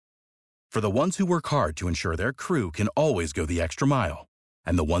For the ones who work hard to ensure their crew can always go the extra mile,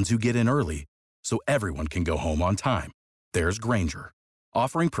 and the ones who get in early so everyone can go home on time, there's Grainger,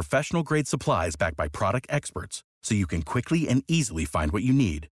 offering professional-grade supplies backed by product experts so you can quickly and easily find what you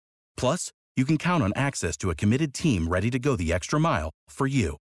need. Plus, you can count on access to a committed team ready to go the extra mile for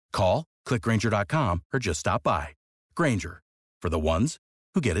you. Call, click Grainger.com, or just stop by. Grainger, for the ones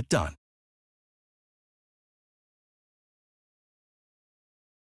who get it done.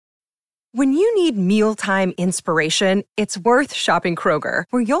 When you need mealtime inspiration, it's worth shopping Kroger,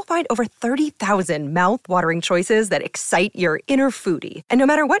 where you'll find over 30,000 mouth-watering choices that excite your inner foodie. And no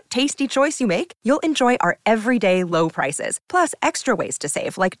matter what tasty choice you make, you'll enjoy our everyday low prices, plus extra ways to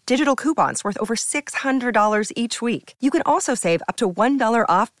save, like digital coupons worth over $600 each week. You can also save up to $1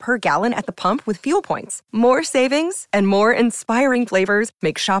 off per gallon at the pump with fuel points. More savings and more inspiring flavors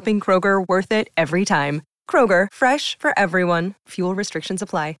make shopping Kroger worth it every time. Kroger, fresh for everyone. Fuel restrictions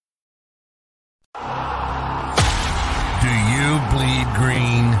apply. Do you bleed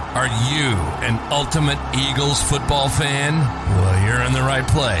green? Are you an ultimate Eagles football fan? Well, you're in the right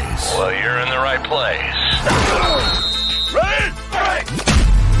place.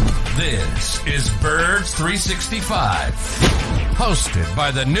 This is Birds 365, hosted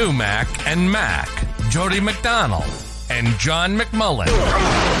by the new Mac and Mac, Jody McDonald and John McMullen.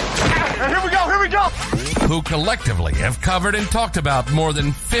 Here we go! Who collectively have covered and talked about more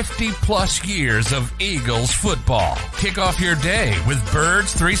than 50-plus years of Eagles football. Kick off your day with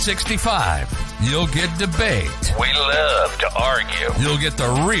Birds 365. You'll get debate. We love to argue. You'll get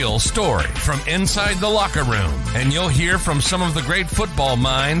the real story from inside the locker room. And you'll hear from some of the great football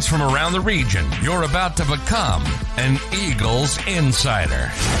minds from around the region. You're about to become an Eagles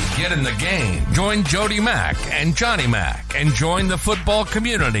insider. Get in the game. Join Jody Mack and Johnny Mack and join the football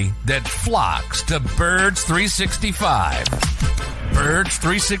community that flocks to Birds 365. Birds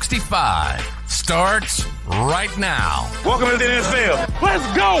 365 starts right now. Welcome to the NFL. Let's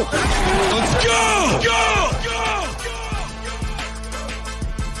go! Let's go! Go!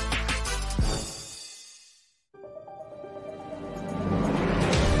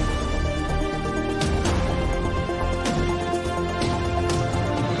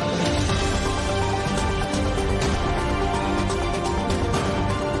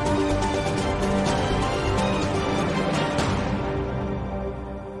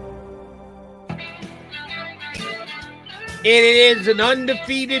 It is an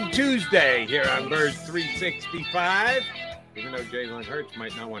undefeated Tuesday here on Birds 365. Even though Jalen Hurts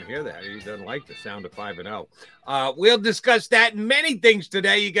might not want to hear that. He doesn't like the sound of 5-0. We'll discuss that and many things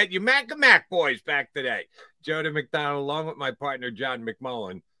today. You got your Mac and Mac boys back today. Jody McDonald along with my partner John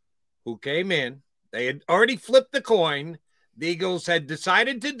McMullen, who came in. They had already flipped the coin. The Eagles had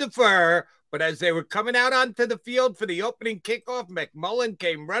decided to defer, but as they were coming out onto the field for the opening kickoff, McMullen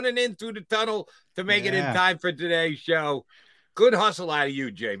came running in through the tunnel to make it in time for today's show. Good hustle out of you,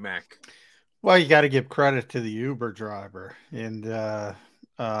 J-Mac. Well, you got to give credit to the Uber driver in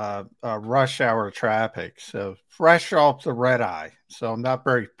rush hour traffic. So fresh off the red eye. So I'm not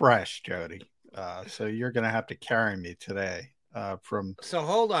very fresh, Jody. So you're going to have to carry me today So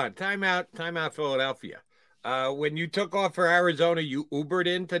hold on. Time out, Philadelphia. When you took off for Arizona, you Ubered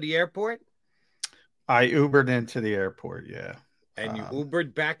into the airport? I Ubered into the airport, yeah. And you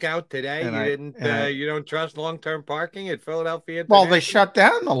Ubered back out today? You don't trust long-term parking at Philadelphia today? Well, they shut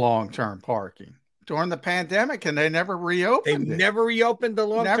down the long-term parking during the pandemic, and they never reopened it. Never reopened the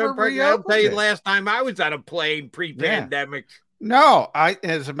long-term parking? I'll tell you, last time I was on a plane pre-pandemic. Yeah. No,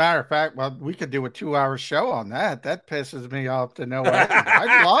 as a matter of fact, well, we could do a 2-hour show on that. That pisses me off to no end.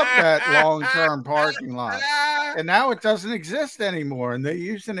 I love that long-term parking lot. And now it doesn't exist anymore. And they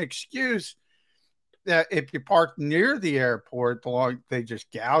use an excuse that if you park near the airport, they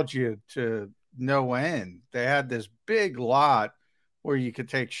just gouge you to no end. They had this big lot where you could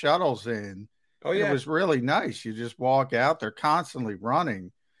take shuttles in. Oh, yeah. It was really nice. You just walk out. They're constantly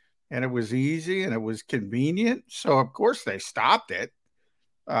running. And it was easy and it was convenient. So, of course, they stopped it.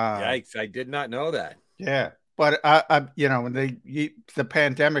 Yikes. I did not know that. Yeah. But, when the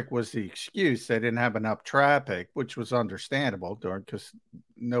pandemic was the excuse. They didn't have enough traffic, which was understandable because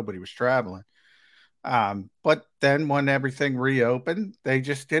nobody was traveling. But then when everything reopened, they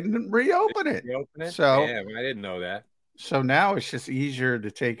just didn't reopen it. So, yeah, I didn't know that. So now it's just easier to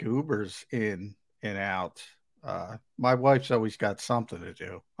take Ubers in and out. My wife's always got something to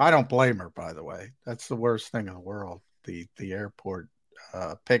do. I don't blame her, by the way. That's the worst thing in the world, the airport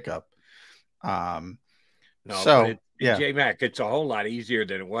pickup. J-Mac, it's a whole lot easier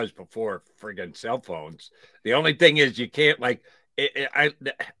than it was before friggin' cell phones. The only thing is you can't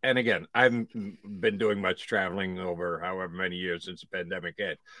and again, I haven't been doing much traveling over however many years since the pandemic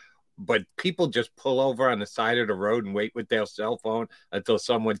hit. but people just pull over on the side of the road and wait with their cell phone until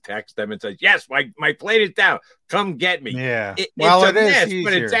someone texts them and says, yes, my plate is down. Come get me. Yeah. It's it is mess, easier.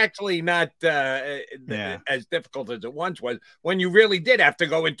 but it's actually not as difficult as it once was when you really did have to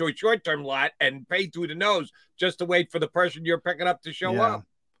go into a short-term lot and pay through the nose just to wait for the person you're picking up to show up.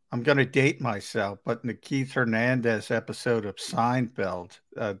 I'm going to date myself, but in the Keith Hernandez episode of Seinfeld,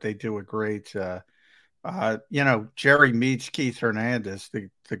 they do a great Jerry meets Keith Hernandez,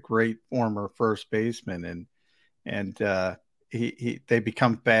 the great former first baseman, and they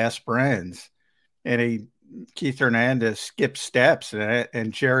become fast friends. And Keith Hernandez skips steps,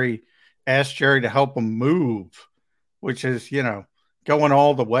 and Jerry asked Jerry to help him move, which is going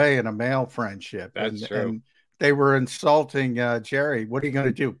all the way in a male friendship. That's true. And they were insulting Jerry. What are you going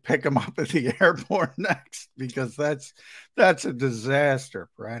to do? Pick him up at the airport next? Because that's a disaster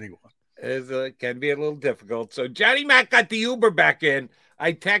for anyone. It can be a little difficult. So Johnny Mac got the Uber back in.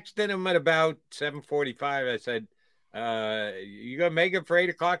 I texted him at about 7:45. I said, you going to make it for 8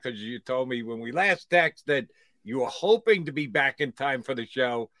 o'clock? Because you told me when we last texted you were hoping to be back in time for the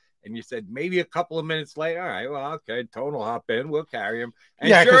show. And you said maybe a couple of minutes later. All right, well, okay, Tone will hop in. We'll carry him. And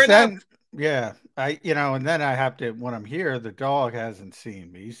sure enough. And then I have to, when I'm here, the dog hasn't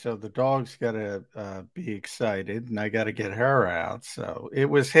seen me. So the dog's got to be excited and I got to get her out. So it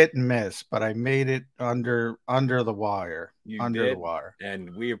was hit and miss, but I made it under the wire. The wire.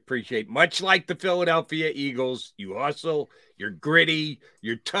 And we appreciate, much like the Philadelphia Eagles, you hustle, you're gritty,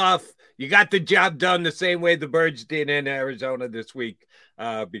 you're tough. You got the job done the same way the Birds did in Arizona this week.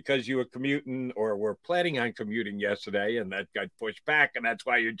 Because you were commuting or were planning on commuting yesterday and that got pushed back. And that's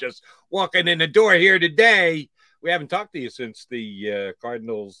why you're just walking in the door here today. We haven't talked to you since the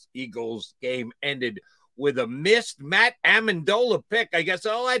Cardinals-Eagles game ended with a missed Matt Amendola pick. I guess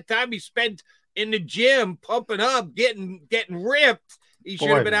all that time he spent in the gym pumping up, getting ripped. He should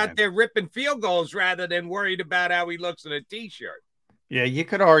have been out there ripping field goals rather than worried about how he looks in a T-shirt. Yeah, you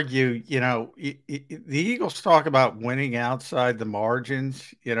could argue, the Eagles talk about winning outside the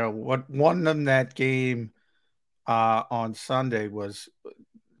margins. What won them that game on Sunday was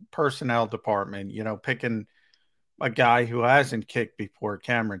personnel department, picking a guy who hasn't kicked before,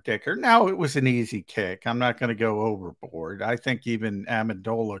 Cameron Dicker. Now, it was an easy kick. I'm not going to go overboard. I think even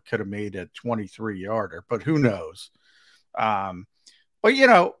Amendola could have made a 23-yarder, but who knows? But,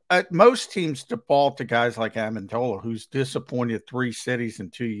 most teams default to guys like Amendola, who's disappointed 3 cities in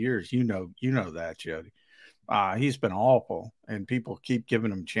 2 years. You know that, Jody. He's been awful, and people keep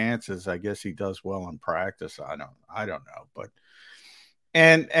giving him chances. I guess he does well in practice. I don't know. But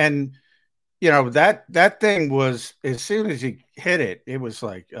and that thing was, as soon as he hit it, it was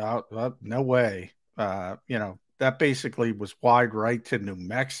like, no way. That basically was wide right to New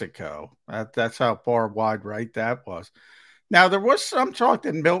Mexico. That's how far wide right that was. Now, there was some talk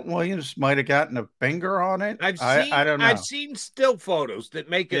that Milton Williams might have gotten a finger on it. I don't know. I've seen still photos that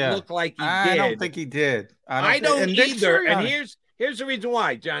make it look like he did. I don't think he did. I don't either. And here's the reason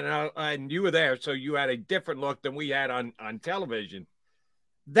why, John. And you were there, so you had a different look than we had on television.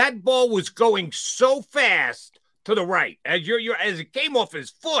 That ball was going so fast to the right. As it came off his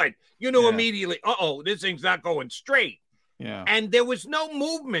foot, you knew immediately, this thing's not going straight. Yeah. And there was no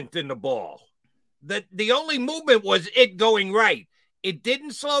movement in the ball. The only movement was it going right. It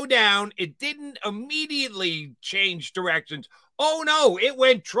didn't slow down. It didn't immediately change directions. Oh, no, it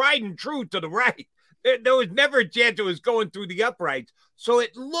went tried and true to the right. There was never a chance it was going through the uprights. So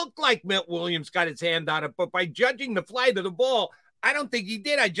it looked like Milt Williams got his hand on it. But by judging the flight of the ball, I don't think he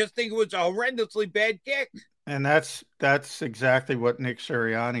did. I just think it was a horrendously bad kick. And that's exactly what Nick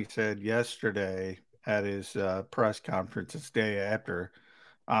Sirianni said yesterday at his press conference this day after.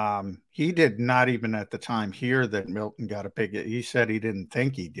 He did not even at the time hear that Milton got a pick. He said he didn't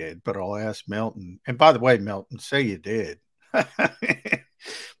think he did, but I'll ask Milton. And by the way, Milton, say you did.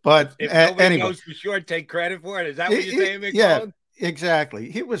 But if nobody anyway, knows for sure, take credit for it. Is that what you're saying, Mick? Yeah,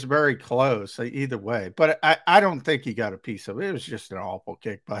 exactly. He was very close either way, but I don't think he got a piece of it. It was just an awful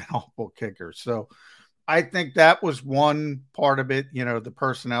kick by an awful kicker. So I think that was one part of it. The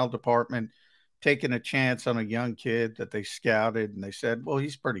personnel department taking a chance on a young kid that they scouted, and they said, well,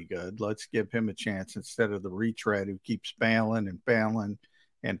 he's pretty good. Let's give him a chance instead of the retread who keeps failing and failing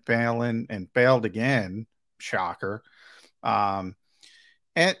and failing and failed again. Shocker. And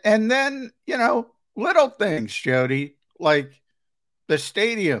then, little things, Jody, like the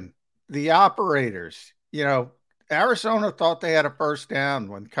stadium, the operators, Arizona thought they had a first down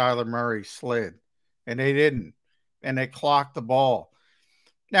when Kyler Murray slid, and they didn't, and they clocked the ball.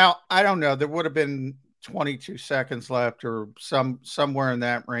 Now, I don't know. There would have been 22 seconds left or somewhere in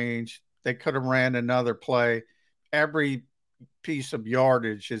that range. They could have ran another play. Every piece of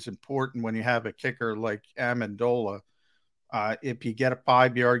yardage is important when you have a kicker like Amendola. If you get a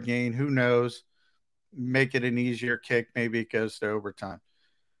 5-yard gain, who knows? Make it an easier kick. Maybe it goes to overtime.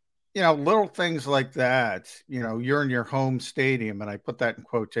 Little things like that. You're in your home stadium, and I put that in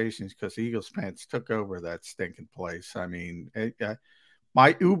quotations because Eagles fans took over that stinking place. I mean,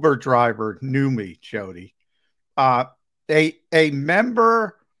 my Uber driver knew me, Jody. A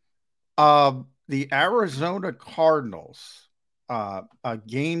member of the Arizona Cardinals, a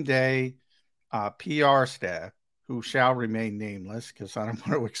game day PR staff, who shall remain nameless because I don't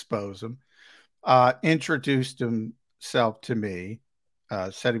want to expose him, introduced himself to me,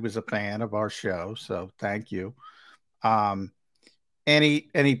 said he was a fan of our show, so thank you. And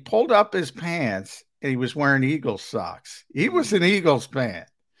he pulled up his pants and he was wearing Eagles socks. He was an Eagles fan.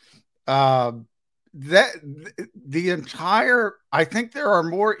 I think there are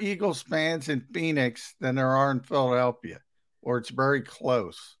more Eagles fans in Phoenix than there are in Philadelphia, or it's very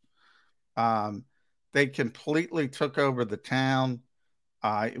close. They completely took over the town.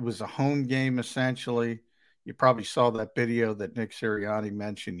 It was a home game, essentially. You probably saw that video that Nick Sirianni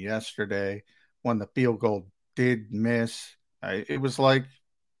mentioned yesterday when the field goal did miss. It was like,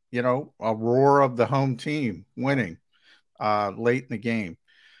 a roar of the home team winning late in the game.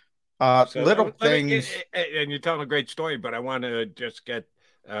 Little things. And you're telling a great story, but I want to just get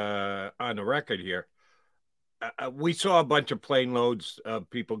on the record here. We saw a bunch of plane loads of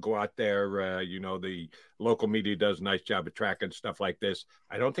people go out there. The local media does a nice job of tracking stuff like this.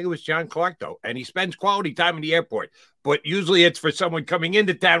 I don't think it was John Clark, though. And he spends quality time in the airport. But usually it's for someone coming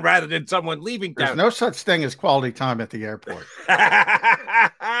into town rather than someone leaving town. There's no such thing as quality time at the airport.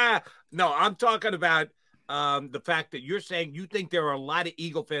 No, I'm talking about the fact that you're saying you think there are a lot of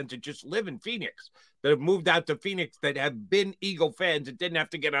Eagle fans that just live in Phoenix, that have moved out to Phoenix, that have been Eagle fans and didn't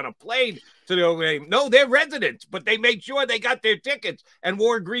have to get on a plane to the game. No, they're residents, but they made sure they got their tickets and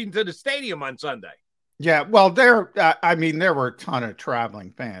wore green to the stadium on Sunday. Yeah, well, there were a ton of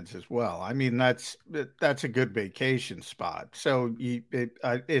traveling fans as well. I mean, that's a good vacation spot. So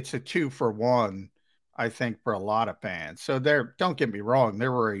it's a 2-for-1, I think, for a lot of fans. So don't get me wrong,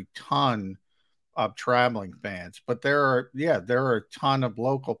 there were a ton of traveling fans, but there are a ton of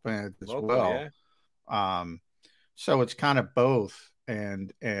local fans as well. Yeah. So it's kind of both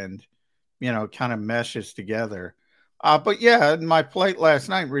and kind of meshes together. But yeah, my flight last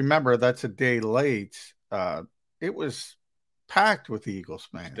night, remember, that's a day late. It was packed with Eagles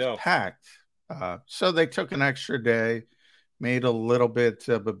fans, packed. So they took an extra day, made a little bit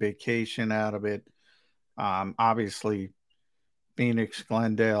of a vacation out of it. Obviously, Phoenix,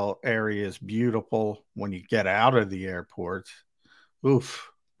 Glendale area is beautiful when you get out of the airport. Oof,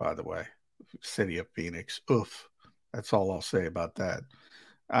 by the way. City of Phoenix. Oof. That's all I'll say about that.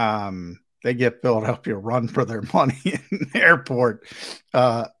 They get Philadelphia run for their money in airport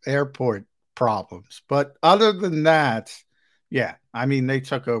problems. But other than that, yeah, I mean, they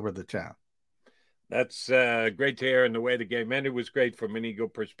took over the town. That's great to hear. And the way the game ended was great from an Eagle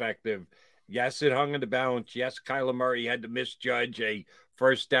perspective. Yes, it hung in the balance. Yes, Kyler Murray had to misjudge a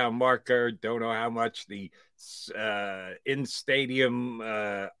first down marker. Don't know how much the in-stadium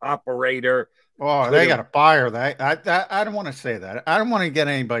operator. Oh, they got to fire that. I don't want to say that. I don't want to get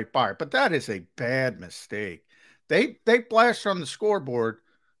anybody fired, but that is a bad mistake. They flashed on the scoreboard,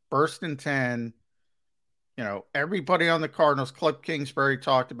 1st and 10. Everybody on the Cardinals, Cliff Kingsbury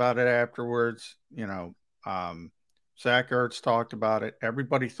talked about it afterwards. Zach Ertz talked about it.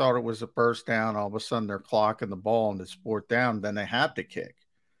 Everybody thought it was a first down. All of a sudden, they're clocking the ball and it's 4th down. Then they have to kick.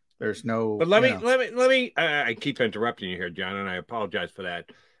 There's no. But let me. I keep interrupting you here, John, and I apologize for that.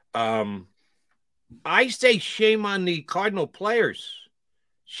 I say shame on the Cardinal players,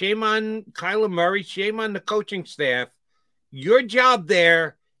 shame on Kyler Murray, shame on the coaching staff. Your job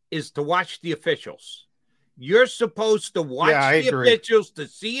there is to watch the officials. You're supposed to watch the officials to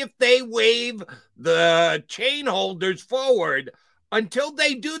see if they wave the chain holders forward. Until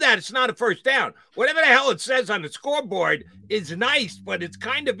they do that, it's not a first down. Whatever the hell it says on the scoreboard is nice, but it's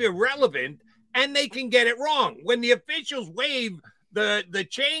kind of irrelevant, and they can get it wrong. When the officials wave the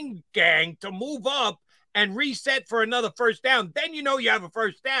chain gang to move up and reset for another first down, then you know you have a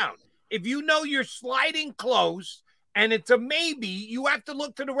first down. If you know you're sliding close and it's a maybe, you have to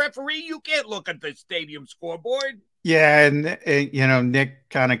look to the referee. You can't look at the stadium scoreboard. Yeah, and Nick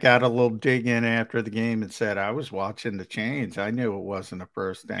kind of got a little dig in after the game and said, I was watching the chains. I knew it wasn't a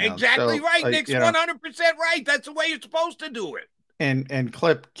first down. Exactly right. Nick's 100% right. That's the way you're supposed to do it. And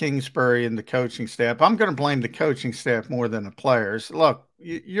Cliff Kingsbury and the coaching staff, I'm going to blame the coaching staff more than the players. Look,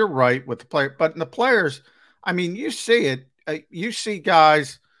 you're right with the player, but in the players, I mean, you see it. You see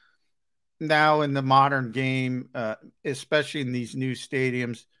guys now in the modern game, especially in these new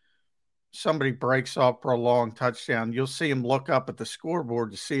stadiums, somebody breaks off for a long touchdown, you'll see them look up at the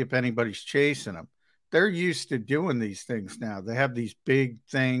scoreboard to see if anybody's chasing them. They're used to doing these things now. They have these big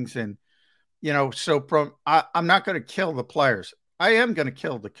things. And, so I'm not going to kill the players. I am going to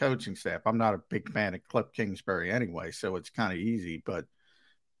kill the coaching staff. I'm not a big fan of Cliff Kingsbury anyway, so it's kind of easy. But,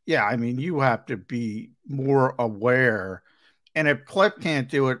 yeah, I mean, you have to be more aware. And if Cliff can't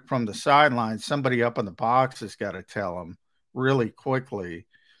do it from the sidelines, somebody up in the box has got to tell him really quickly.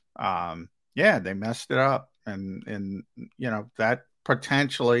 They messed it up. And that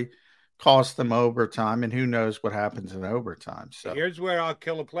potentially cost them overtime. And who knows what happens in overtime. So here's where I'll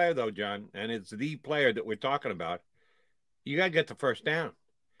kill a player, though, John. And it's the player that we're talking about. You got to get the first down.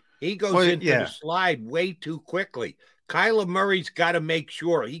 He goes into the slide way too quickly. Kyler Murray's got to make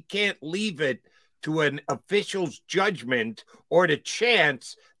sure he can't leave it to an official's judgment or the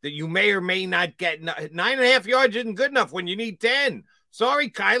chance that you may or may not get 9.5 yards isn't good enough when you need 10.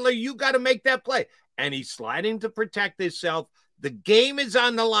 Sorry, Kyler, you got to make that play. And he's sliding to protect himself. The game is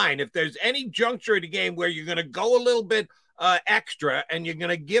on the line. If there's any juncture of the game where you're going to go a little bit extra and you're going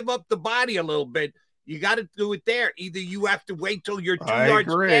to give up the body a little bit, you got to do it there. Either you have to wait till you're 2 yards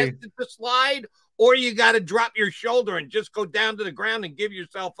past the slide, or you got to drop your shoulder and just go down to the ground and give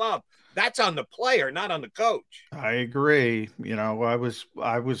yourself up. That's on the player, not on the coach. I agree. I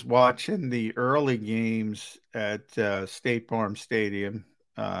was watching the early games at State Farm Stadium,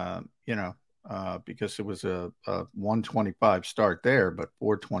 because it was a 125 start there, but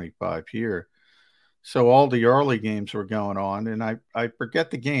 425 here. So all the early games were going on, and I forget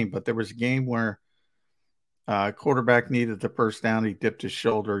the game, but there was a game where quarterback needed the first down. He dipped his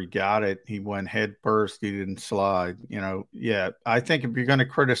shoulder. He got it. He went head first. He didn't slide. I think if you're going to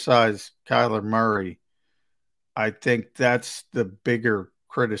criticize Kyler Murray, I think that's the bigger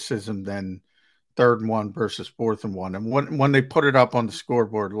criticism than 3rd and 1 versus 4th and 1. And when they put it up on the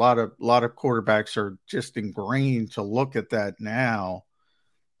scoreboard, a lot of quarterbacks are just ingrained to look at that now.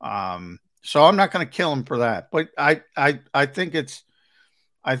 So I'm not going to kill him for that. But I think it's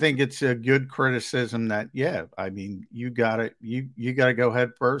a good criticism that, you got to go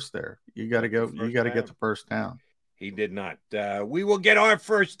head first there. You got to get the first down. He did not. We will get our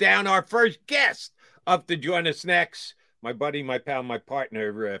first down, our first guest up to join us next. My buddy, my pal, my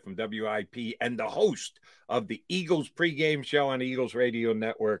partner from WIP and the host of the Eagles pregame show on the Eagles Radio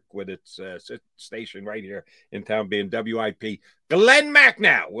Network with its station right here in town being WIP. Glenn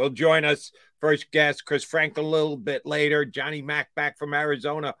Macnow will join us. First guest, Chris Frank a little bit later. Johnny Mack back from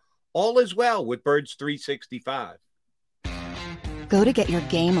Arizona. All is well with Birds 365. Go to get your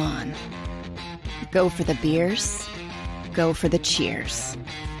game on. Go for the beers. Go for the cheers.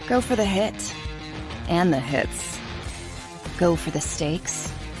 Go for the hit and the hits. Go for the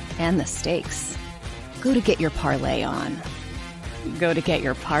stakes and the stakes. Go to get your parlay on. Go to get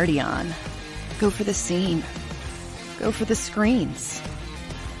your party on. Go for the scene. Go for the screens.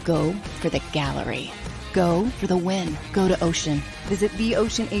 Go for the gallery. Go for the win. Go to Ocean. Visit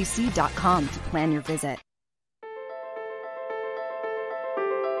theoceanac.com to plan your visit.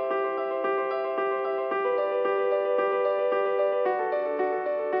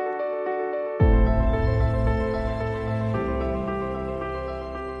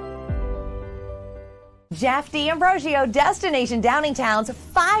 Jeff D'Ambrosio, Destination Downingtown's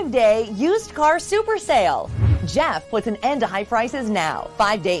 5-day used car super sale. Jeff puts an end to high prices now.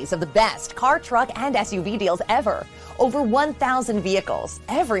 5 days of the best car, truck, and SUV deals ever. Over 1,000 vehicles,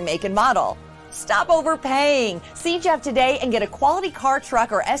 every make and model. Stop overpaying. See Jeff today and get a quality car,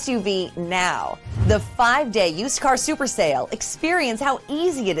 truck, or SUV now. The 5-day used car super sale. Experience how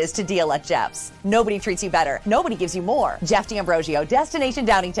easy it is to deal at Jeff's. Nobody treats you better. Nobody gives you more. Jeff D'Ambrosio, Destination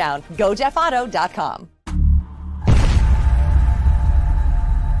Downingtown. GoJeffAuto.com.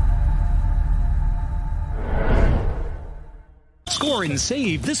 Score and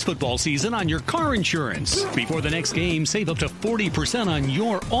save this football season on your car insurance. Before the next game, save up to 40% on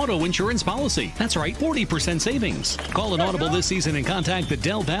your auto insurance policy. That's right, 40% savings. Call an Audible this season and contact the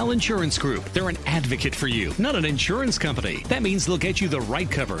Del Val Insurance Group. They're an advocate for you, not an insurance company. That means they'll get you the right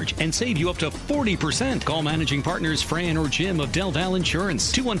coverage and save you up to 40%. Call managing partners Fran or Jim of Del Val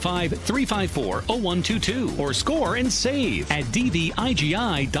Insurance, 215-354-0122, or score and save at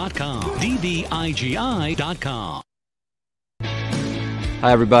dvigi.com. dvigi.com.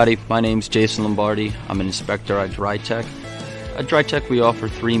 Hi everybody, my name's Jason Lombardi. I'm an inspector at DryTech. At DryTech we offer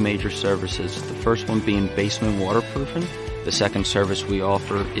 3 major services, the first one being basement waterproofing. The second service we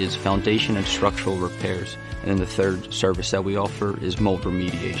offer is foundation and structural repairs. And then the third service that we offer is mold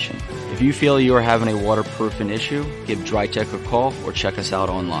remediation. If you feel you are having a waterproofing issue, give DryTech a call or check us out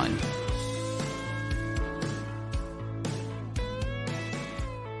online.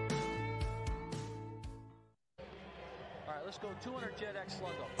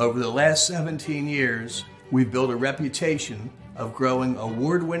 Over the last 17 years, we've built a reputation of growing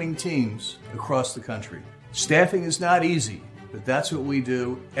award-winning teams across the country. Staffing is not easy, but that's what we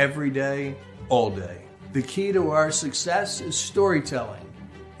do every day, all day. The key to our success is storytelling,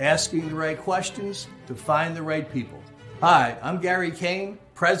 asking the right questions to find the right people. Hi, I'm Gary Kane,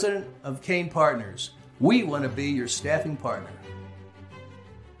 president of Kane Partners. We want to be your staffing partner.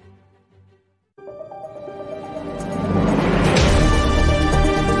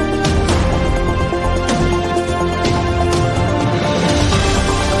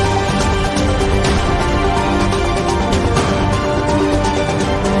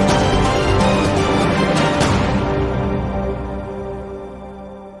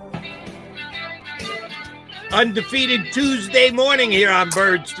 Undefeated Tuesday morning here on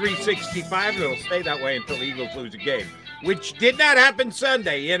Birds 365. It'll stay that way until the Eagles lose a game, which did not happen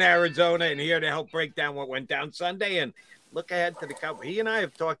Sunday in Arizona. And here to help break down what went down Sunday and look ahead to the Cowboys. He and I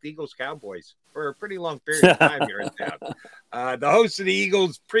have talked Eagles Cowboys for a pretty long period of time here in town. The host of the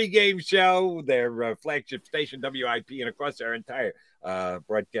Eagles pregame show, their flagship station, WIP, and across their entire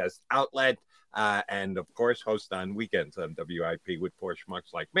broadcast outlet. And, of course, host on weekends on WIP with poor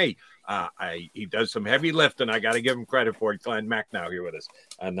schmucks like me. He does some heavy lifting. I got to give him credit for it. Glenn Mack now here with us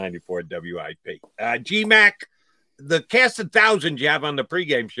on 94 WIP. G-Mac, the cast of thousands you have on the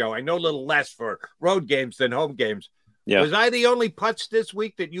pregame show, I know a little less for road games than home games. Yeah. Was I the only putz this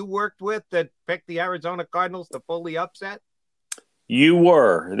week that you worked with that picked the Arizona Cardinals to fully upset? You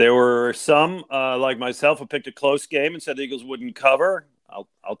were. There were some, like myself, who picked a close game and said the Eagles wouldn't cover.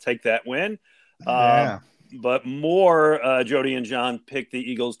 I'll take that win. But more, Jody and John picked the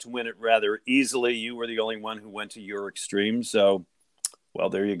Eagles to win it rather easily. You were the only one who went to your extreme. So, well,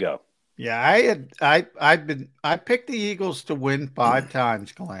 there you go. Yeah, I picked the Eagles to win 5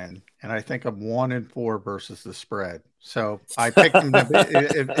 times, Glenn, and I think I'm 1-4 versus the spread. So I picked them.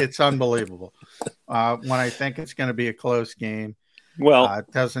 It's unbelievable. When I think it's going to be a close game, well,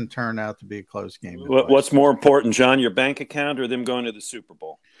 it doesn't turn out to be a close game. What's more important, John, your bank account or them going to the Super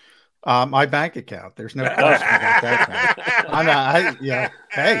Bowl? My bank account. There's no question about that.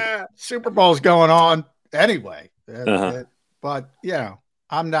 Hey, Super Bowl's going on anyway. But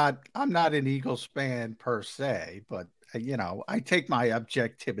I'm not an Eagles fan per se, but I take my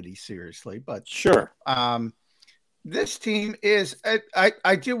objectivity seriously. But sure, this team is.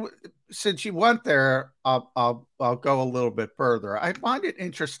 I do. Since you went there, I'll go a little bit further. I find it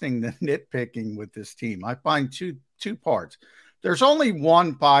interesting the nitpicking with this team. I find two parts. There's only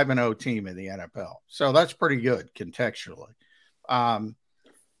one 5-0 team in the NFL, so that's pretty good contextually.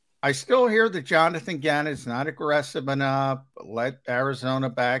 I still hear that Jonathan Gannon's not aggressive enough, let Arizona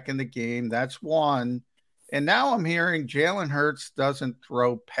back in the game. That's one. And now I'm hearing Jalen Hurts doesn't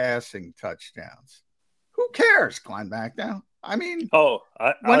throw passing touchdowns. Who cares, Glenn Mack now? I mean,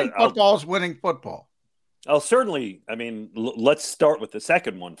 winning football is winning football. Certainly. I mean, let's start with the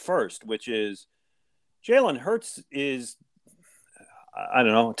second one first, which is Jalen Hurts is, I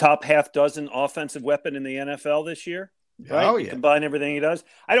don't know, top half dozen offensive weapon in the NFL this year. Right? Oh, yeah. Combine everything he does.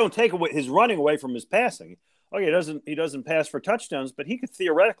 I don't take away his running away from his passing. Okay, he doesn't pass for touchdowns, but he could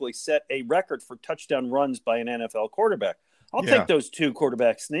theoretically set a record for touchdown runs by an NFL quarterback. I'll take those 2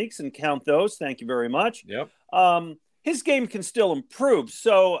 quarterback sneaks and count those. Thank you very much. Yep. His game can still improve.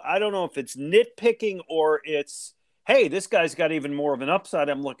 So I don't know if it's nitpicking or it's, hey, this guy's got even more of an upside.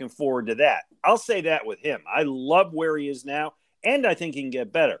 I'm looking forward to that. I'll say that with him. I love where he is now, and I think he can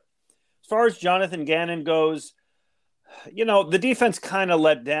get better. As far as Jonathan Gannon goes, the defense kind of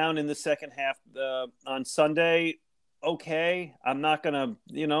let down in the second half on Sunday. Okay, I'm not going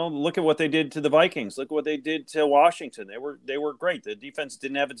to, look at what they did to the Vikings. Look at what they did to Washington. They were great. The defense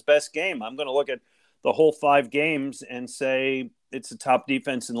didn't have its best game. I'm going to look at the whole 5 games and say it's the top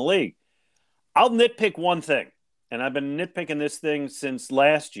defense in the league. I'll nitpick one thing, and I've been nitpicking this thing since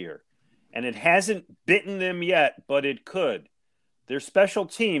last year, and it hasn't bitten them yet, but it could. Their special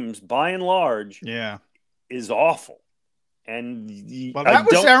teams, by and large, is awful. And that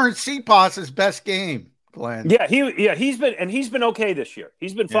was Aaron Cephas's best game, Glenn. He's been okay this year.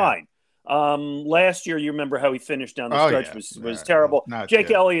 He's been fine. Last year, you remember how he finished down the stretch was terrible. Jake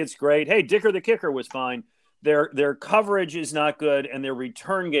Elliott's great. Hey, Dicker the kicker was fine. Their coverage is not good, and their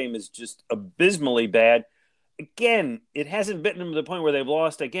return game is just abysmally bad. Again, it hasn't bitten them to the point where they've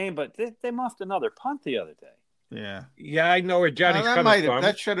lost a game, but they muffed another punt the other day. Yeah, I know where Johnny's coming from.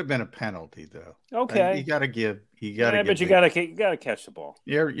 That should have been a penalty, though. Okay, you got to give. But you got to catch the ball.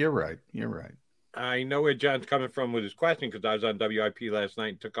 You're right. I know where John's coming from with his question because I was on WIP last night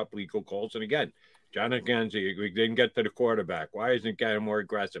and took up legal calls. And again, Jonathan Gannon, we didn't get to the quarterback. Why isn't Gannon more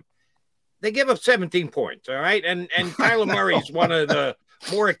aggressive? they give up 17 points, all right? And Kyler Murray's one of the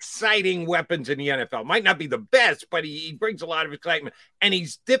more exciting weapons in the NFL. Might not be the best, but he brings a lot of excitement, and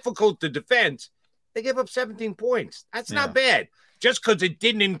he's difficult to defend. They give up 17 points. That's not bad. Just because it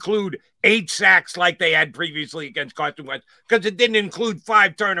didn't include 8 sacks like they had previously against Carson Wentz, because it didn't include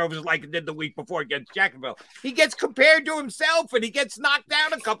 5 turnovers like it did the week before against Jacksonville. He gets compared to himself, and he gets knocked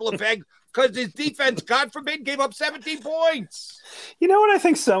down a couple of pegs because his defense, God forbid, gave up 17 points. You know what I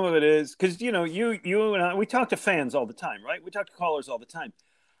think some of it is? Because, you and I, we talk to fans all the time, right? We talk to callers all the time.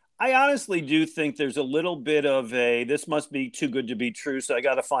 I honestly do think there's a little bit of this must be too good to be true, so I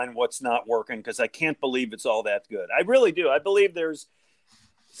got to find what's not working because I can't believe it's all that good. I really do. I believe there's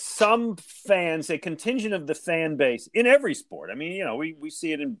some fans, a contingent of the fan base in every sport. I mean, we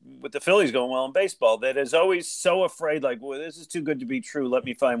see it with the Phillies going well in baseball, that is always so afraid, like, well, this is too good to be true. Let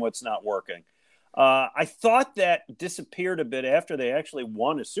me find what's not working. I thought that disappeared a bit after they actually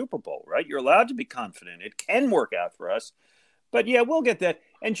won a Super Bowl, right? You're allowed to be confident. It can work out for us. But, yeah, we'll get that.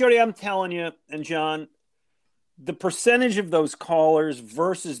 And, Jody, I'm telling you, and John, the percentage of those callers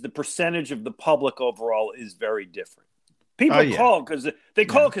versus the percentage of the public overall is very different. People call because they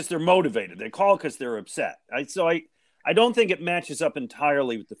call because they're motivated. They call because they're upset. So I don't think it matches up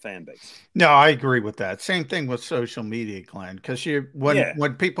entirely with the fan base. No, I agree with that. Same thing with social media, Glenn, because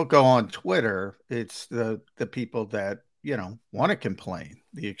when people go on Twitter, it's the people that, want to complain,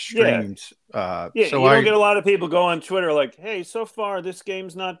 the extremes. So you don't get a lot of people go on Twitter like, hey, so far this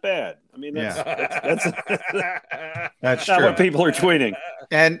game's not bad. I mean, that's that's not true. what people are tweeting.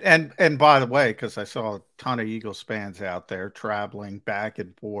 And by the way, because I saw a ton of Eagles fans out there traveling back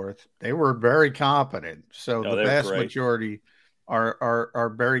and forth, they were very competent. So the vast majority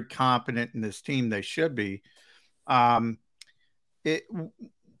are very competent in this team. They should be.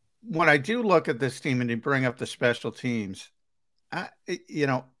 When I do look at this team and you bring up the special teams,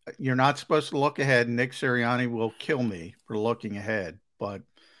 you're not supposed to look ahead. Nick Sirianni will kill me for looking ahead, but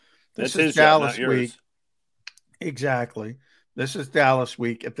this is Dallas week. Exactly. This is Dallas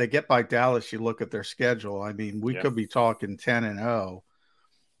week. If they get by Dallas, you look at their schedule. I mean, we could be talking 10-0.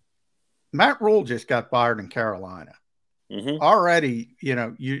 Matt Rule just got fired in Carolina. Mm-hmm. Already,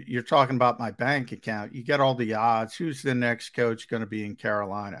 you're talking about my bank account. You get all the odds. Who's the next coach going to be in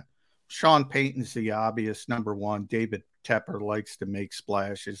Carolina? Sean Payton's the obvious number 1. David Tepper likes to make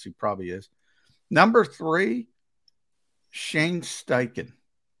splashes. He probably is. Number 3, Shane Steichen,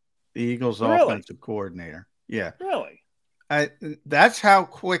 the Eagles offensive coordinator. Yeah. Really? That's how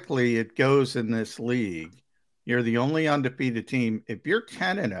quickly it goes in this league. You're the only undefeated team. If you're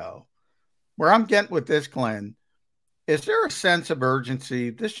 10-0, where I'm getting with this, Glenn, is there a sense of urgency?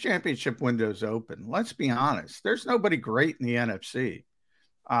 This championship window is open. Let's be honest. There's nobody great in the NFC.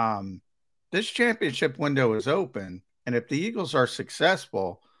 This championship window is open. And if the Eagles are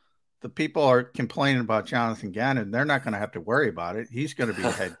successful, the people are complaining about Jonathan Gannon. They're not going to have to worry about it. He's going to be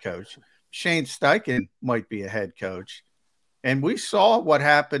a head coach. Shane Steichen might be a head coach. And we saw what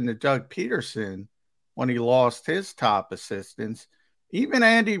happened to Doug Peterson when he lost his top assistants. Even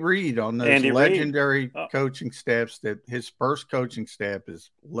Andy Reid on those legendary coaching staffs, that his first coaching staff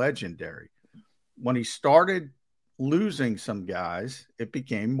is legendary. When he started losing some guys, it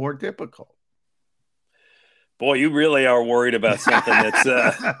became more difficult. Boy, you really are worried about something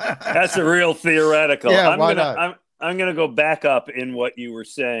that's a real theoretical. Yeah, I'm going to go back up in what you were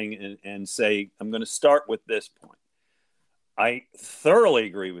saying and say I'm going to start with this point. I thoroughly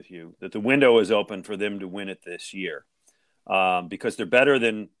agree with you that the window is open for them to win it this year. Because they're better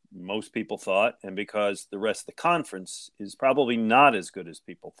than most people thought, and because the rest of the conference is probably not as good as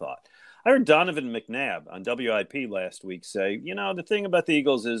people thought. I heard Donovan McNabb on WIP last week say, the thing about the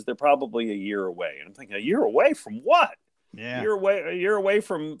Eagles is they're probably a year away. And I'm thinking, a year away from what? Yeah. A year away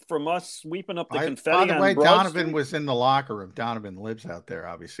from us sweeping up the confetti. By the way, Broad Donovan Street? was in the locker room. Donovan lives out there,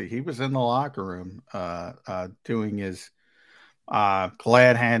 obviously. He was in the locker room doing his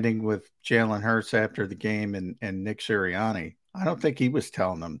glad handing with Jalen Hurts after the game and Nick Sirianni. I don't think he was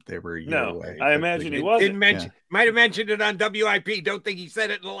telling them they were a year away. I imagine he wasn't. Might have mentioned it on WIP. Don't think he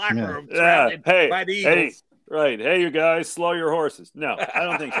said it in the locker room. Yeah. By the Eagles. Right. Hey, you guys, slow your horses. No, I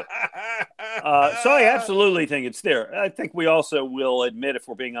don't think so. So I absolutely think it's there. I think we also will admit, if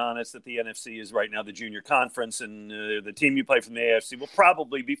we're being honest, that the NFC is right now the junior conference, and the team you play from the AFC will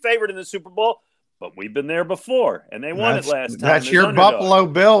probably be favored in the Super Bowl. But we've been there before, and they won it last time. That's your Buffalo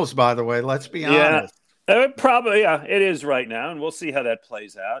Bills, by the way. Let's be honest. It is right now, and we'll see how that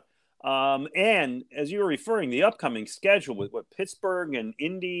plays out. And as you were referring, the upcoming schedule with Pittsburgh and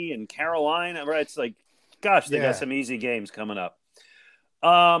Indy and Carolina, right? It's like, gosh, they got some easy games coming up.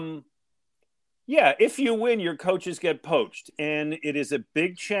 Yeah, if you win, your coaches get poached. And it is a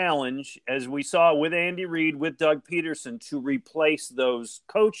big challenge, as we saw with Andy Reid, with Doug Peterson, to replace those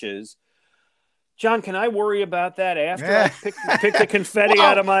coaches. John, can I worry about that after I pick the confetti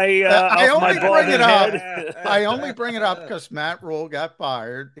out of my balding head? I only bring it up because Matt Rule got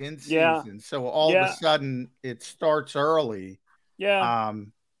fired in season. So all of a sudden it starts early. Yeah.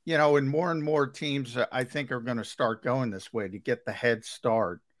 And more teams, I think, are going to start going this way to get the head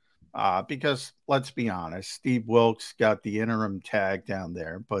start. Because let's be honest, Steve Wilkes got the interim tag down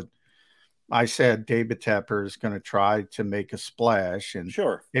there, but I said David Tepper is going to try to make a splash. And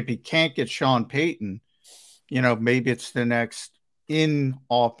if he can't get Sean Payton, maybe it's the next in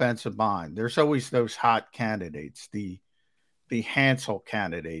offensive mind. There's always those hot candidates, the Hansel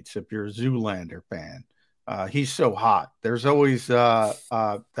candidates. If you're a Zoolander fan, he's so hot. There's always that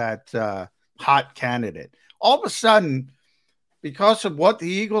hot candidate. All of a sudden, because of what the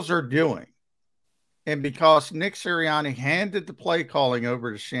Eagles are doing, and because Nick Sirianni handed the play calling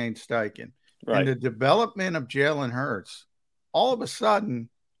over to Shane Steichen, and the development of Jalen Hurts, all of a sudden,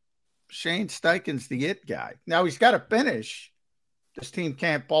 Shane Steichen's the it guy. Now, he's got to finish. This team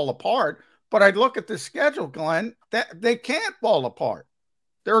can't fall apart. But I'd look at the schedule, Glenn, that they can't fall apart.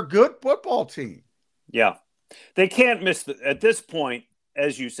 They're a good football team. Yeah. They can't miss at this point,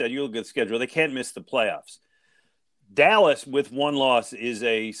 as you said, you look at the schedule, they can't miss the playoffs. Dallas with one loss is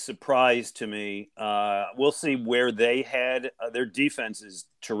a surprise to me. We'll see where they head. Their defense is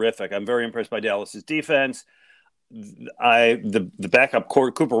terrific. I'm very impressed by Dallas's defense. The backup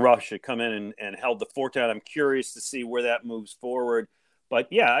Cooper Rush should come in and held the fort down. I'm curious to see where that moves forward. But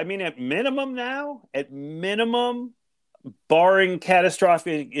yeah, I mean, at minimum, barring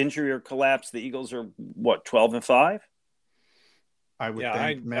catastrophic injury or collapse, the Eagles are 12-5. I would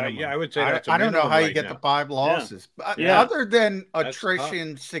think I would say that's I don't know how you get the 5 losses. Other than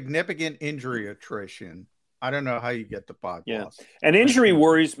attrition, significant injury attrition, I don't know how you get the 5 losses. And injury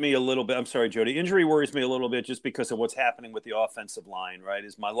worries me a little bit. I'm sorry, Jody. Injury worries me a little bit just because of what's happening with the offensive line, right?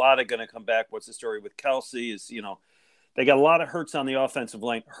 Is Mailata going to come back? What's the story with Kelsey? They got a lot of hurts on the offensive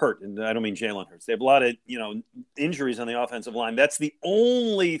line. And I don't mean Jalen Hurts. They have a lot of, injuries on the offensive line. That's the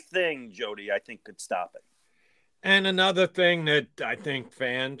only thing, Jody, I think could stop it. And another thing that I think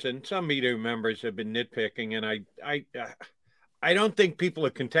fans and some media members have been nitpicking, and I don't think people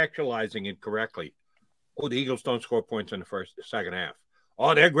are contextualizing it correctly. Oh, the Eagles don't score points in the second half.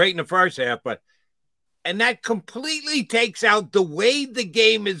 Oh, they're great in the first half, and that completely takes out the way the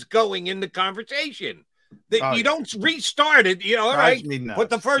game is going in the conversation. You don't restart it, all right? Put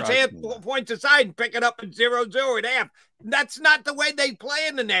the first half points aside and pick it up at 0-0 at half. That's not the way they play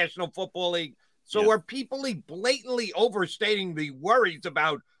in the National Football League. So are people blatantly overstating the worries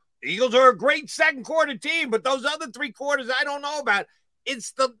about the Eagles are a great second quarter team, but those other 3 quarters I don't know about.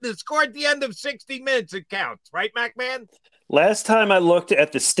 It's the score at the end of 60 minutes that counts, right, MacMan? Last time I looked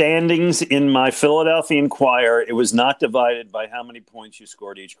at the standings in my Philadelphia Inquirer, it was not divided by how many points you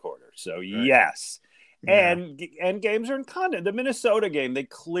scored each quarter. So, yes. Yeah. And games are in content. The Minnesota game, they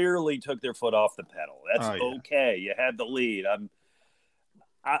clearly took their foot off the pedal. That's okay. You had the lead.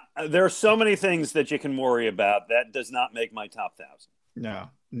 There are so many things that you can worry about. That does not make my top 1,000.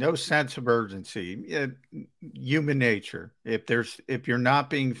 No sense of urgency. Human nature. If you're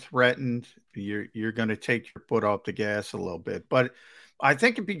not being threatened, you're going to take your foot off the gas a little bit. But I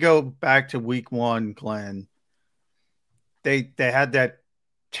think if you go back to week 1, Glenn, they had that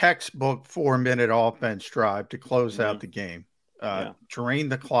textbook 4-minute offense drive to close out the game.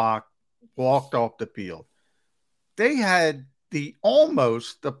 Drained the clock, walked off the field. They had the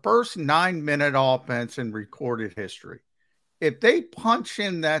first 9-minute offense in recorded history. If they punch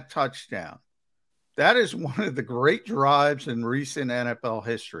in that touchdown, that is one of the great drives in recent NFL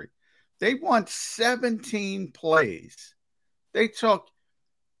history. They won 17 plays. They took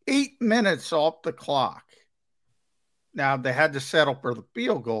 8 minutes off the clock. Now they had to settle for the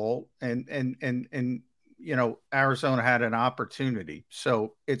field goal, and Arizona had an opportunity.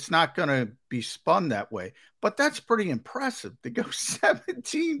 So it's not going to be spun that way. But that's pretty impressive to go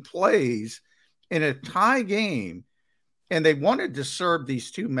 17 plays in a tie game. And they wanted to serve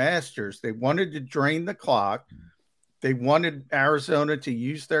these two masters. They wanted to drain the clock. They wanted Arizona to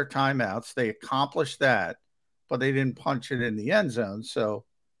use their timeouts. They accomplished that, but they didn't punch it in the end zone. So,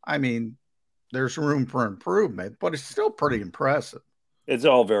 I mean, there's room for improvement, but it's still pretty impressive. It's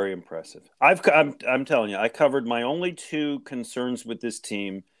all very impressive. I'm telling you, I covered my only 2 concerns with this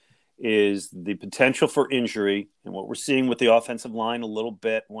team is the potential for injury and what we're seeing with the offensive line a little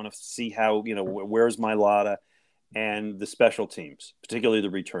bit. Want to see how, where's Mailata, and the special teams, particularly the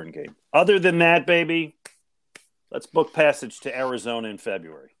return game. Other than that, baby, let's book passage to Arizona in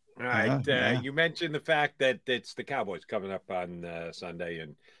February. All right. You mentioned the fact that it's the Cowboys coming up on Sunday,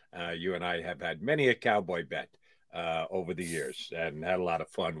 and you and I have had many a Cowboy bet over the years and had a lot of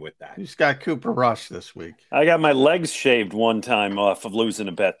fun with that. Who's got Cooper Rush this week? I got my legs shaved one time off of losing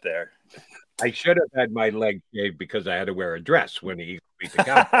a bet there. I should have had my legs shaved because I had to wear a dress when he beat the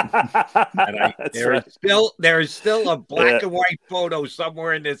Cowboys. And there is still a black and white photo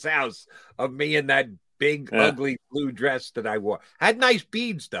somewhere in this house of me in that big, ugly blue dress that I wore. Had nice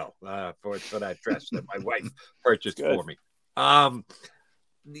beads, though, for that dress that my wife purchased for me.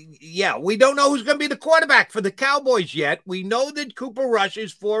 We don't know who's going to be the quarterback for the Cowboys yet. We know that Cooper Rush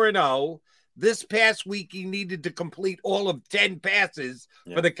is 4-0. This past week, he needed to complete all of 10 passes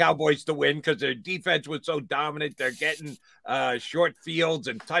for the Cowboys to win because their defense was so dominant. They're getting short fields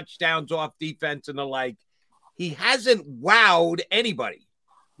and touchdowns off defense and the like. He hasn't wowed anybody.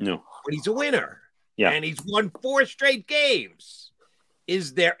 No. But he's a winner. Yeah. And he's won 4 straight games.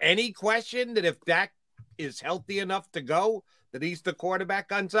 Is there any question that if Dak is healthy enough to go, that he's the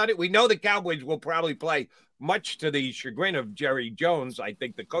quarterback on Sunday? We know the Cowboys will probably play, much to the chagrin of Jerry Jones. I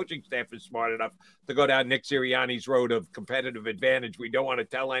think the coaching staff is smart enough to go down Nick Sirianni's road of competitive advantage. We don't want to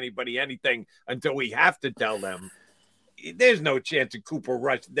tell anybody anything until we have to tell them. There's no chance of Cooper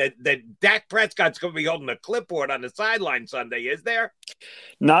Rush that Dak Prescott's going to be holding a clipboard on the sideline Sunday, is there?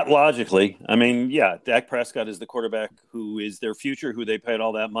 Not logically. I mean, Dak Prescott is the quarterback who is their future, who they paid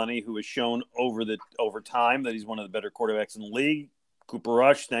all that money, who has shown over time that he's one of the better quarterbacks in the league. Cooper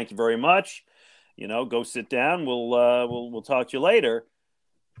Rush, thank you very much. Go sit down. We'll talk to you later.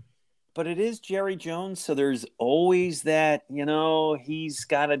 But it is Jerry Jones, so there's always that, he's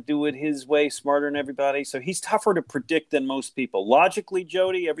got to do it his way, smarter than everybody. So he's tougher to predict than most people. Logically,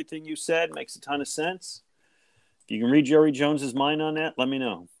 Jody, everything you said makes a ton of sense. If you can read Jerry Jones's mind on that, let me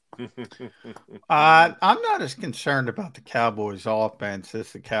know. I'm not as concerned about the Cowboys offense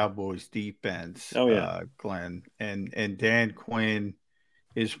as the Cowboys defense, Glenn. And Dan Quinn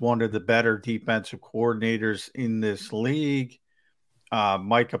is one of the better defensive coordinators in this league.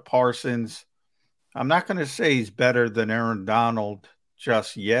 Micah Parsons, I'm not going to say he's better than Aaron Donald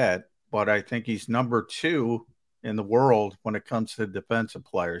just yet, but I think he's number 2 in the world when it comes to defensive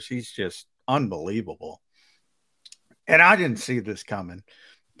players. He's just unbelievable. And I didn't see this coming.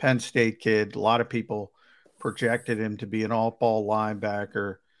 Penn State kid, a lot of people projected him to be an all-ball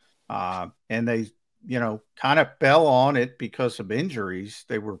linebacker, and they kind of fell on it because of injuries.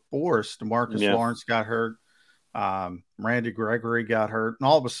 They were forced. Marcus Lawrence got hurt. Randy Gregory got hurt. And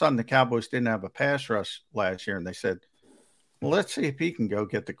all of a sudden, the Cowboys didn't have a pass rush last year. And they said, well, let's see if he can go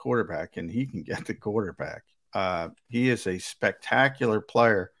get the quarterback. And he can get the quarterback. He is a spectacular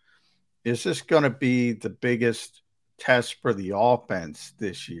player. Is this going to be the biggest test for the offense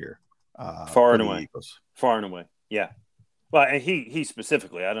this year? Far and away. Far and away. Yeah. Well, and he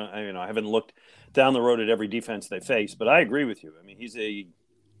specifically, I haven't looked down the road at every defense they face, but I agree with you. I mean, you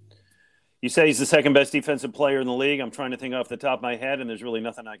say he's the second best defensive player in the league. I'm trying to think off the top of my head, and there's really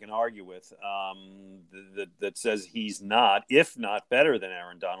nothing I can argue with that says he's not, if not better than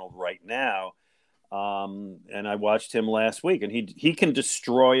Aaron Donald right now. And I watched him last week, and he can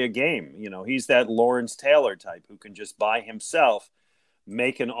destroy a game. He's that Lawrence Taylor type who can just by himself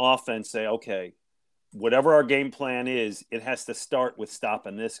make an offense say, okay, whatever our game plan is, it has to start with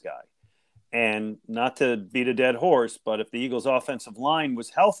stopping this guy. And not to beat a dead horse, but if the Eagles' offensive line was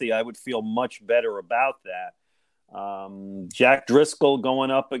healthy, I would feel much better about that. Jack Driscoll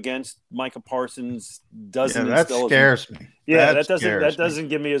going up against Micah Parsons doesn't. Yeah, that scares me. Yeah, that doesn't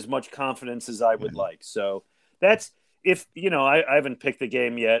give me as much confidence as I would like. So that's if I haven't picked the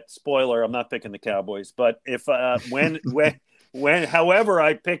game yet. Spoiler: I'm not picking the Cowboys. But if when however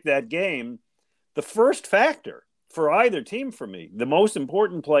I pick that game, the first factor for either team for me, the most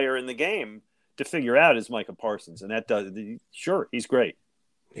important player in the game to figure out is Micah Parsons. And he's great.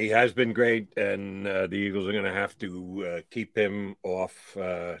 He has been great, and the Eagles are going to have to keep him off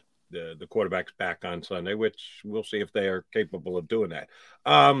the quarterback's back on Sunday, which we'll see if they are capable of doing that.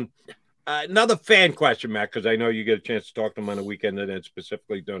 Another fan question, Matt, because I know you get a chance to talk to them on the weekend and then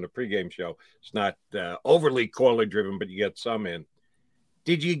specifically during the pregame show. It's not overly caller-driven, but you get some in.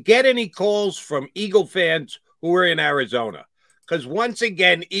 Did you get any calls from Eagle fans who are in Arizona? Because once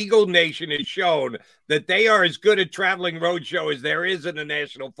again, Eagle Nation has shown that they are as good a traveling roadshow as there is in the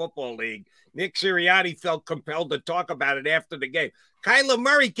National Football League. Nick Sirianni felt compelled to talk about it after the game. Kyler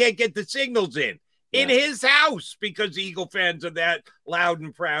Murray can't get the signals in his house because Eagle fans are that loud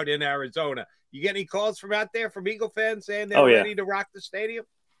and proud in Arizona. You get any calls from out there from Eagle fans saying they're ready to rock the stadium?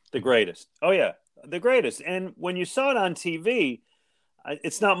 The greatest. Oh, yeah, the greatest. And when you saw it on TV,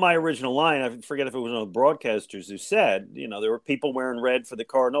 it's not my original line. I forget if it was one of the broadcasters who said, there were people wearing red for the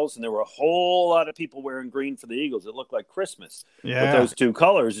Cardinals, and there were a whole lot of people wearing green for the Eagles. It looked like Christmas with those two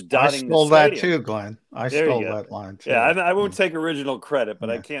colors dotting the stadium. I stole that too, Glenn. I stole that line too. Yeah, I won't take original credit, but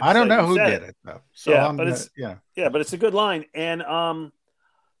I can't. I don't know who did it though. So but it's a good line, and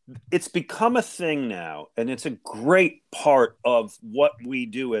it's become a thing now, and it's a great part of what we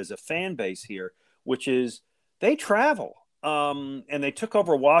do as a fan base here, which is they travel. And they took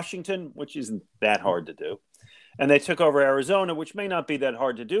over Washington, which isn't that hard to do. And they took over Arizona, which may not be that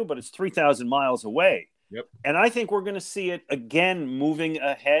hard to do, but it's 3,000 miles away. Yep. And I think we're going to see it again moving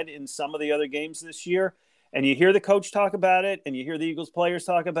ahead in some of the other games this year. And you hear the coach talk about it, and you hear the Eagles players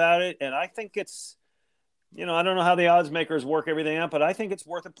talk about it. And I think it's, I don't know how the odds makers work everything out, but I think it's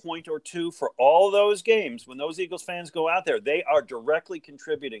worth a point or two for all those games. When those Eagles fans go out there, they are directly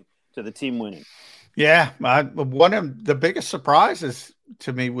contributing to the team winning. Yeah, one of the biggest surprises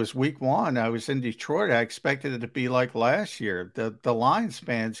to me was week 1. I was in Detroit. I expected it to be like last year. The Lions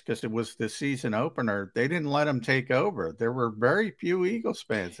fans, because it was the season opener, they didn't let them take over. There were very few Eagles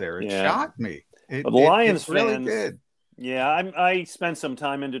fans there. It shocked me. The Lions fans really did. Did. Yeah, I spent some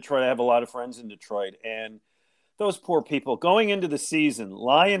time in Detroit. I have a lot of friends in Detroit, and those poor people going into the season,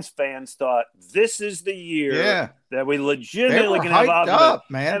 Lions fans thought this is the year that we legitimately can have up,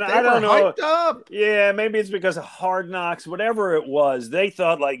 man. And they I don't were know. Hyped up. Yeah, maybe it's because of Hard Knocks, whatever it was. They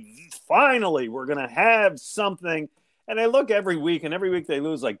thought finally we're going to have something. And they look every week, and every week they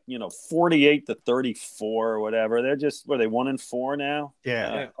lose 48-34 or whatever. They're just they 1-4 now?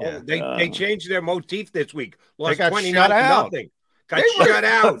 Yeah. They changed their motif this week. Lost they got 29 shut out. Nothing. Got shut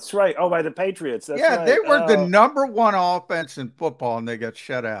out. That's right. Oh, by the Patriots. That's right. They were the number 1 offense in football, and they got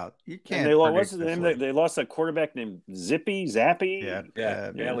shut out. You can't. What's his name? They lost a quarterback named Zappy.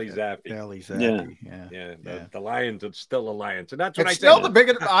 Bailey Zappe. Bailey Zappe. Yeah. The Lions are still the Lions, and that's what it's I still said. the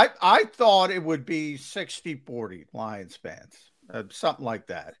biggest. I thought it would be 60-40 Lions fans, something like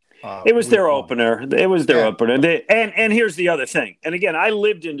that. It was their opener. It was their opener. And here's the other thing. And again, I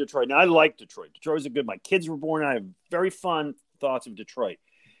lived in Detroit. Now I like Detroit. Detroit was my kids were born. I have very fun thoughts of Detroit.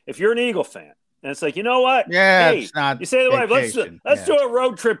 If you're an Eagle fan, and it's like, you know what? Yeah, hey, it's not. You say to the wife, let's do a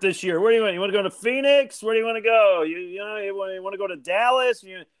road trip this year. Where do you want? You want to go to Phoenix? Where do you want to go? You want to go to Dallas?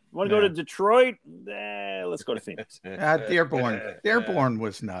 You want to go to Detroit? Let's go to Phoenix. Dearborn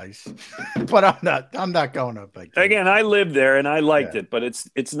was nice, but I'm not going up again. I lived there and I liked it, but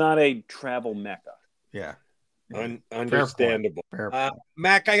it's not a travel mecca. Yeah. Understandable. Fair point.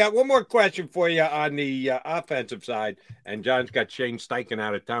 Mac, I got one more question for you on the offensive side, and John's got Shane Steichen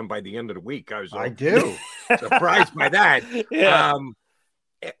out of town by the end of the week. I do surprised by that. Yeah.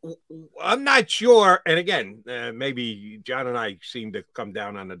 I'm not sure, and again, maybe John and I seem to come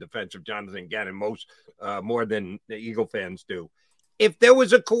down on the defense of Jonathan Gannon more than the Eagle fans do. If there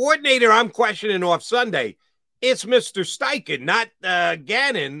was a coordinator I'm questioning off Sunday, it's Mr. Steichen, not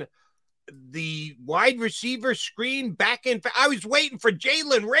Gannon. The wide receiver screen back in. I was waiting for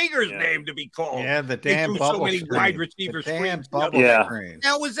Jalen Reagor's name to be called. Yeah, the damn bubble so many screen. wide receiver screens. Screen.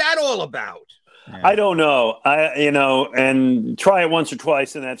 Now, was that all about? Yeah. I don't know. And try it once or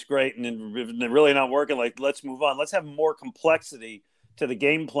twice, and that's great. And if they're really not working, let's move on. Let's have more complexity to the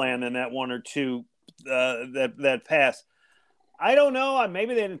game plan than that one or two that pass. I don't know.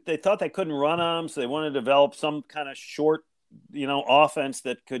 Maybe they thought they couldn't run on them, so they wanted to develop some kind of short offense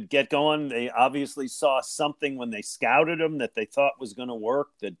that could get going. They obviously saw something when they scouted them that they thought was going to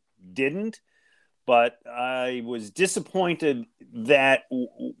work that didn't. But I was disappointed that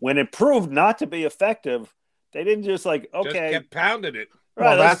when it proved not to be effective, they didn't just just kept pounding it.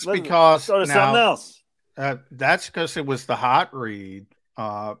 Well, that's because go to something else. That's because it was the hot read.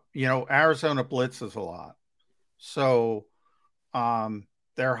 Arizona blitzes a lot, so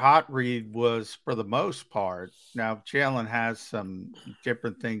their hot read was for the most part. Now, Jalen has some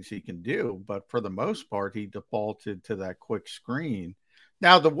different things he can do, but for the most part, he defaulted to that quick screen.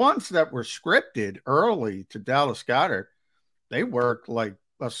 Now, the ones that were scripted early to Dallas Goedert, they worked like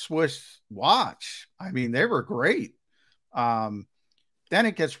a Swiss watch. I mean, they were great. Then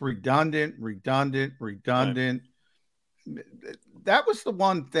it gets redundant. Right. That was the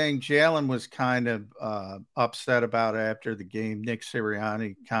one thing Jalen was kind of upset about after the game. Nick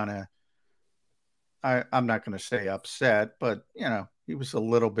Sirianni kind of, I'm not going to say upset, but, he was a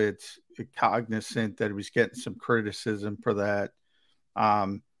little bit cognizant that he was getting some criticism for that.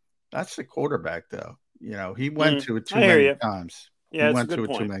 That's the quarterback, though. He went to it too many times. Yeah, he went to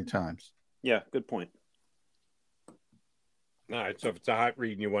it too many times. Yeah, good point. All right, so if it's a hot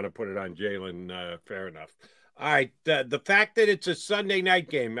read and you want to put it on Jalen, fair enough. All right. The fact that it's a Sunday night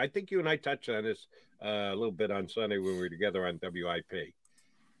game, I think you and I touched on this a little bit on Sunday when we were together on WIP.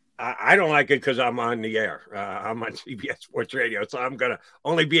 I don't like it because I'm on the air. I'm on CBS Sports Radio, so I'm going to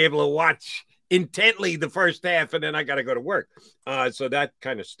only be able to watch intently the first half, and then I got to go to work. So that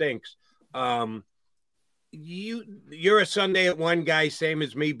kind of stinks. You're a Sunday at 1 guy, same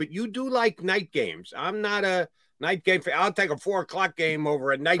as me, but you do like night games. I'm not a night game fan. I'll take a 4:00 game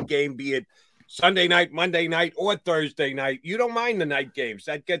over a night game, be it Sunday night, Monday night, or Thursday night. You don't mind the night games.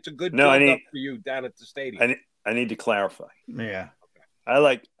 That gets a good build up for you down at the stadium. I need to clarify. Yeah. I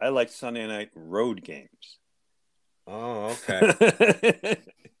like Sunday night road games. Oh, okay.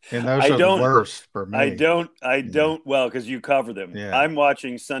 And those are the worst for me. I don't, well, because you cover them. Yeah. I'm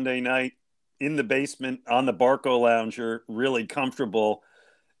watching Sunday night in the basement on the Barco Lounger, really comfortable,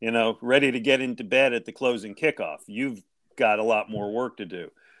 ready to get into bed at the closing kickoff. You've got a lot more work to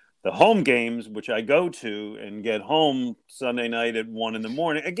do. The home games, which I go to and get home Sunday night at 1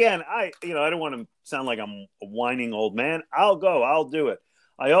 a.m. Again, I don't want to sound like I'm a whining old man. I'll go. I'll do it.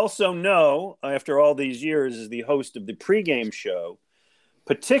 I also know, after all these years as the host of the pregame show,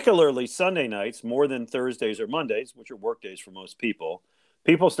 particularly Sunday nights, more than Thursdays or Mondays, which are work days for most people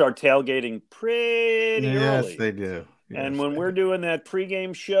start tailgating pretty early. Yes, they do. And when we're doing that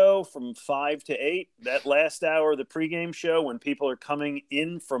pregame show from 5 to 8, that last hour of the pregame show, when people are coming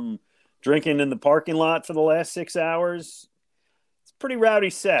in from drinking in the parking lot for the last 6 hours, it's a pretty rowdy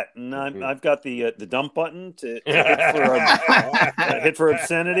set. And I've got the dump button to hit for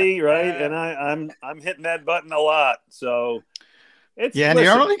obscenity, right? And I'm hitting that button a lot. So and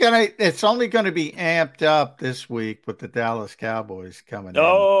it's only gonna be amped up this week with the Dallas Cowboys coming in.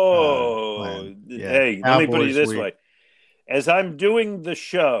 Hey, let me put it this way. As I'm doing the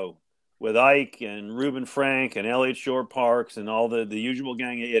show with Ike and Reuben Frank and Elliot Shore Parks and all the usual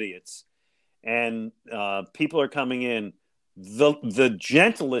gang of idiots, and people are coming in, the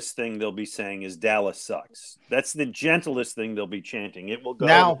gentlest thing they'll be saying is Dallas sucks. That's the gentlest thing they'll be chanting. It will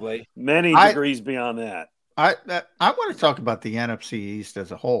go many degrees beyond that. I want to talk about the NFC East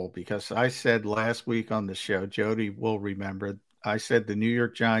as a whole, because I said last week on the show, Jody will remember, I said the New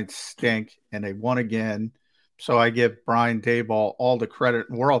York Giants stink, and they won again. So I give Brian Daboll all the credit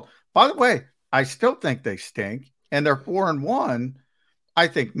in the world. By the way, I still think they stink, and they're 4-1. I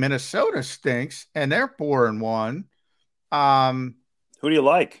think Minnesota stinks, and they're 4-1. Who do you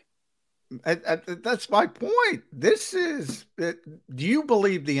like? That's my point. Do you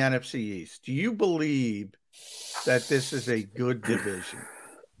believe the NFC East? Do you believe that this is a good division?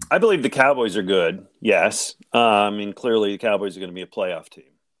 I believe the Cowboys are good. Yes. Clearly the Cowboys are going to be a playoff team.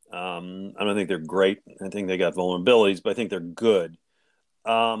 I don't think they're great. I think they got vulnerabilities, but I think they're good.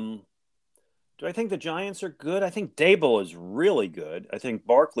 Do I think the Giants are good? I think Daboll is really good. I think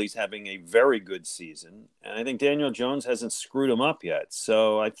Barkley's having a very good season. And I think Daniel Jones hasn't screwed them up yet.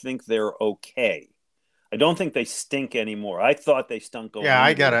 So I think they're okay. I don't think they stink anymore. I thought they stunk.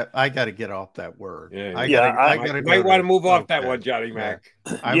 I gotta get off that word. I might want to move off that one, Johnny Mac.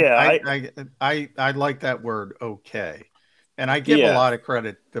 I like that word. Okay. And I give a lot of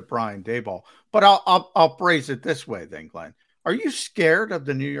credit to Brian Daboll, but I'll phrase it this way then, Glenn. Are you scared of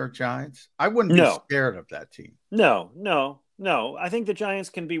the New York Giants? I wouldn't be scared of that team. No. I think the Giants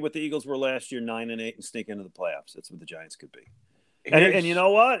can be what the Eagles were last year, 9-8, and sneak into the playoffs. That's what the Giants could be. And you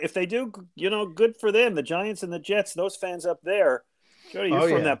know what? If they do, good for them. The Giants and the Jets, those fans up there, Jody, you're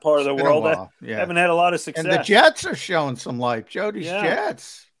from that part of the world that haven't had a lot of success. And the Jets are showing some life. Jody's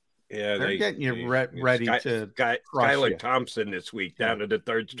Jets. Yeah, they're getting you ready to Skylar Thompson this week down to the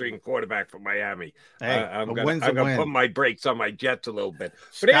third string quarterback for Miami. Hey, I'm gonna put my brakes on my Jets a little bit.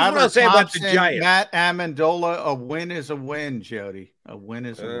 But here's what I'll say about the Giants. Matt Amendola, a win is a win, Jody. A win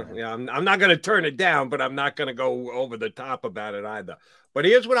is a win. Yeah, I'm not going to turn it down, but I'm not going to go over the top about it either. But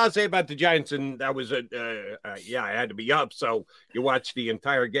here's what I'll say about the Giants, and that was I had to be up, so you watched the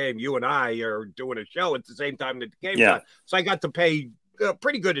entire game. You and I are doing a show at the same time that the game's on, so I got to pay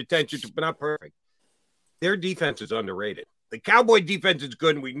pretty good attention to, but not perfect. Their defense is underrated. The Cowboy defense is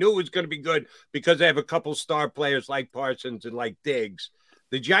good, and we knew it was going to be good because they have a couple star players like Parsons and like Diggs.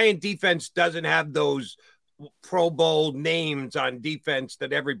 The Giant defense doesn't have those Pro Bowl names on defense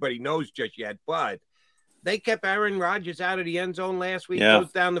that everybody knows just yet, but they kept Aaron Rodgers out of the end zone last week,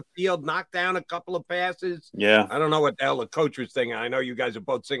 goes down the field, knocked down a couple of passes. Yeah. I don't know what the hell the coach was thinking. I know you guys are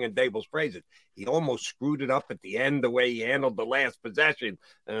both singing Daboll's praises. He almost screwed it up at the end the way he handled the last possession,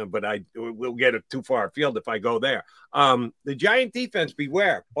 but we'll get it too far afield if I go there. The Giant defense,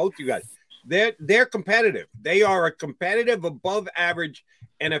 beware, both you guys. They're competitive. They are a competitive, above average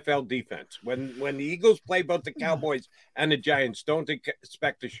NFL defense. When the Eagles play both the Cowboys and the Giants, don't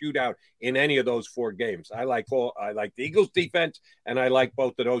expect a shootout in any of those 4 games. I like the Eagles defense, and I like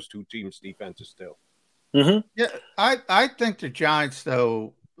both of those 2 teams' defenses too. Mm-hmm. Yeah, I think the Giants,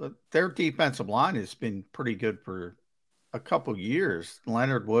 though, their defensive line has been pretty good for a couple years.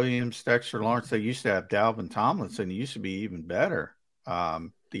 Leonard Williams, Dexter Lawrence, they used to have Dalvin Tomlinson. He used to be even better.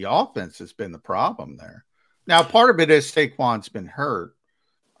 The offense has been the problem there. Now, part of it is Saquon's been hurt,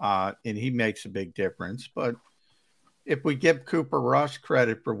 and he makes a big difference. But if we give Cooper Rush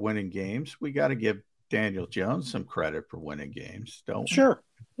credit for winning games, we got to give Daniel Jones some credit for winning games, don't we? Sure.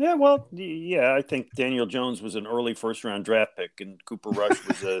 Yeah, well, yeah, I think Daniel Jones was an early first-round draft pick, and Cooper Rush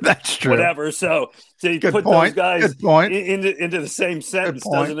was a That's true. whatever. So to Good put point. those guys Good point. into the same sentence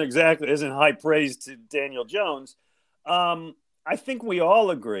isn't high praise to Daniel Jones. I think we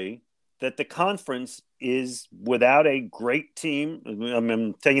all agree that the conference is without a great team.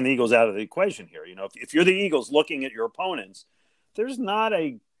 I'm taking the Eagles out of the equation here. You know, if you're the Eagles looking at your opponents, there's not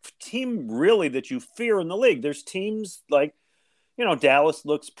a team really that you fear in the league. There's teams like, you know, Dallas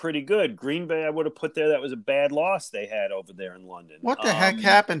looks pretty good. Green Bay, I would have put there. That was a bad loss they had over there in London. What the heck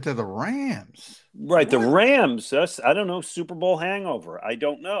happened to the Rams? Right, the Rams. I don't know, Super Bowl hangover. I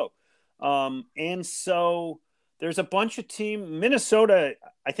don't know. And so there's a bunch of teams. Minnesota,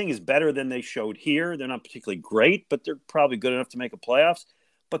 I think, is better than they showed here. They're not particularly great, but they're probably good enough to make a playoffs.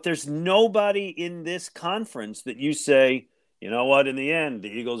 But there's nobody in this conference that you say, you know what, in the end, the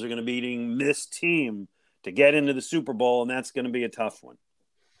Eagles are going to be beating this team to get into the Super Bowl, and that's going to be a tough one.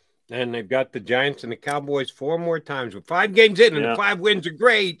 And they've got the Giants and the Cowboys 4 more times. With 5 games in, and the 5 wins are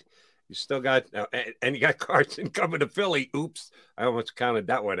great. You still got and you got Carson coming to Philly. Oops, I almost counted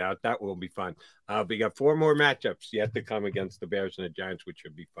that one out. That will be fun. But you got 4 more matchups yet to come against the Bears and the Giants, which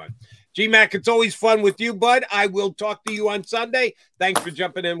should be fun. G-Mac, it's always fun with you, bud. I will talk to you on Sunday. Thanks for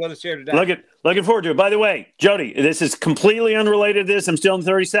jumping in with us here today. Looking forward to it. By the way, Jody, this is completely unrelated to this. I'm still in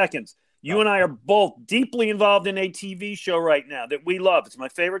 30 seconds. You and I are both deeply involved in a TV show right now that we love. It's my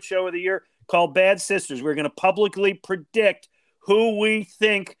favorite show of the year called Bad Sisters. We're going to publicly predict who we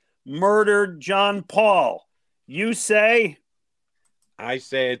think murdered John Paul. You say? I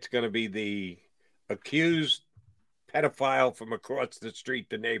say it's going to be the accused pedophile from across the street,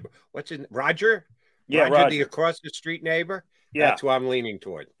 the neighbor. What's his name? Roger? Yeah, Roger, the across the street neighbor? Yeah. That's who I'm leaning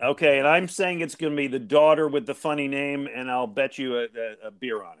toward. Okay, and I'm saying it's going to be the daughter with the funny name, and I'll bet you a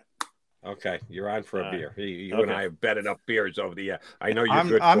beer on it. Okay, you're on for a beer. You and I have bet enough beers over the year. I know you're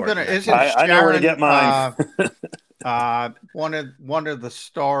good I'm for gonna, it. isn't I know where to get mine. One of the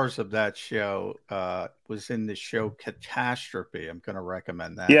stars of that show was in the show Catastrophe. I'm going to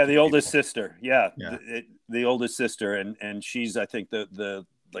recommend that. Yeah, the oldest sister. Yeah. The oldest sister, and she's, I think, the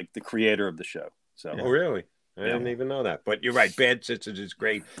creator of the show. So. Oh, really? I didn't even know that. But you're right. Bad Sisters is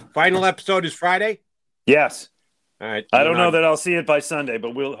great. Final episode is Friday? Yes. All right. I don't know that I'll see it by Sunday,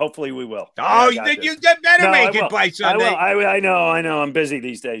 but hopefully we will. Oh, you better make it by Sunday. I will. I know. I'm busy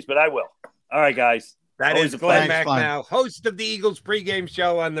these days, but I will. All right, guys. That is Glenn Mack now, host of the Eagles pregame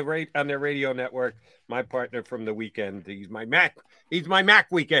show on their radio network. My partner from the weekend. He's my Mac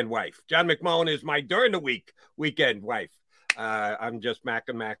weekend wife. John McMullen is my during the week weekend wife. I'm just Mac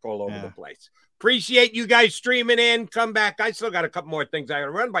and Mac all over the place. Appreciate you guys streaming in. Come back. I still got a couple more things I got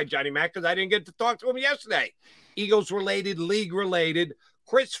to run by Johnny Mac because I didn't get to talk to him yesterday. Eagles related, league related.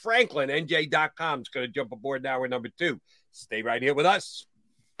 Chris Franklin, NJ.com, is going to jump aboard now. We're number 2. Stay right here with us.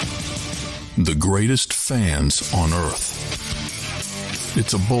 The greatest fans on earth.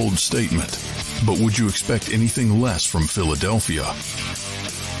 It's a bold statement, but would you expect anything less from Philadelphia?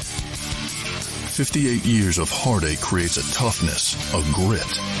 58 years of heartache creates a toughness, a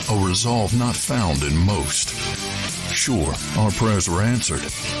grit, a resolve not found in most. Sure, our prayers were answered,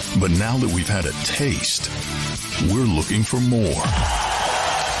 but now that we've had a taste, we're looking for more.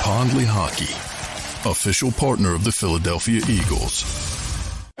 Pondley Hockey, official partner of the Philadelphia Eagles.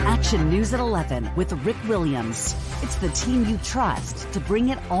 Action News at 11 with Rick Williams. It's the team you trust to bring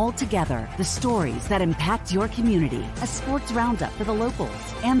it all together. The stories that impact your community. A sports roundup for the locals.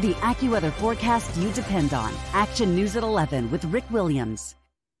 And the AccuWeather forecast you depend on. Action News at 11 with Rick Williams.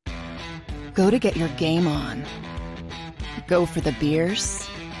 Go to get your game on. Go for the beers.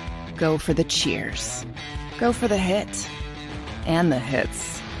 Go for the cheers. Go for the hit and the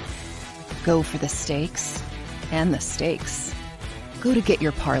hits. Go for the stakes and the stakes. Go to get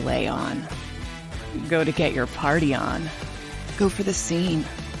your parlay on. Go to get your party on. Go for the scene.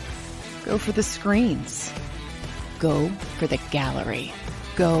 Go for the screens. Go for the gallery.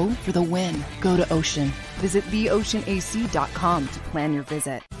 Go for the win. Go to Ocean. Visit theoceanac.com to plan your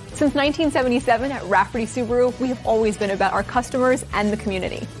visit. Since 1977 at Rafferty Subaru, we have always been about our customers and the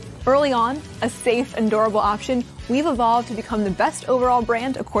community. Early on, a safe and durable option, we've evolved to become the best overall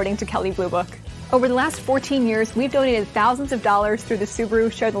brand according to Kelley Blue Book. Over the last 14 years, we've donated thousands of dollars through the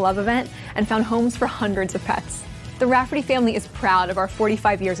Subaru Share the Love event and found homes for hundreds of pets. The Rafferty family is proud of our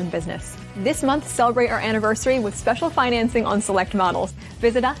 45 years in business. This month, celebrate our anniversary with special financing on select models.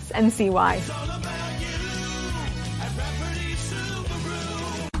 Visit us and see why.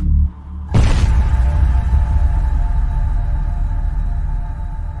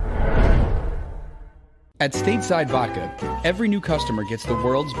 At Stateside Vodka, every new customer gets the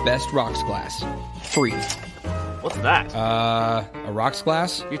world's best rocks glass. Free. What's that? A rocks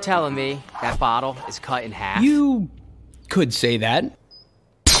glass? You're telling me that bottle is cut in half? You could say that.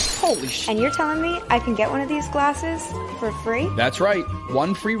 Holy shit. And you're telling me I can get one of these glasses for free? That's right.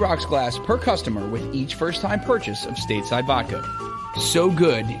 One free rocks glass per customer with each first-time purchase of Stateside Vodka. So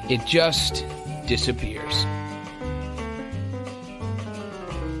good, it just disappears.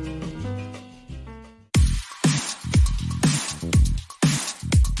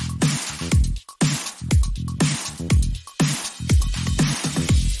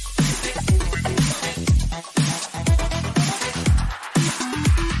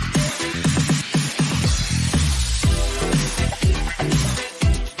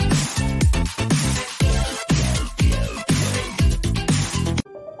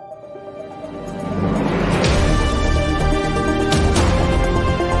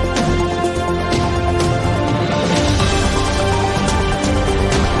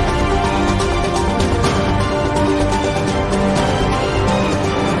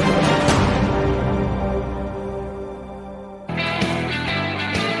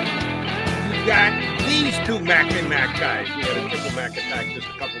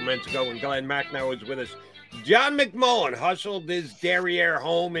 Glenn Macnow is with us. John McMullen hustled his derriere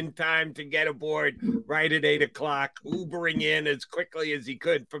home in time to get aboard right at 8 o'clock, Ubering in as quickly as he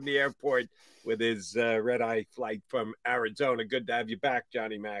could from the airport with his red-eye flight from Arizona. Good to have you back,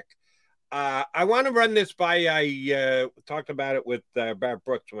 Johnny Mac. I want to run this by. I talked about it with Barrett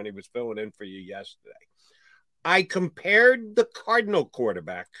Brooks when he was filling in for you yesterday. I compared the Cardinal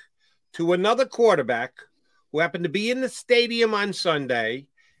quarterback to another quarterback who happened to be in the stadium on Sunday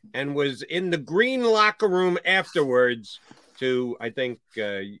and was in the green locker room afterwards to, I think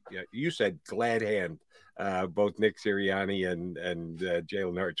you said glad hand, both Nick Sirianni and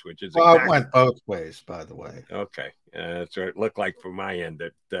Jalen Hurts, which is it went both ways, by the way. Okay. So it looked like from my end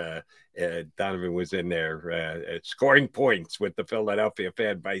that Donovan was in there scoring points with the Philadelphia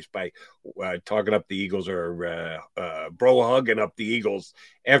fan base by talking up the Eagles or bro hugging up the Eagles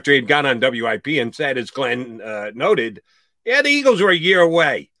after he'd gone on WIP and said, as Glenn noted, yeah, the Eagles are a year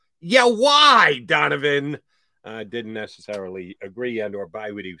away. Yeah, why, Donovan? Didn't necessarily agree and or buy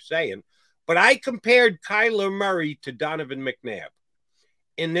what he was saying. But I compared Kyler Murray to Donovan McNabb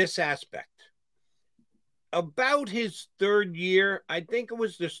in this aspect. About his third year, I think it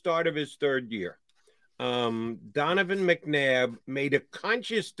was the start of his third year, Donovan McNabb made a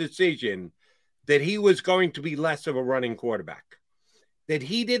conscious decision that he was going to be less of a running quarterback, that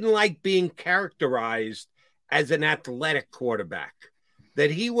he didn't like being characterized as an athletic quarterback, that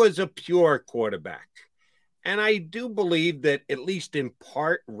he was a pure quarterback. And I do believe that at least in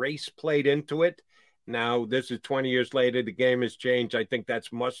part race played into it. Now, this is 20 years later. The game has changed. I think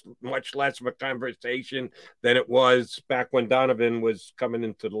that's much less of a conversation than it was back when Donovan was coming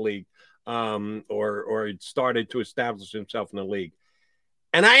into the league or had started to establish himself in the league.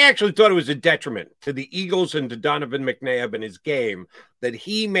 And I actually thought it was a detriment to the Eagles and to Donovan McNabb and his game that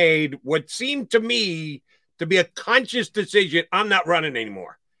he made what seemed to me to be a conscious decision. I'm not running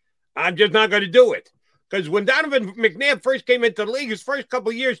anymore. I'm just not going to do it. Because when Donovan McNabb first came into the league, his first couple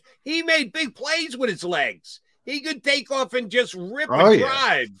of years, he made big plays with his legs. He could take off and just rip and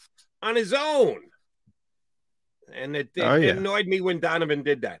drive on his own. And it annoyed me when Donovan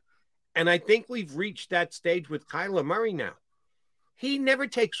did that. And I think we've reached that stage with Kyler Murray now. He never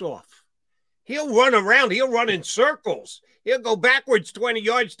takes off. He'll run around. He'll run in circles. He'll go backwards 20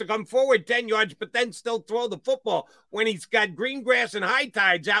 yards to come forward 10 yards, but then still throw the football when he's got green grass and high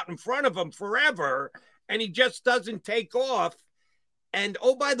tides out in front of him forever. And he just doesn't take off. And,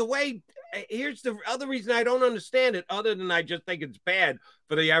 oh, by the way, here's the other reason I don't understand it, other than I just think it's bad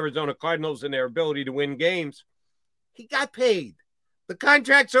for the Arizona Cardinals and their ability to win games. He got paid. The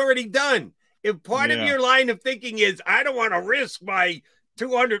contract's already done. If part of your line of thinking is, I don't want to risk my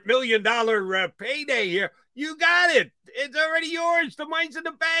 $200 million payday here, you got it. It's already yours. The money's in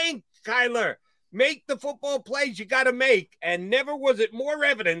the bank, Kyler. Make the football plays you got to make. And never was it more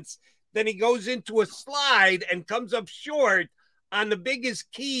evidence than he goes into a slide and comes up short on the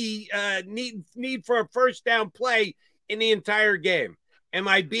biggest key need for a first down play in the entire game. Am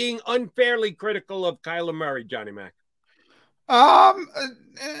I being unfairly critical of Kyler Murray, Johnny Mac? I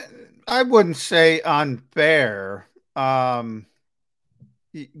wouldn't say unfair.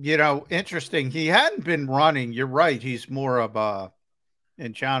 Interesting. He hadn't been running. You're right. He's more of a,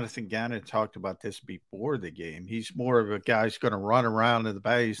 and Jonathan Gannon talked about this before the game. He's more of a guy who's going to run around in the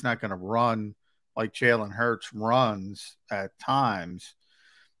bay. He's not going to run like Jalen Hurts runs at times.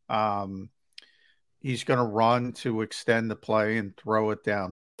 He's going to run to extend the play and throw it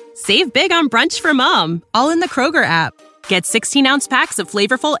down. Save big on brunch for mom, all in the Kroger app. Get 16-ounce packs of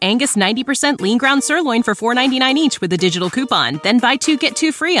flavorful Angus 90% lean ground sirloin for $4.99 each with a digital coupon. Then buy 2, get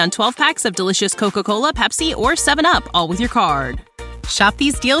 2 free on 12 packs of delicious Coca-Cola, Pepsi, or 7-Up, all with your card. Shop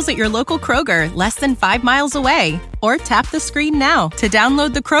these deals at your local Kroger, less than 5 miles away. Or tap the screen now to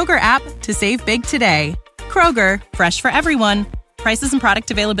download the Kroger app to save big today. Kroger, fresh for everyone. Prices and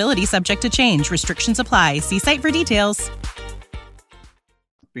product availability subject to change. Restrictions apply. See site for details.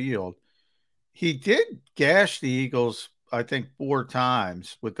 Field. He did gash the Eagles, I think, 4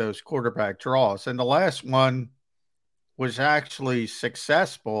 times with those quarterback draws. And the last one was actually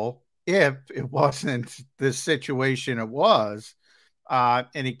successful if it wasn't the situation it was.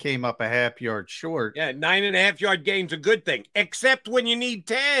 And he came up a half yard short. Yeah, 9.5 yard gain's a good thing, except when you need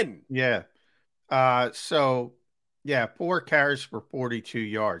 10. Yeah. 4 carries for 42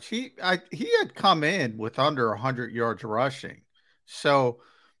 yards. He had come in with under 100 yards rushing. So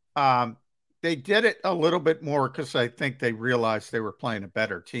they did it a little bit more because I think they realized they were playing a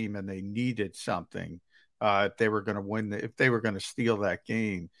better team and they needed something if they were going to win, if they were going to steal that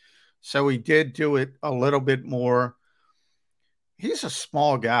game. So he did do it a little bit more. He's a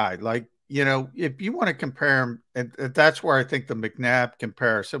small guy. Like, if you want to compare him, and that's where I think the McNabb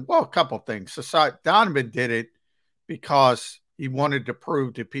comparison, well, a couple of things. Donovan did it because he wanted to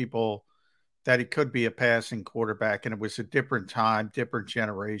prove to people that he could be a passing quarterback. And it was a different time, different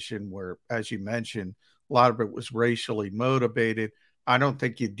generation where, as you mentioned, a lot of it was racially motivated. I don't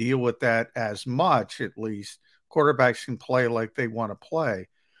think you deal with that as much, at least. Quarterbacks can play like they want to play.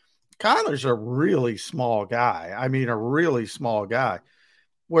 Kyler's a really small guy. I mean, a really small guy.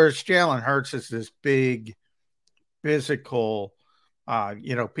 Whereas Jalen Hurts is this big, physical,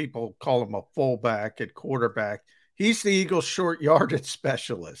 people call him a fullback at quarterback. He's the Eagles' short yardage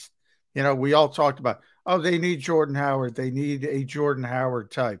specialist. We all talked about, they need Jordan Howard. They need a Jordan Howard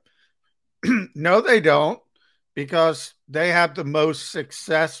type. No, they don't, because they have the most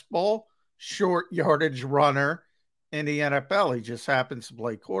successful short yardage runner in the NFL. He just happens to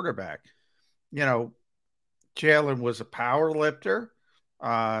play quarterback. Jalen was a power lifter.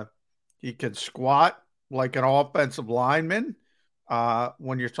 He could squat like an offensive lineman.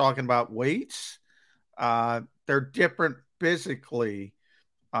 When you're talking about weights, they're different physically.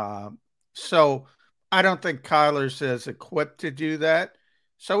 So I don't think Kyler's as equipped to do that.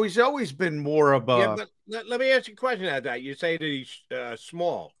 So he's always been more of a... Yeah, but let me ask you a question about that. You say that he's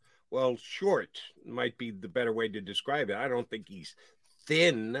small. Well, short might be the better way to describe it. I don't think he's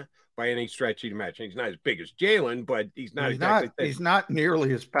thin by any stretch of the imagination. He's not as big as Jalen, but he's not exactly thin. He's not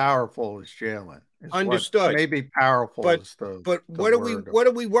nearly as powerful as Jalen. Understood. Maybe powerful is the But what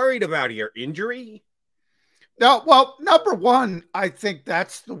are we worried about here? Injury? No, well, number one, I think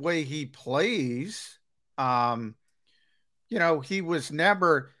that's the way he plays. He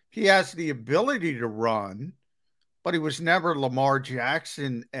has the ability to run, but he was never Lamar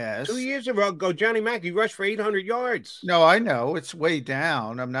Jackson-esque. 2 years ago, Johnny Mack, he rushed for 800 yards. No, I know. It's way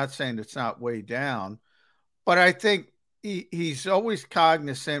down. I'm not saying it's not way down. But I think he's always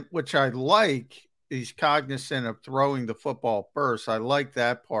cognizant, which I like. He's cognizant of throwing the football first. I like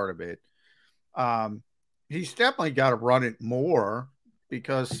that part of it. He's definitely got to run it more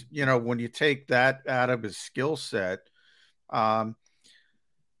because, when you take that out of his skill set,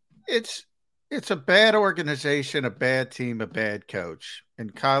 it's a bad organization, a bad team, a bad coach.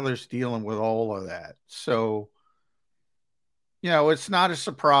 And Kyler's dealing with all of that. So, it's not a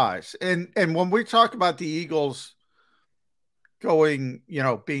surprise. And when we talk about the Eagles going,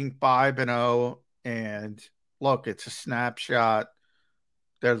 being 5-0, and look, it's a snapshot.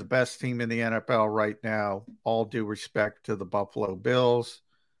 They're the best team in the NFL right now. All due respect to the Buffalo Bills.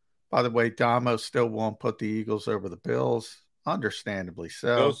 By the way, Damo still won't put the Eagles over the Bills. Understandably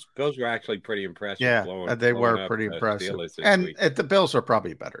so. Bills were actually pretty impressive. Yeah, they were pretty impressive. And the Bills are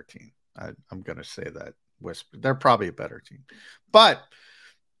probably a better team. I'm going to say that. They're probably a better team. But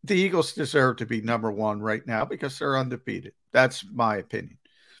the Eagles deserve to be number one right now because they're undefeated. That's my opinion.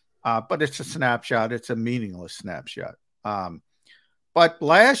 But it's a snapshot. It's a meaningless snapshot. But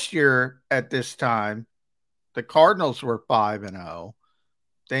last year at this time, The Cardinals were 5-0.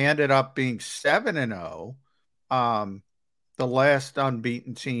 They ended up being 7-0. The last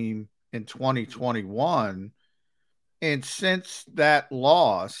unbeaten team in 2021. And since that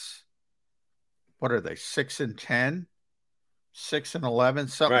loss, what are they? 6-10, 6-11,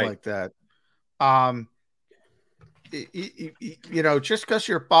 something like that. Just because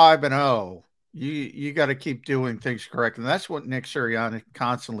you're 5-0, you got to keep doing things correct, and that's what Nick Sirianni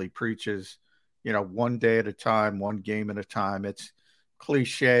constantly preaches. One day at a time, one game at a time. It's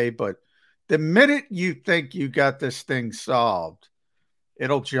cliche, but the minute you think you got this thing solved,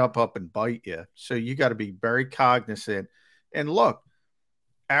 it'll jump up and bite you. So you got to be very cognizant. And look,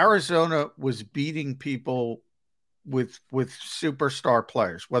 Arizona was beating people with superstar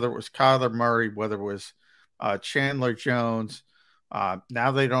players, whether it was Kyler Murray, whether it was Chandler Jones.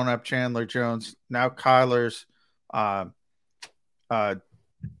 Now they don't have Chandler Jones. Now Kyler's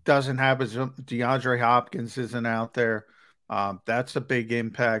doesn't have his DeAndre Hopkins isn't out there. That's a big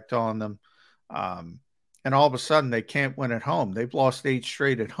impact on them. And all of a sudden they can't win at home. They've lost 8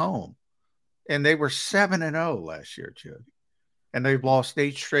 straight at home. And they were 7-0 last year, Jody. And they've lost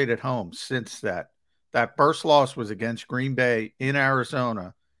 8 straight at home since that. That first loss was against Green Bay in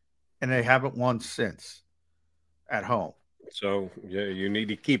Arizona, and they haven't won since at home. So you need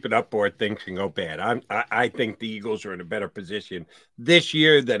to keep it up or things can go bad. I think the Eagles are in a better position this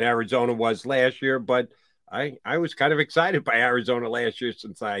year than Arizona was last year, but I was kind of excited by Arizona last year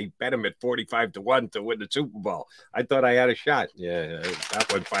since I bet them at 45-1 to win the Super Bowl. I thought I had a shot. Yeah, that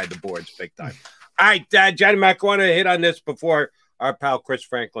went by the boards big time. All right, Johnny Mac, I want to hit on this before our pal Chris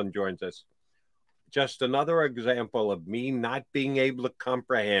Franklin joins us. Just another example of me not being able to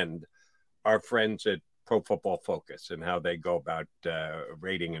comprehend our friends at Pro Football Focus and how they go about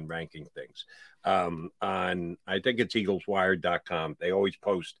rating and ranking things. On, I think it's EaglesWire.com. They always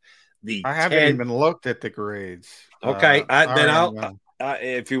post the I haven't even looked at the grades. Okay, then I'll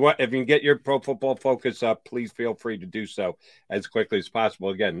if you can get your Pro Football Focus up, please feel free to do so as quickly as possible.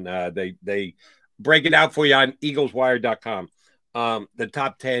 Again, they break it out for you on EaglesWire.com. The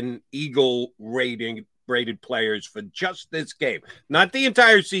top 10 Eagle rated players for just this game, not the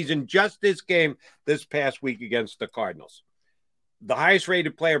entire season, just this game this past week against the Cardinals. The highest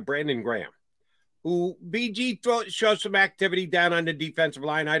rated player, Brandon Graham, who BG shows some activity down on the defensive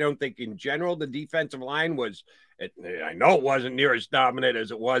line. I don't think in general the defensive line I know it wasn't near as dominant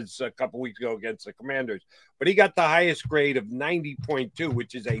as it was a couple weeks ago against the Commanders, but he got the highest grade of 90.2,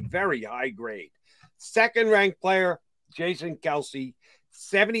 which is a very high grade. Second ranked player, Jason Kelce,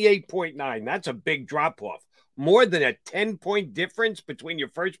 78.9. That's a big drop-off. More than a 10-point difference between your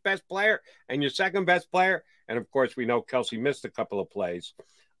first best player and your second best player. And, of course, we know Kelce missed a couple of plays.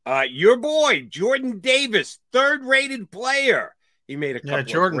 Your boy, Jordan Davis, third-rated player. He made a couple of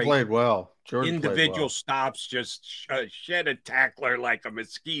Jordan played well. Individual stops, just shed a tackler like a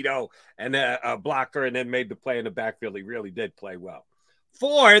mosquito and a blocker, and then made the play in the backfield. He really did play well.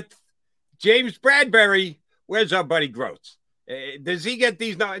 Fourth, James Bradbury. Where's our buddy Groats? Does he get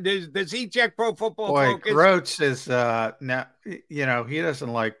these? Does he check Pro Football Focus? Groats is now, he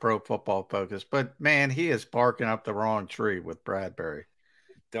doesn't like Pro Football Focus, but man, he is barking up the wrong tree with Bradbury.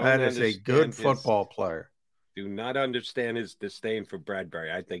 That is a good football player. Do not understand his disdain for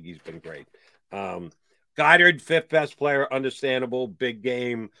Bradbury. I think he's been great. Goddard, fifth best player, understandable. Big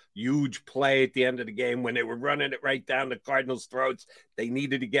game, huge play at the end of the game when they were running it right down the Cardinals' throats. They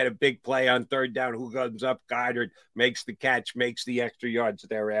needed to get a big play on third down. Who comes up? Goddard makes the catch, makes the extra yards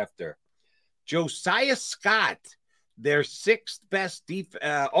thereafter. Josiah Scott, their sixth best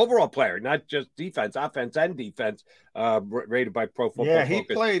overall player, not just defense, offense and defense, rated by Pro Football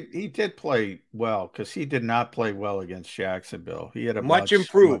Focus. He did play well because he did not play well against Jacksonville. He had a much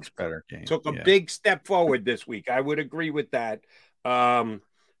improved, much better game. Took a big step forward this week. I would agree with that. Lane,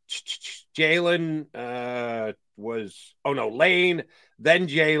 then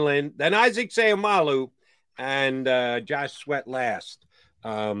Jalen, then Isaac Seumalo, and Josh Sweat last.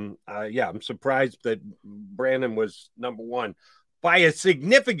 I'm surprised that Brandon was number one by a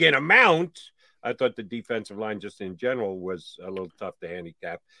significant amount. I thought the defensive line just in general was a little tough to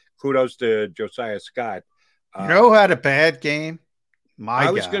handicap. Kudos to Josiah Scott. Who had a bad game?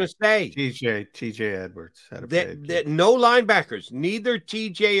 I was going to say TJ Edwards had a bad game. No linebackers, neither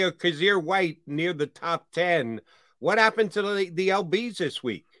TJ or Kazir White near the top 10. What happened to the LBs this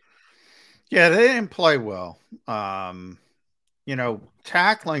week? Yeah, they didn't play well.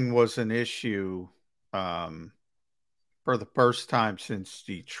 Tackling was an issue for the first time since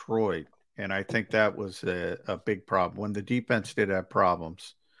Detroit, and I think that was a big problem. When the defense did have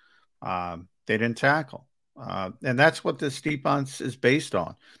problems, they didn't tackle. And that's what this defense is based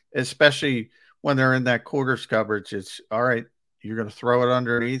on, especially when they're in that quarters coverage, it's all right. You're going to throw it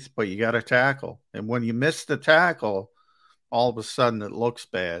underneath, but you got to tackle. And when you miss the tackle, all of a sudden it looks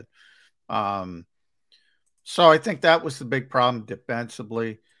bad. So I think that was the big problem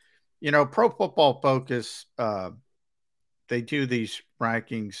defensively. You know, Pro Football Focus, they do these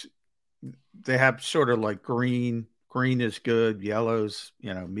rankings. They have sort of like green is good, yellow's,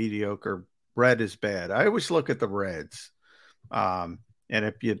 mediocre, red is bad. I always look at the reds. And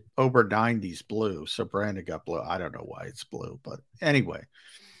if you over 90's blue, so Brandon got blue. I don't know why it's blue, but anyway,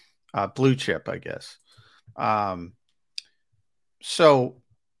 blue chip, I guess. So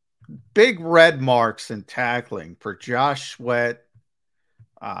big red marks in tackling for Josh Sweat,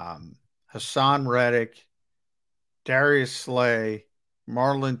 Hassan Reddick, Darius Slay,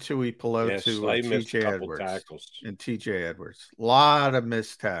 Marlon Tuipulotu, and TJ Edwards. A lot of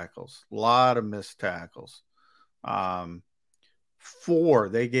missed tackles. 4.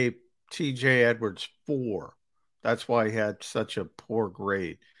 They gave TJ Edwards 4. That's why he had such a poor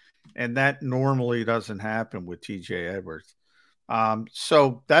grade. And that normally doesn't happen with TJ Edwards.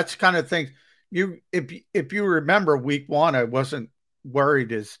 So that's kind of thing. If you remember week 1, I wasn't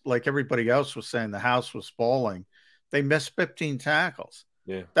worried as like everybody else was saying the house was falling. They missed 15 tackles.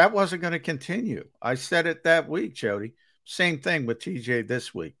 Yeah. That wasn't going to continue. I said it that week, Jody. Same thing with TJ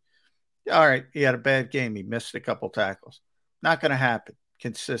this week. All right, he had a bad game. He missed a couple tackles. Not going to happen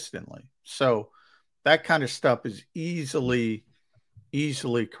consistently. So that kind of stuff is easily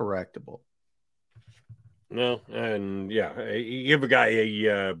correctable. No, and yeah, you give a guy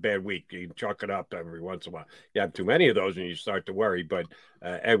a bad week, you chalk it up every once in a while. You have too many of those and you start to worry, but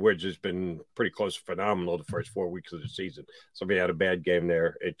Edwards has been pretty close to phenomenal the first 4 weeks of the season. Somebody had a bad game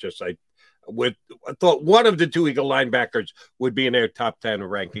there. It just, I thought one of the 2 Eagle linebackers would be in their top 10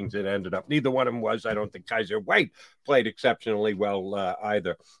 rankings. It ended up, neither one of them was. I don't think Kaiser White played exceptionally well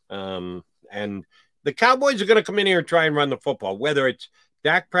either. And the Cowboys are going to come in here and try and run the football, whether it's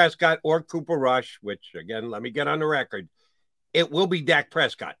Dak Prescott or Cooper Rush, which, again, let me get on the record. It will be Dak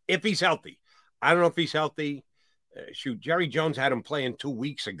Prescott if he's healthy. I don't know if he's healthy. Jerry Jones had him playing 2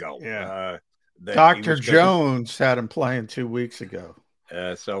 weeks ago. Yeah. Dr. Jones had him playing 2 weeks ago.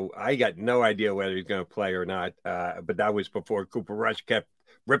 So I got no idea whether he's going to play or not. But that was before Cooper Rush kept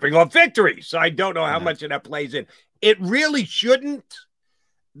ripping off victories. So I don't know how much of that plays in. It really shouldn't.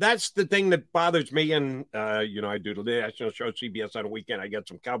 That's the thing that bothers me. And, I do the national show, CBS on a weekend. I get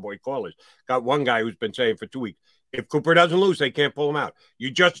some Cowboy callers. Got one guy who's been saying for 2 weeks, if Cooper doesn't lose, they can't pull him out. You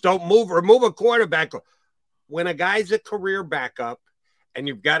just don't remove a quarterback. When a guy's a career backup and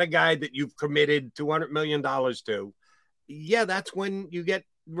you've got a guy that you've committed $200 million to, yeah, that's when you get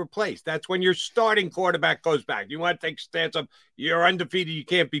replaced. That's when your starting quarterback goes back. You want to take a stance of you're undefeated, you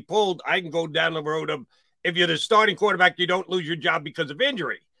can't be pulled. I can go down the road of if you're the starting quarterback, you don't lose your job because of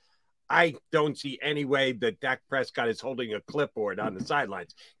injury. I don't see any way that Dak Prescott is holding a clipboard on the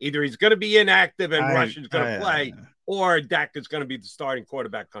sidelines. Either he's going to be inactive and Rush is going to play, or Dak is going to be the starting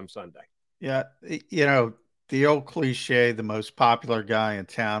quarterback come Sunday. Yeah, the old cliche, the most popular guy in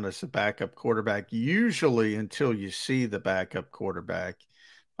town is the backup quarterback, usually until you see the backup quarterback.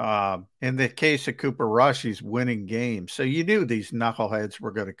 In the case of Cooper Rush, he's winning games. So you knew these knuckleheads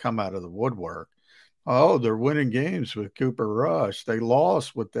were going to come out of the woodwork. Oh, they're winning games with Cooper Rush. They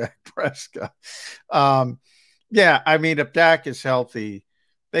lost with Dak Prescott. If Dak is healthy,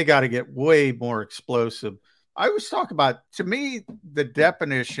 they got to get way more explosive. I always talk about, to me, the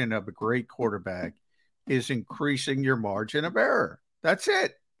definition of a great quarterback is increasing your margin of error. That's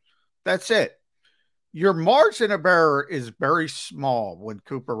it. Your margin of error is very small when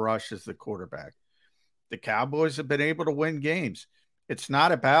Cooper Rush is the quarterback. The Cowboys have been able to win games. It's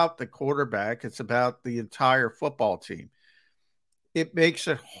not about the quarterback. It's about the entire football team. It makes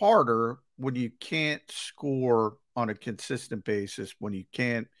it harder when you can't score on a consistent basis, when you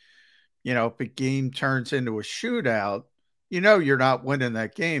can't, if a game turns into a shootout, you're not winning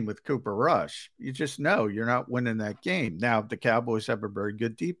that game with Cooper Rush. You just know you're not winning that game. Now, the Cowboys have a very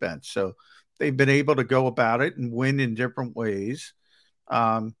good defense, so they've been able to go about it and win in different ways,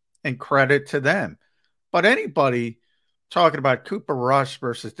 and credit to them. But anybody talking about Cooper Rush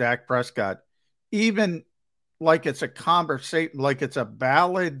versus Dak Prescott, even like it's a conversation, like it's a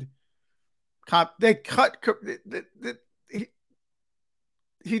valid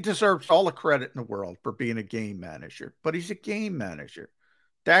he deserves all the credit in the world for being a game manager, but he's a game manager.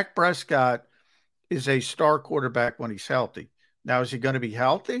 Dak Prescott is a star quarterback when he's healthy. Now, is he going to be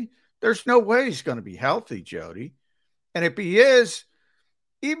healthy? There's no way he's going to be healthy, Jody. And if he is,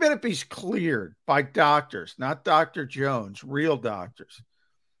 even if he's cleared by doctors, not Dr. Jones, real doctors,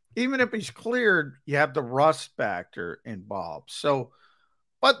 even if he's cleared, you have the rust factor involved. So,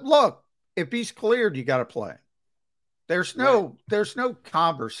 but look, if he's cleared, you got to play. There's no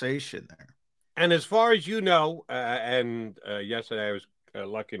conversation there. And as far as you know, yesterday I was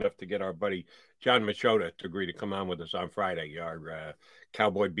lucky enough to get our buddy John Machota to agree to come on with us on Friday. Our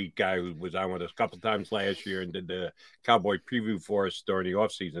Cowboy beat guy who was on with us a couple times last year and did the Cowboy preview for us during the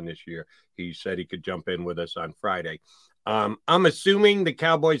offseason this year. He said he could jump in with us on Friday. I'm assuming the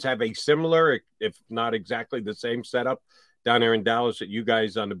Cowboys have a similar, if not exactly the same setup down there in Dallas that you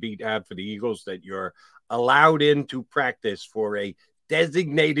guys on the beat have for the Eagles, that you're allowed into practice for a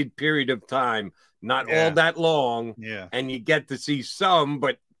designated period of time, not all that long. Yeah. And you get to see some,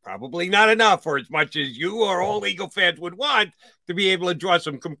 but probably not enough, or as much as you or all Eagle fans would want to be able to draw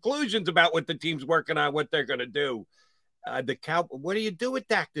some conclusions about what the team's working on, what they're going to do. What do you do with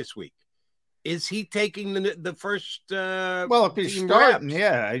Dak this week? Is he taking the first? Well, if he's starting,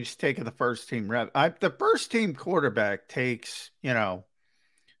 reps? He's taking the first team rep. The first team quarterback takes 90%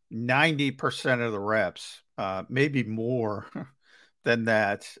 of the reps, maybe more than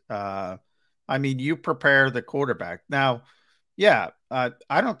that. I mean, you prepare the quarterback. Now, I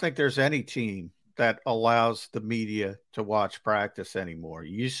don't think there's any team that allows the media to watch practice anymore.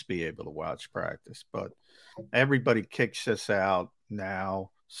 You used to be able to watch practice, but everybody kicks this out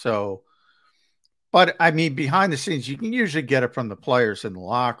now. So, but I mean, behind the scenes, you can usually get it from the players in the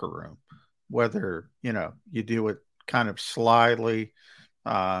locker room, whether, you do it kind of slyly,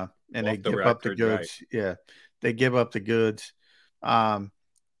 and they give up the goods. Right. Yeah. They give up the goods.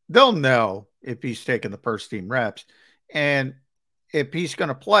 They'll know if he's taking the first team reps, and if he's going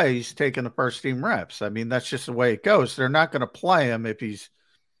to play, he's taking the first team reps. I mean, that's just the way it goes. They're not going to play him if he's,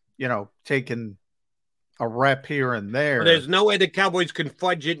 taking a rep here and there. Well, there's no way the Cowboys can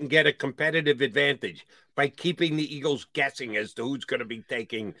fudge it and get a competitive advantage by keeping the Eagles guessing as to who's going to be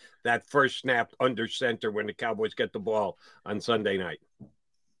taking that first snap under center when the Cowboys get the ball on Sunday night.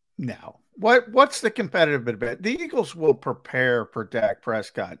 No. What's the competitive advantage? The Eagles will prepare for Dak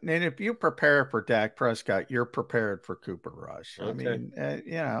Prescott. And if you prepare for Dak Prescott, you're prepared for Cooper Rush. Okay.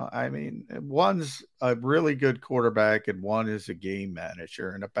 I mean, one's a really good quarterback and one is a game manager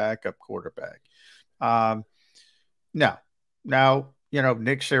and a backup quarterback. No. Now,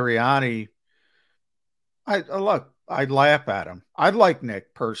 Nick Sirianni, I laugh at him. I like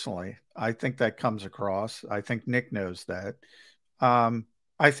Nick personally. I think that comes across. I think Nick knows that.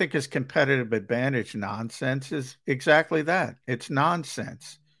 I think his competitive advantage nonsense is exactly that. It's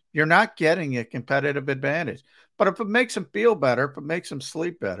nonsense. You're not getting a competitive advantage. But if it makes him feel better, if it makes him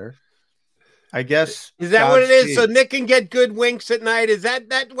sleep better, I guess. Is that what it is? So Nick can get good winks at night? Is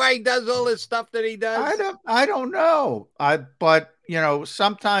that why he does all this stuff that he does? I don't know. But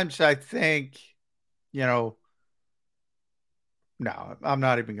sometimes I think, no, I'm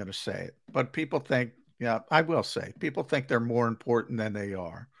not even going to say it. But people think, yeah, I will say people think they're more important than they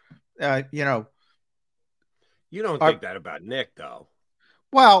are. You don't think that about Nick, though.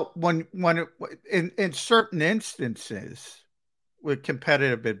 Well, in certain instances with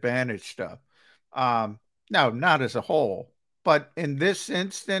competitive advantage stuff, no, not as a whole, but in this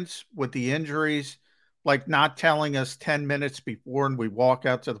instance with the injuries, like not telling us 10 minutes before and we walk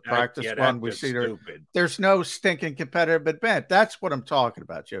out to the practice run, we see there's no stinking competitive advantage. That's what I'm talking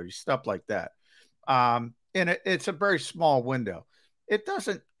about, Jody. Stuff like that. And it's a very small window. It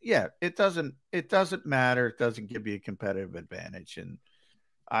doesn't matter. It doesn't give you a competitive advantage. And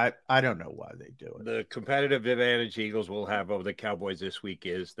I don't know why they do it. The competitive advantage Eagles will have over the Cowboys this week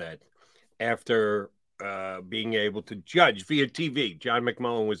is that after being able to judge via TV, John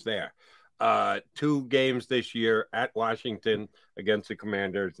McMullen was there. 2 games this year at Washington against the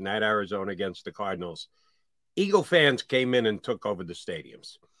Commanders and at Arizona against the Cardinals. Eagle fans came in and took over the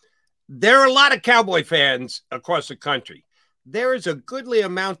stadiums. There are a lot of Cowboy fans across the country. There is a goodly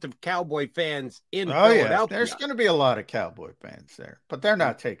amount of Cowboy fans in Philadelphia. Yeah. There's going to be a lot of Cowboy fans there, but they're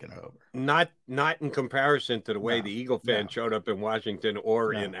not taking over. Not in comparison to the way the Eagle fans showed up in Washington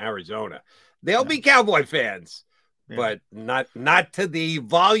or in Arizona. There'll be Cowboy fans, but not to the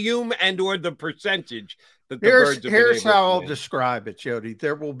volume and or the percentage that the Birds have been Here's how I'll describe it, Jody.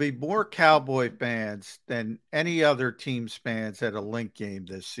 There will be more Cowboy fans than any other team's fans at a Link game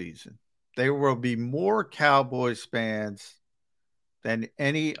this season. There will be more Cowboys fans than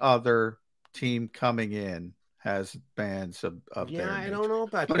any other team coming in has fans of their I don't know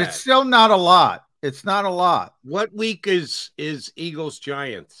about that. But it's it's still not a lot. It's not a lot. What week is Eagles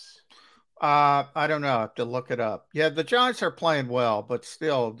Giants? I don't know. I have to look it up. Yeah, the Giants are playing well, but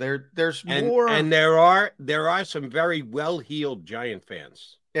still, there's more. And there are some very well-heeled Giant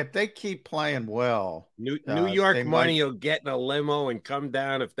fans. If they keep playing well, New York money will get in a limo and come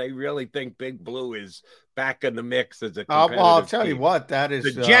down if they really think Big Blue is back in the mix as a competitive well, I'll tell team. you what, that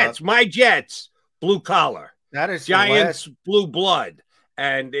is the Jets. My Jets, blue collar. That is Giants, blue blood.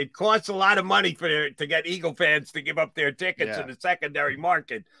 And it costs a lot of money to get Eagle fans to give up their tickets in the secondary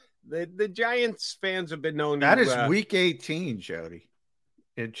market. The Giants fans have been known. That is week 18, Jody.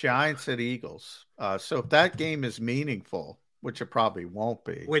 Giants at Eagles. So if that game is meaningful, which it probably won't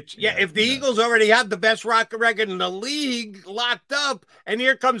be. If the Eagles already have the best rocket record in the league locked up, and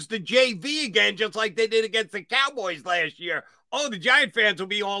here comes the JV again, just like they did against the Cowboys last year. Oh, the Giant fans will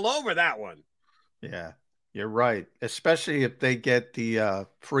be all over that one. Yeah, you're right. Especially if they get the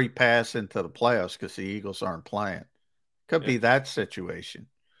free pass into the playoffs because the Eagles aren't playing. Could be that situation.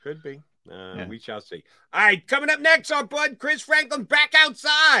 Could be. We shall see. All right, coming up next, our bud Chris Franklin back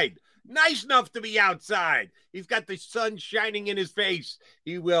outside. Nice enough to be outside. He's got the sun shining in his face.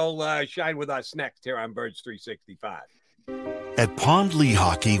 He will shine with us next here on Birds 365. At Pond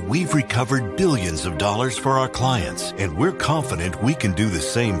Lehocky, we've recovered billions of dollars for our clients, and we're confident we can do the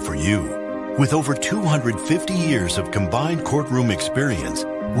same for you. With over 250 years of combined courtroom experience,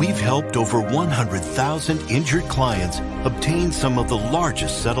 we've helped over 100,000 injured clients obtain some of the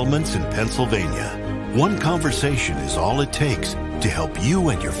largest settlements in Pennsylvania. One conversation is all it takes to help you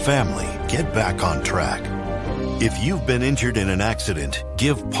and your family get back on track. If you've been injured in an accident,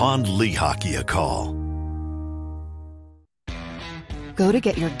 give Pond Lehocky a call. Go to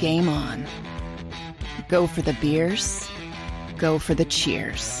get your game on. Go for the beers. Go for the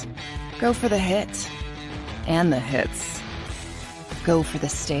cheers. Go for the hit and the hits. Go for the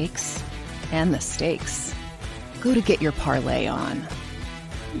stakes and the stakes. Go to get your parlay on.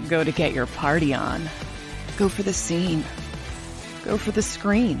 Go to get your party on. Go for the scene. Go for the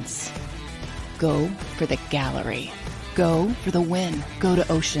screens. Go for the gallery. Go for the win. Go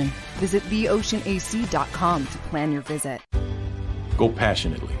to Ocean. Visit theoceanac.com to plan your visit. Go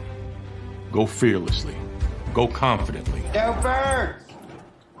passionately. Go fearlessly. Go confidently. Go Birds!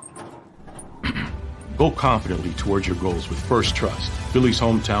 Go confidently towards your goals with First Trust, Philly's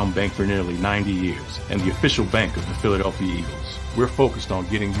hometown bank for nearly 90 years, and the official bank of the Philadelphia Eagles. We're focused on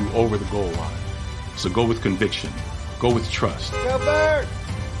getting you over the goal line. So go with conviction. Go with trust. Go Birds!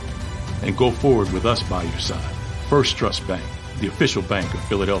 And go forward with us by your side. First Trust Bank, the official bank of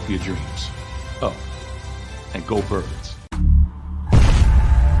Philadelphia Dreams. Oh, and go Birds.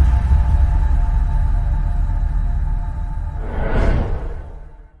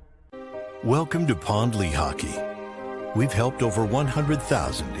 Welcome to Pond Lehocky. We've helped over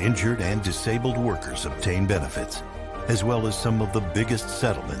 100,000 injured and disabled workers obtain benefits, as well as some of the biggest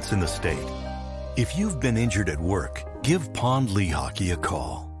settlements in the state. If you've been injured at work, give Pond Lehocky a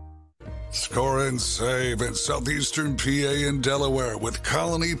call. Score and save in southeastern PA and Delaware with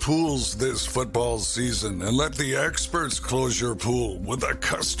Colony Pools this football season, and let the experts close your pool with a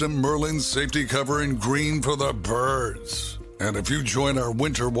custom Merlin safety cover in green for the birds. And if you join our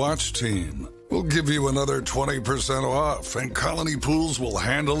Winter Watch team, we'll give you another 20% off, and Colony Pools will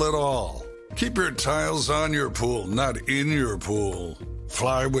handle it all. Keep your tiles on your pool, not in your pool.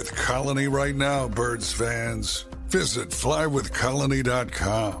 Fly with Colony right now, Birds fans. Visit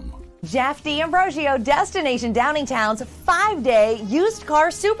flywithcolony.com. Jeff D'Ambrosio, Destination Downingtown's 5-day used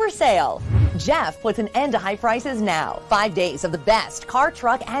car super sale. Jeff puts an end to high prices now. 5 days of the best car,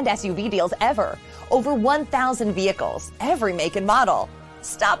 truck, and SUV deals ever. Over 1,000 vehicles, every make and model.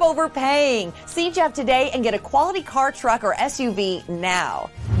 Stop overpaying. See Jeff today and get a quality car, truck, or SUV now.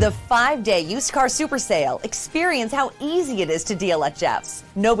 The 5-day used car super sale. Experience how easy it is to deal at Jeff's.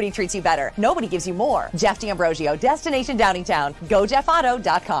 Nobody treats you better. Nobody gives you more. Jeff D'Ambrosio, Destination Downingtown.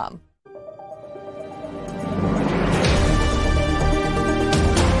 GoJeffAuto.com.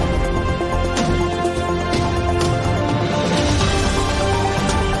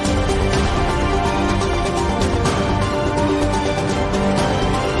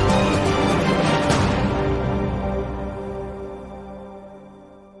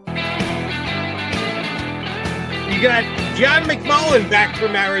 You got John McMullen back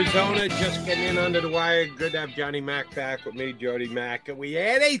from Arizona, just getting in under the wire. Good to have Johnny Mac back with me, Jody Mac. And we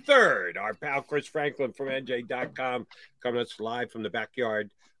had a third, our pal Chris Franklin from NJ.com, coming us live from the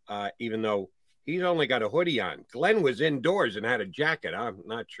backyard, even though he's only got a hoodie on. Glenn was indoors and had a jacket. I'm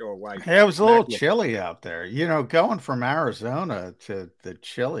not sure why. It was a little chilly out there. You know, going from Arizona to the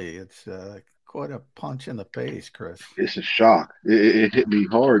chilly, it's quite a punch in the face, Chris. It's a shock. It hit me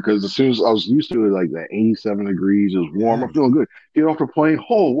hard because as soon as I was used to it, like the 87 degrees, it was warm. I'm feeling good. Get off the plane.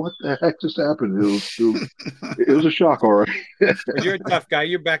 Oh, what the heck just happened? It was a shock, all right. Well, you're a tough guy.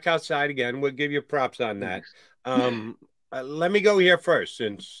 You're back outside again. We'll give you props on that. Let me go here first,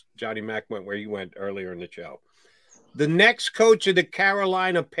 since Johnny Mac went where you went earlier in the show. The next coach of the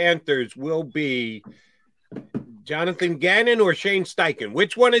Carolina Panthers will be Jonathan Gannon or Shane Steichen.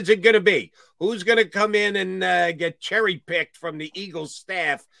 Which one is it going to be? Who's going to come in and get cherry-picked from the Eagles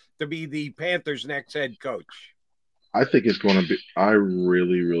staff to be the Panthers' next head coach? I think it's going to be – I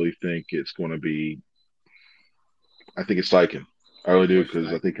really, really think it's going to be – I think it's Steichen. I really do, because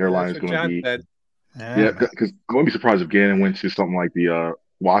I think Carolina's going to be – yeah, because I wouldn't be surprised if Gannon went to something like the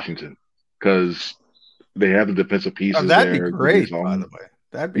Washington, because – they have the defensive pieces. That'd there. be great, by the way.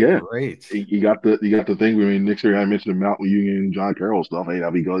 That'd be great. You got the thing. I mean, Nick Sirianni mentioned the Mount Union and John Carroll stuff. Hey,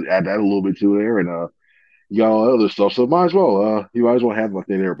 that'd be good. Add that a little bit to there, and you got all that other stuff. So might as well. You might as well have what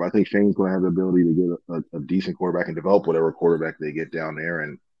they there. But I think Shane's going to have the ability to get a decent quarterback and develop whatever quarterback they get down there,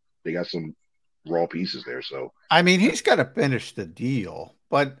 and they got some raw pieces there. So I mean, he's got to finish the deal.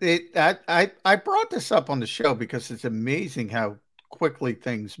 But I brought this up on the show because it's amazing how quickly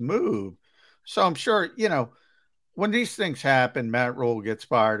things move. So I'm sure, when these things happen, Matt Rule gets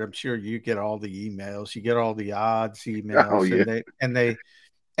fired. I'm sure you get all the emails, you get all the odds emails, oh, yeah.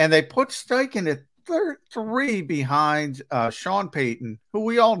 and they put Steichen at 3 behind Sean Payton, who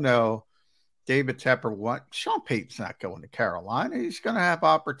we all know. David Tepper won. Sean Payton's not going to Carolina. He's going to have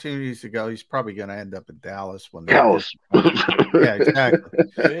opportunities to go. He's probably going to end up in Dallas when Dallas. Yeah, exactly.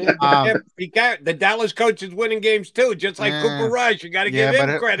 The Dallas coach is winning games too, just like Cooper Rush. You got to give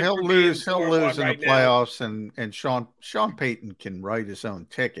him credit. He'll lose in the playoffs, and Sean Payton can write his own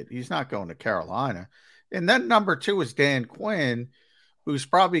ticket. He's not going to Carolina. And then number 2 is Dan Quinn, who's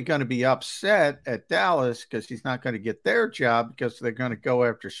probably going to be upset at Dallas because he's not going to get their job because they're going to go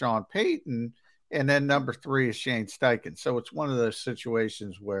after Sean Payton. And then number 3 is Shane Steichen. So it's one of those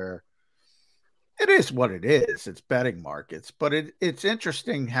situations where it is what it is. It's betting markets. But it's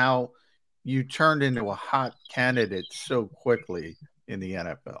interesting how you turned into a hot candidate so quickly in the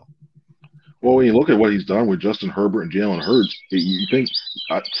NFL. Well, when you look at what he's done with Justin Herbert and Jalen Hurts, you think,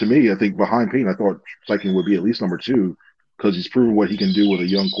 to me, I think behind Payton, I thought Steichen would be at least number 2 because he's proven what he can do with a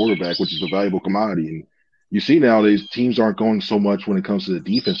young quarterback, which is a valuable commodity. And you see nowadays teams aren't going so much when it comes to the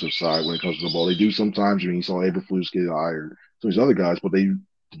defensive side when it comes to the ball. They do sometimes. I mean, you saw Eberflus get hired, some of these other guys, but they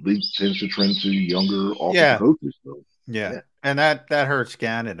tend to trend to younger offensive coaches. So, yeah, and that hurts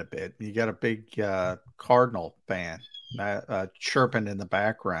Gannon a bit. You got a big Cardinal fan chirping in the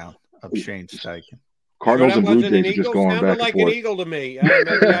background of Shane Steichen. Cardinals and Blue Jays are just going back and like forth. An eagle to me.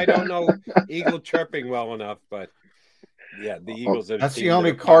 Maybe I don't know eagle chirping well enough, but yeah, the Eagles. That's the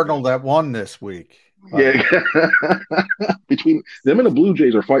only Cardinal that won this week. Yeah, between them and the Blue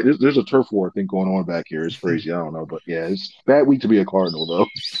Jays are fighting. There's a turf war, I think, going on back here. It's crazy. I don't know, but yeah, it's a bad week to be a Cardinal, though.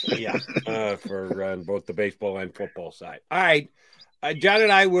 Yeah, for both the baseball and football side. All right, John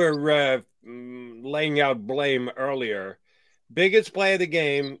and I were laying out blame earlier. Biggest play of the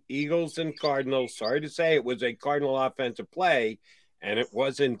game, Eagles and Cardinals. Sorry to say it was a Cardinal offensive play, and it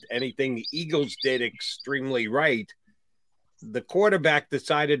wasn't anything the Eagles did extremely right. The quarterback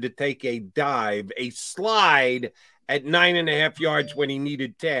decided to take a dive, a slide at 9.5 yards when he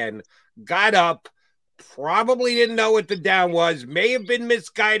needed 10, got up, probably didn't know what the down was, may have been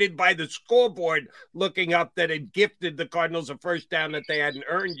misguided by the scoreboard looking up that it gifted the Cardinals a first down that they hadn't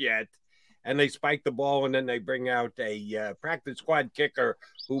earned yet. And they spike the ball, and then they bring out a practice squad kicker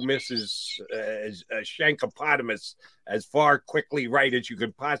who misses a Shankopotamus as far quickly right as you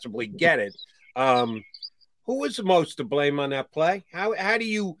could possibly get it. Who was the most to blame on that play? How do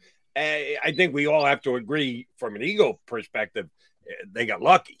you I think we all have to agree from an Eagle perspective, they got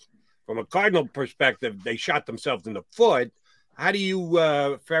lucky. From a Cardinal perspective, they shot themselves in the foot. How do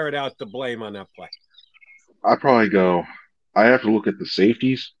you ferret out the blame on that play? I have to look at the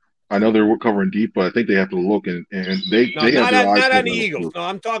safeties. I know they're covering deep, but I think they have to look and they not on the Eagles. No,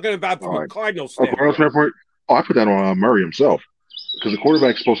 I'm talking about from a Cardinals standpoint. I put that on Murray himself. Because the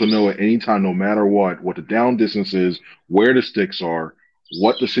quarterback's supposed to know at any time, no matter what the down distance is, where the sticks are,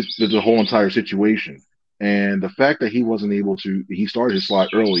 what the whole entire situation. And the fact that he wasn't able to, he started his slide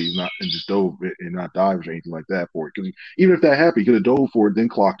early, and just dove and not dived or anything like that for it. Because even if that happened, he could have dove for it, then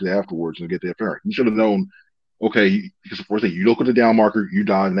clocked it afterwards and get the apparent. He should have known. Okay, because the first thing you look at the down marker, you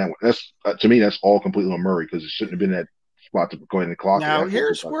dive in that one. That's to me, that's all completely on Murray because it shouldn't have been that spot to go ahead and clock. Now,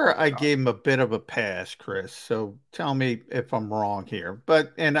 here's where I gave him a bit of a pass, Chris. So tell me if I'm wrong here.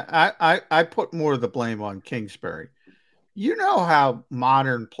 But I put more of the blame on Kingsbury You know how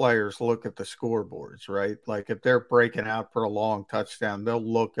modern players look at the scoreboards, right? Like if they're breaking out for a long touchdown, they'll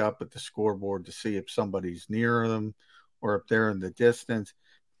look up at the scoreboard to see if somebody's near them or if they're in the distance.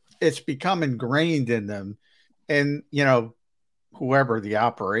 It's become ingrained in them. And, whoever the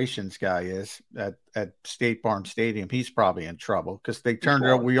operations guy is at State Farm Stadium, he's probably in trouble because they turned it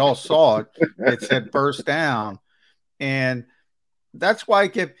over. We all saw it. It said first down. And that's why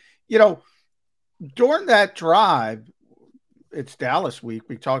during that drive, it's Dallas week.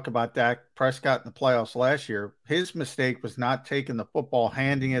 We talked about Dak Prescott in the playoffs last year. His mistake was not taking the football,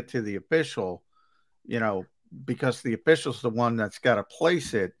 handing it to the official, because the official's the one that's got to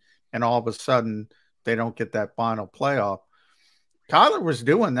place it. And all of a sudden they don't get that final playoff. Kyler was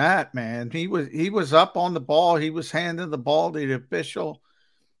doing that, man. He was up on the ball. He was handing the ball to the official,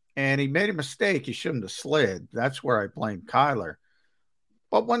 and he made a mistake. He shouldn't have slid. That's where I blame Kyler.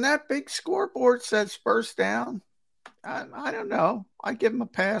 But when that big scoreboard says first down, I don't know. I give him a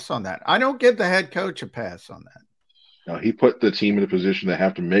pass on that. I don't give the head coach a pass on that. No, he put the team in a position to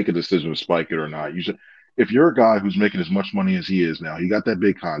have to make a decision to spike it or not. If you're a guy who's making as much money as he is now, you got that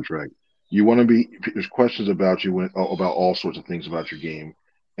big contract. You want to be – there's questions about you about all sorts of things about your game,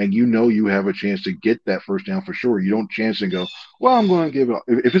 and you have a chance to get that first down for sure. You don't chance and go, well, I'm going to give it up.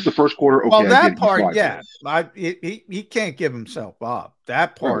 If it's the first quarter, okay. Well, that part, yeah. He can't give himself up.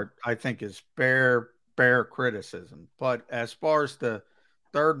 That part, I think, is fair criticism. But as far as the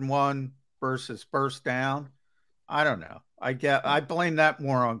 3rd and 1 versus first down, I don't know. I blame that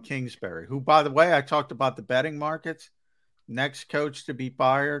more on Kingsbury, who, by the way, I talked about the betting markets. Next coach to be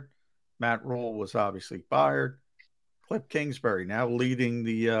fired. Matt Rule was obviously fired. Cliff Kingsbury now leading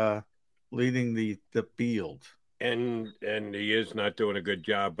the field. And he is not doing a good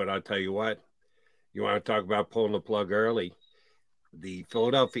job, but I'll tell you what. You want to talk about pulling the plug early? The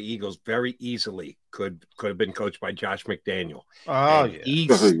Philadelphia Eagles very easily could have been coached by Josh McDaniel. Oh, yeah. He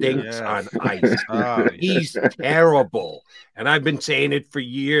stinks on ice. He's terrible. And I've been saying it for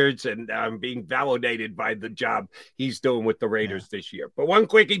years, and I'm being validated by the job he's doing with the Raiders this year. But one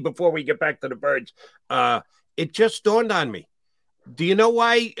quickie before we get back to the Birds. It just dawned on me. Do you know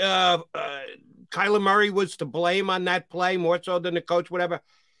why Kyler Murray was to blame on that play more so than the coach, whatever?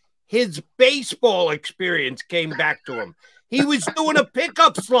 His baseball experience came back to him. He was doing a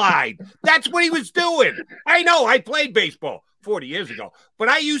pickup slide. That's what he was doing. I know. I played baseball 40 years ago, but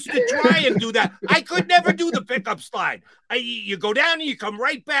I used to try and do that. I could never do the pickup slide. You go down and you come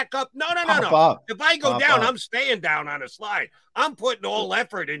right back up. No. If I go down, I'm staying down on a slide. I'm putting all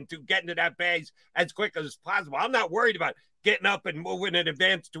effort into getting to that base as quick as possible. I'm not worried about getting up and moving in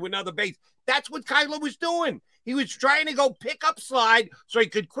advance to another base. That's what Kyler was doing. He was trying to go pick up slide so he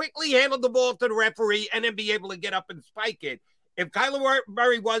could quickly handle the ball to the referee and then be able to get up and spike it. If Kyler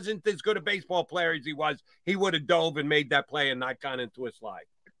Murray wasn't as good a baseball player as he was, he would have dove and made that play and not gone into a slide.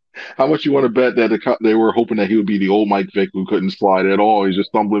 How much you want to bet that they were hoping that he would be the old Mike Vick who couldn't slide at all? He's just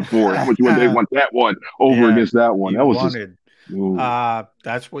stumbling forward. How much you want they want that one over against that one? That was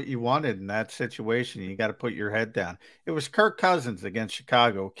that's what you wanted in that situation. You got to put your head down. It was Kirk Cousins against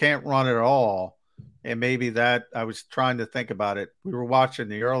Chicago. Can't run at all. And maybe that I was trying to think about it. We were watching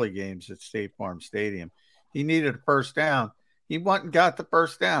the early games at State Farm Stadium. He needed a first down. He went and got the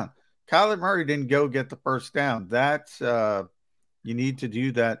first down. Kyler Murray didn't go get the first down. That's you need to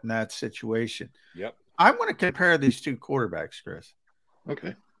do that in that situation. Yep. I want to compare these two quarterbacks, Chris.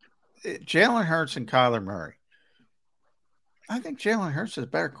 Okay. Jalen Hurts and Kyler Murray. I think Jalen Hurts is a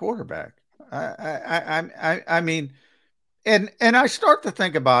better quarterback. I mean, and I start to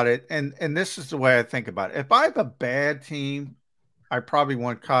think about it, and this is the way I think about it. If I have a bad team, I probably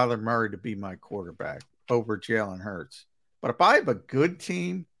want Kyler Murray to be my quarterback over Jalen Hurts. But if I have a good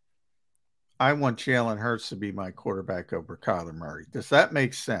team, I want Jalen Hurts to be my quarterback over Kyler Murray. Does that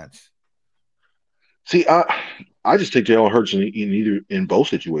make sense? See, I just take Jalen Hurts in both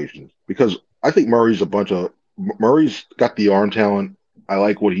situations because I think Murray's got the arm talent. I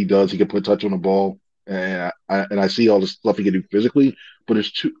like what he does. He can put touch on the ball, and I see all the stuff he can do physically. But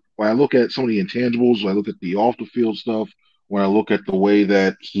when I look at some of the intangibles, when I look at the off the field stuff, when I look at the way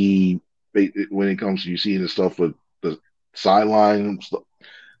that when it comes to you seeing the stuff with the sideline,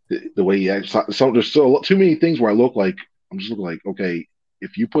 the way he acts, there's still too many things where I'm just looking like, okay,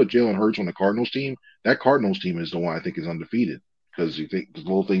 if you put Jalen Hurts on the Cardinals team, that Cardinals team is the one I think is undefeated because you think the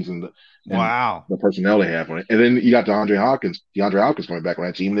little things in the personnel they have on it. And then you got DeAndre Hopkins coming back on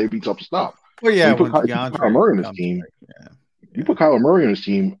that team, and they'd be tough to stop. Well, yeah, you put Kyler Murray on this team. You put Kyler Murray on his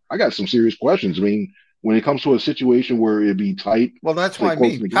team, I got some serious questions. I mean, when it comes to a situation where it'd be tight. Well, that's what I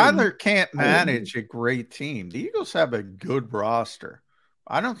mean. Kyler can't manage a great team. The Eagles have a good roster.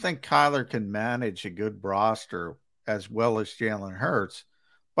 I don't think Kyler can manage a good roster as well as Jalen Hurts.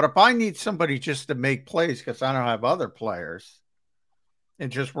 But if I need somebody just to make plays because I don't have other players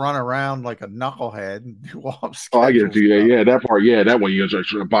and just run around like a knucklehead and do off schedule I get it. Yeah, that part. Yeah, that one you guys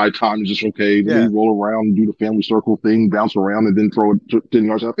actually buy time. Just okay. Let me roll around and do the family circle thing, bounce around, and then throw it 10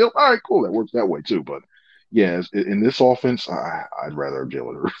 yards out. All right, cool. That works that way too. But yeah, in this offense, I'd rather have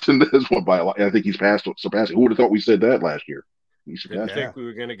Jalen Hurts than this one by a lot. I think he's surpassing. Who would have thought we said that last year? I think we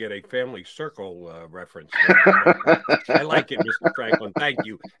were going to get a family circle reference. I like it, Mr. Franklin. Thank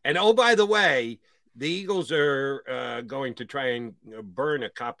you. And oh, by the way, the Eagles are going to try and burn a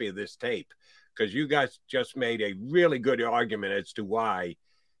copy of this tape because you guys just made a really good argument as to why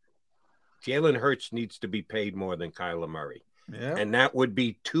Jalen Hurts needs to be paid more than Kyler Murray. Yeah. And that would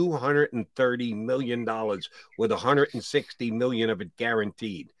be $230 million with $160 million of it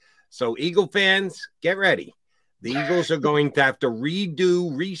guaranteed. So Eagle fans, get ready. The Eagles are going to have to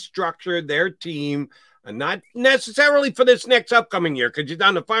restructure their team, and not necessarily for this next upcoming year because he's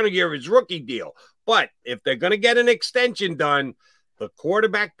on the final year of his rookie deal. But if they're going to get an extension done, the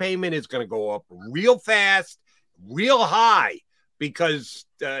quarterback payment is going to go up real fast, real high, because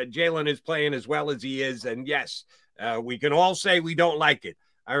Jalen is playing as well as he is. And yes, we can all say we don't like it.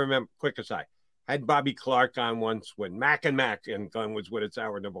 I remember, quick aside, I had Bobby Clark on once when Mac and Gun was with us,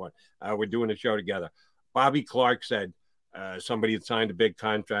 Howard Devon. We're doing a show together. Bobby Clark said somebody had signed a big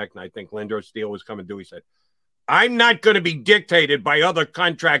contract, and I think Lindor Steele was coming due. He said, I'm not going to be dictated by other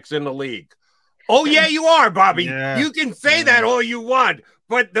contracts in the league. Oh, yeah, you are, Bobby. Yeah. You can say that all you want,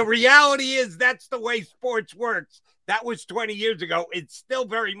 but the reality is that's the way sports works. That was 20 years ago. It's still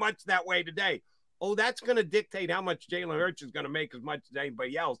very much that way today. Oh, that's going to dictate how much Jalen Hurts is going to make as much as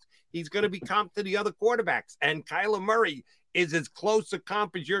anybody else. He's going to be comped to the other quarterbacks, and Kyler Murray is as close a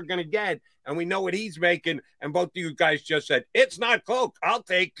comp as you're going to get, and we know what he's making, and both of you guys just said, it's not close. I'll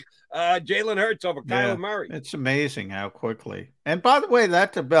take Jalen Hurts over Kyler Murray. It's amazing how quickly. And by the way,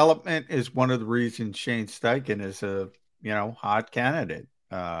 that development is one of the reasons Shane Steichen is a hot candidate.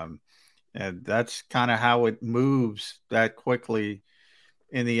 And that's kind of how it moves that quickly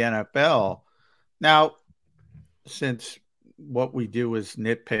in the NFL. Now, since what we do is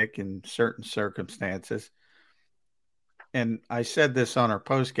nitpick in certain circumstances, and I said this on our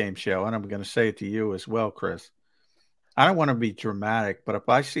post-game show, and I'm going to say it to you as well, Chris. I don't want to be dramatic, but if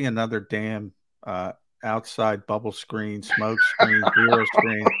I see another damn outside bubble screen, smoke screen, zero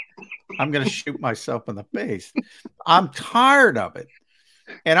screen, I'm going to shoot myself in the face. I'm tired of it.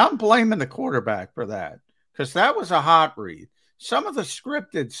 And I'm blaming the quarterback for that because that was a hot read. Some of the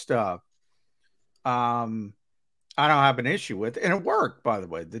scripted stuff, I don't have an issue with. And it worked, by the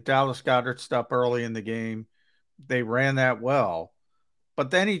way. The Dallas Goedert stuff early in the game, they ran that well, but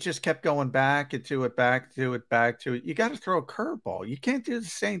then he just kept going back to it. You got to throw a curveball. You can't do the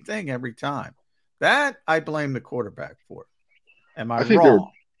same thing every time. That I blame the quarterback for. Am I wrong?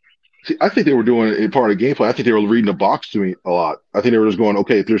 I think they were doing it part of the gameplay. I think they were reading the box to me a lot. I think they were just going,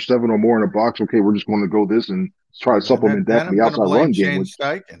 okay, if there's 7 or more in a box, okay, we're just going to go this and try to supplement that in the outside run game.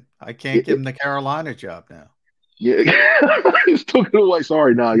 Steichen. I can't give him the Carolina job now. Yeah, he's still going to like,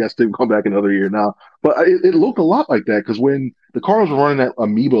 sorry, now I got to come back another year now. But it looked a lot like that because when the Cardinals were running that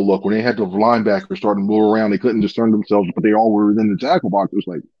amoeba look, when they had the linebackers starting to move around, they couldn't discern themselves, but they all were within the tackle box.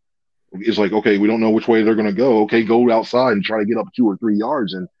 It's like, okay, we don't know which way they're going to go. Okay, go outside and try to get up 2 or 3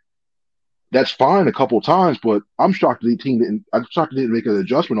 yards. And that's fine a couple of times, but I'm shocked the team didn't make an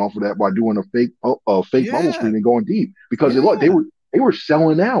adjustment off of that by doing a fake bubble screen and going deep because they were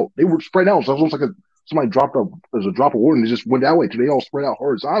selling out. They were spread out. So it was almost like somebody dropped up as a drop of water and they just went that way. So they all spread out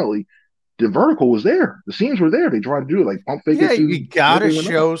horizontally. The vertical was there. The seams were there. They tried to do it like pump fake. Yeah, you got to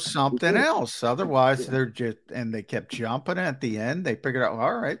show something else. Otherwise, they're just – and they kept jumping at the end. They figured out,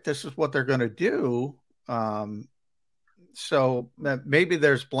 all right, this is what they're going to do. So maybe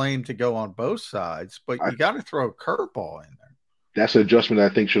there's blame to go on both sides, but you got to throw a curveball in there. That's an adjustment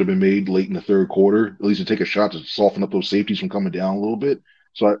that I think should have been made late in the third quarter, at least to take a shot to soften up those safeties from coming down a little bit.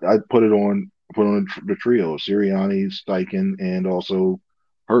 So I put it on the trio, Sirianni, Steichen, and also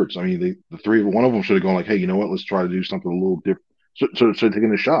Hurts. I mean, one of them should have gone like, hey, you know what? Let's try to do something a little different. So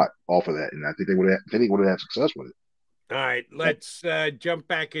taking a shot off of that, and I think they would have had success with it. All right, let's jump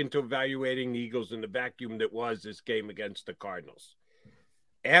back into evaluating the Eagles in the vacuum that was this game against the Cardinals.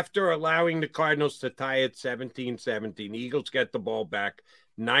 After allowing the Cardinals to tie at 17-17, Eagles get the ball back,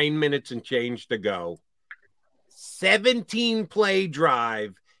 9 minutes and change to go. 17-play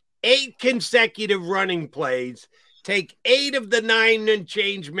drive, 8 consecutive running plays, take 8 of the 9 and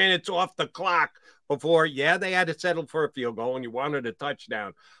change minutes off the clock before, they had to settle for a field goal and you wanted a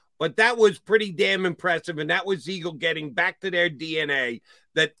touchdown. But that was pretty damn impressive, and that was Eagle getting back to their DNA,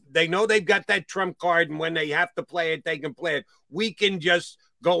 that they know they've got that trump card, and when they have to play it, they can play it. We can just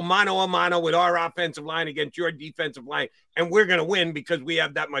go mano-a-mano with our offensive line against your defensive line, and we're going to win because we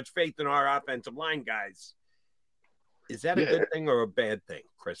have that much faith in our offensive line, guys. Is that a good thing or a bad thing,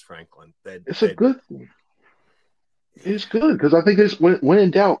 Chris Franklin? It's a good thing. It's good because I think it's when in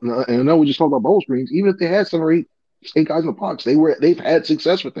doubt, and I know we just talked about bowl screens, even if they had 7 or 8 guys in the box, they've had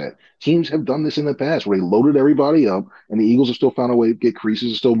success with that. Teams have done this in the past where they loaded everybody up, and the Eagles have still found a way to get creases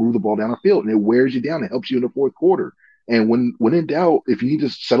and still move the ball down the field, and it wears you down. It helps you in the fourth quarter. And when in doubt, if you need to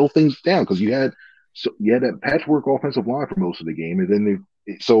settle things down, because you had that patchwork offensive line for most of the game, and then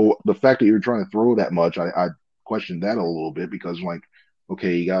so the fact that you're trying to throw that much, I questioned that a little bit because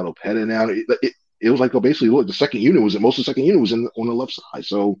okay, you got Opeta now. It was like basically look, most of the second unit was on the left side.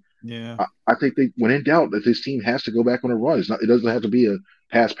 So yeah, I think when in doubt, that this team has to go back on a run. It doesn't have to be a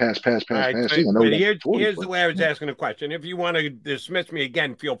pass. Right, but here's the way I was asking the question. If you want to dismiss me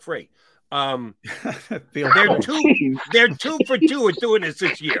again, feel free. They're 2 for 2 at doing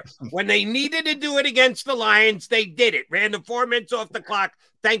this year. When they needed to do it against the Lions, they did it. Ran the 4 minutes off the clock.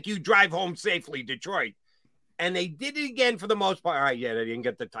 Thank you. Drive home safely, Detroit. And they did it again for the most part. All right, yeah, they didn't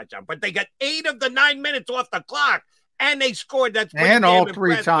get the touchdown, but they got 8 of the 9 minutes off the clock, and they scored. That's and all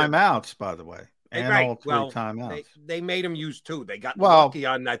 3 timeouts, by the way. And right. all 3 timeouts. They made them use 2. They got lucky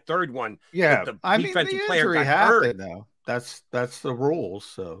on that third one. Yeah, the defensive player got hurt. Though. That's the rules.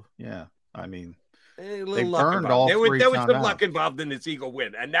 So yeah, I mean, they burned all 3 timeouts. There was some luck involved in this Eagle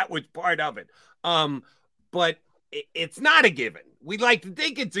win, and that was part of it. But it's not a given. We like to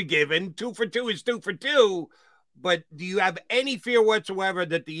think it's a given. 2 for 2 is 2 for 2. But do you have any fear whatsoever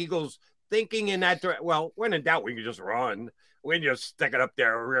that the Eagles thinking in that direction? Well, when in doubt, we can just run. We can just stick it up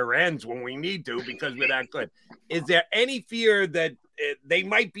their rear ends when we need to because we're that good. Is there any fear that they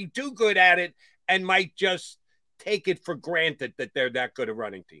might be too good at it and might just take it for granted that they're that good a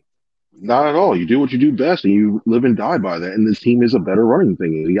running team? Not at all. You do what you do best, and you live and die by that. And this team is a better running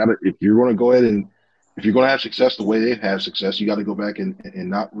thing. If you're going to go ahead and if you're going to have success the way they've had success, you got to go back and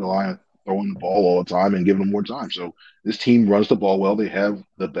not rely on throwing the ball all the time and giving them more time. So this team runs the ball well. They have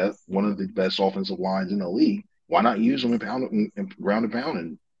one of the best offensive lines in the league. Why not use them and ground and pound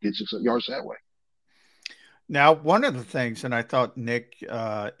and get 6 yards that way? Now, one of the things, and I thought Nick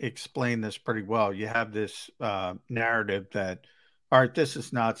explained this pretty well, you have this narrative that, all right, this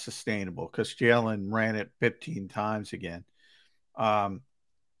is not sustainable because Jalen ran it 15 times again. That's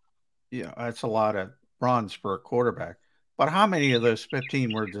a lot of runs for a quarterback. But how many of those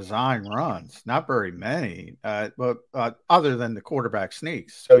 15 were design runs? Not very many, but other than the quarterback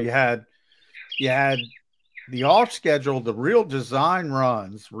sneaks. So you had the off schedule, the real design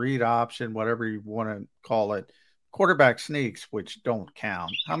runs, read option, whatever you want to call it, quarterback sneaks, which don't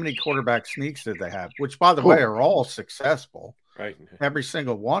count. How many quarterback sneaks did they have? Which, by the way, are all successful. Right. Every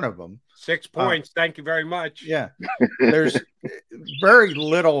single one of them. 6 points. Thank you very much. Yeah. There's very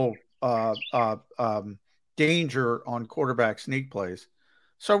little danger on quarterback sneak plays.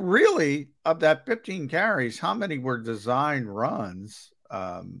 So really, of that 15 carries, how many were design runs?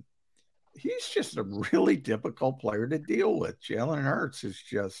 He's just a really difficult player to deal with. Jalen Hurts is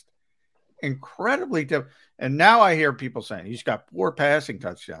just incredibly difficult. And now I hear people saying he's got 4 passing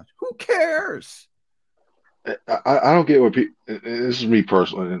touchdowns. Who cares? I don't get what people. This is me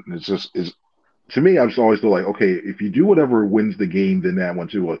personally. It's to me. I just always feel like, okay, if you do whatever wins the game, then that one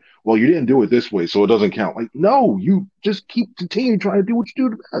too. Well, you didn't do it this way, so it doesn't count. Like, no, you just continue trying to do what you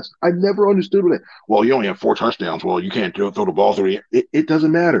do the best. I never understood it. Well, you only have 4 touchdowns. Well, you can't throw the ball through the air. It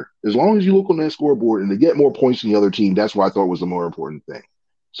doesn't matter as long as you look on that scoreboard and they get more points than the other team. That's what I thought was the more important thing.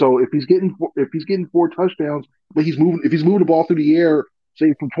 So if he's getting 4 touchdowns, but if he's moving the ball through the air,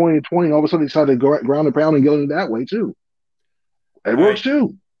 say from 20 to 20, all of a sudden they decide to go ground and pound and get it that way too. It works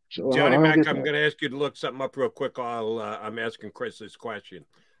too. So Johnny Mac, I'm going to ask you to look something up real quick. I'm asking Chris this question.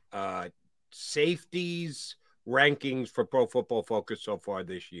 Safeties rankings for Pro Football Focus so far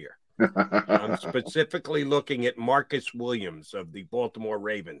this year. I'm specifically looking at Marcus Williams of the Baltimore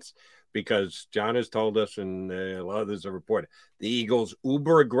Ravens because John has told us, and a lot of others have reported, the Eagles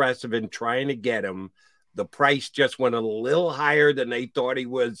uber aggressive in trying to get him. The price just went a little higher than they thought he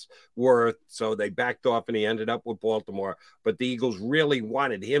was worth, so they backed off and he ended up with Baltimore. But the Eagles really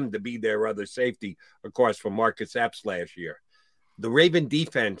wanted him to be their other safety, of course, for Marcus Epps last year. The Raven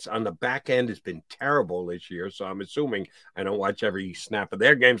defense on the back end has been terrible this year, so I'm assuming I don't watch every snap of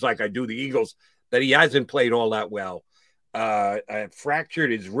their games like I do the Eagles, that he hasn't played all that well.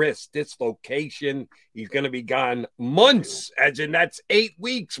 Fractured his wrist, dislocation. He's going to be gone months, as in that's 8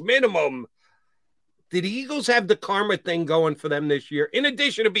 weeks minimum. Did the Eagles have the karma thing going for them this year? In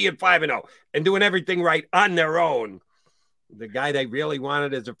addition to being 5-0 and doing everything right on their own, the guy they really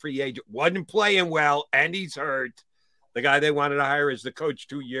wanted as a free agent wasn't playing well, and he's hurt. The guy they wanted to hire as the coach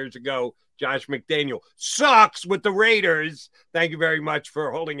 2 years ago, Josh McDaniel, sucks with the Raiders. Thank you very much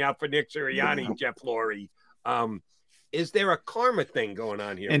for holding out for Nick Sirianni, Jeff Lurie. Is there a karma thing going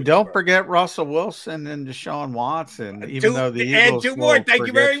on here? And don't forget Russell Wilson and Deshaun Watson, even though the Eagles and two more. Thank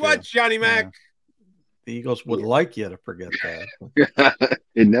you very much, Johnny Mac. Yeah. The Eagles would like you to forget that.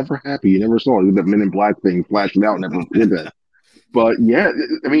 It never happened. You never saw it. That Men in Black thing flashing out, never did that. But yeah,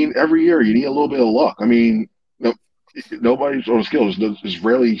 I mean, every year you need a little bit of luck. I mean, nobody's on skills. There's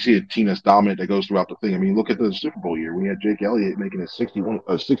rarely you see a team that's dominant that goes throughout the thing. I mean, look at the Super Bowl year. We had Jake Elliott making a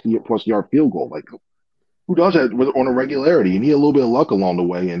 60-plus yard field goal. Like, who does that on a regularity? You need a little bit of luck along the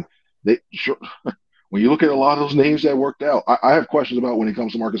way. And when you look at a lot of those names that worked out, I have questions about when it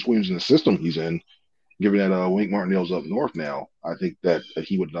comes to Marcus Williams and the system he's in. Given that Wink Martindale's up north now, I think that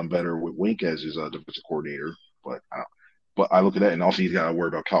he would have done better with Wink as his defensive coordinator. But I look at that, and also he's got to worry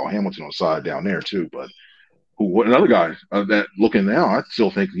about Kyle Hamilton on the side down there too. But another guy that looking now, I still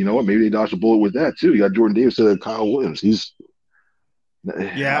think, you know what, maybe they dodged a bullet with that too. You got Jordan Davis instead of Kyle Williams.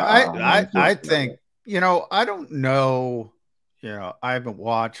 I think, I don't know. I haven't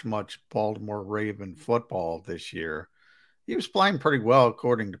watched much Baltimore Raven football this year. He was playing pretty well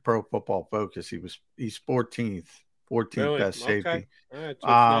according to Pro Football Focus. He's 14th really? Best safety. Okay. All right, so it's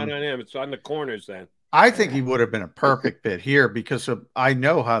not on him. It's on the corners then. I think he would have been a perfect fit here because I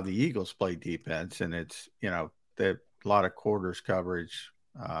know how the Eagles play defense, and it's a lot of quarters coverage,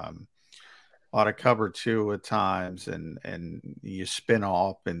 a lot of cover two at times, and you spin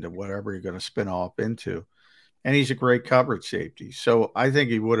off into whatever you're going to spin off into. And he's a great coverage safety, so I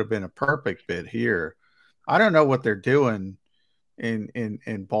think he would have been a perfect fit here. I don't know what they're doing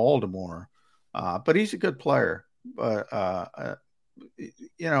in Baltimore, but he's a good player. But and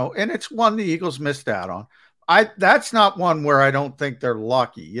it's one the Eagles missed out on. That's not one where I don't think they're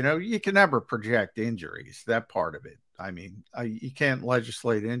lucky. You can never project injuries. That part of it. I mean, you can't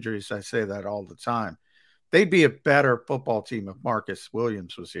legislate injuries. I say that all the time. They'd be a better football team if Marcus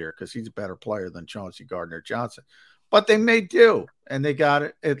Williams was here because he's a better player than Chauncey Gardner-Johnson. But they made do, and they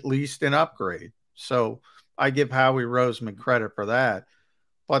got at least an upgrade. So I give Howie Roseman credit for that.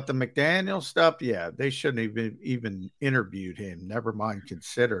 But the McDaniel stuff, yeah, they shouldn't even interviewed him, never mind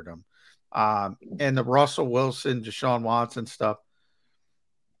considered him. And the Russell Wilson, Deshaun Watson stuff,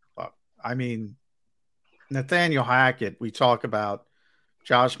 I mean, Nathaniel Hackett, we talk about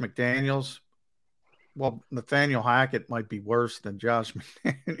Josh McDaniels. Well, Nathaniel Hackett might be worse than Josh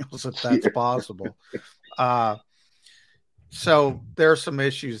McDaniels if that's possible. So there's some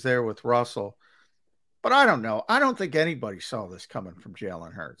issues there with Russell. But I don't know. I don't think anybody saw this coming from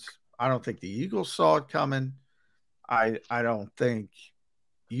Jalen Hurts. I don't think the Eagles saw it coming. I don't think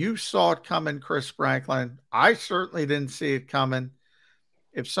you saw it coming, Chris Franklin. I certainly didn't see it coming.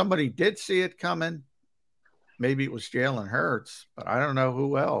 If somebody did see it coming, maybe it was Jalen Hurts, but I don't know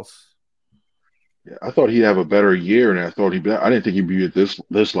who else. Yeah, I thought he'd have a better year, and I didn't think he'd be at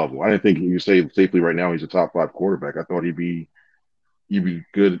this level. I didn't think you say safely right now he's a top 5 quarterback. I thought you'd be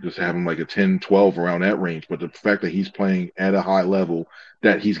good just having like a 10, 12 around that range. But the fact that he's playing at a high level,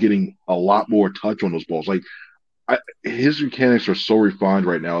 that he's getting a lot more touch on those balls. Like his mechanics are so refined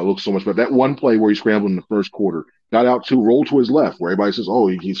right now. It looks so much better. That one play where he scrambled in the first quarter, got out to roll to his left, where everybody says, oh,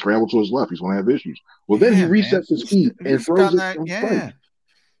 he scrambled to his left, he's going to have issues. Well, then he resets his feet and throws it. Yeah.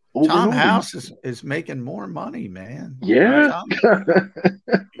 Tom House is making more money, man. Yeah.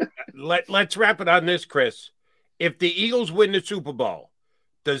 Let's wrap it on this, Chris. If the Eagles win the Super Bowl,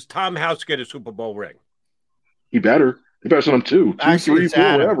 does Tom House get a Super Bowl ring? He better. He better send him 2, 3,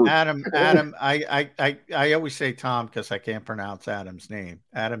 4, whatever. Adam. I always say Tom because I can't pronounce Adam's name.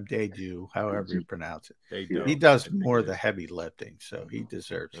 Adam Dedew, however you pronounce it. He does more of the heavy lifting, so he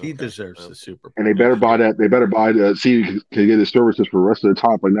deserves the Super Bowl. And they better buy that. They better buy see can get his services for the rest of the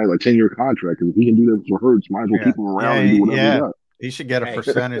time, like 10-year contract. Because if he can do that for Hurts, might as well keep him around and do whatever he does. He should get a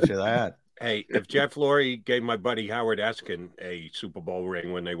percentage of that. Hey, if Jeff Lurie gave my buddy Howard Eskin a Super Bowl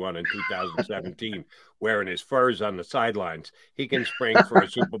ring when they won in 2017, wearing his furs on the sidelines, he can spring for a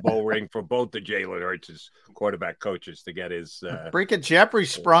Super Bowl ring for both the Jalen Hurts' quarterback coaches to get his. Freaking Jeffrey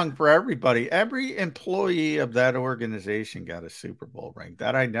sprung for everybody. Every employee of that organization got a Super Bowl ring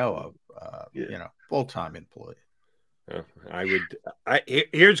that I know of. Full-time employee.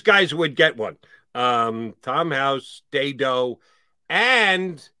 Here's guys who would get one: Tom House, Dado,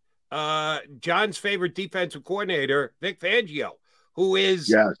 and John's favorite defensive coordinator, Vic Fangio, who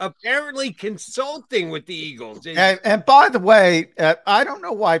is apparently consulting with the Eagles. And by the way, I don't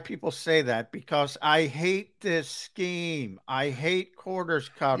know why people say that, because I hate this scheme. I hate quarters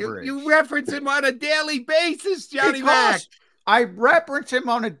coverage. You reference him on a daily basis, Johnny Mac. I reference him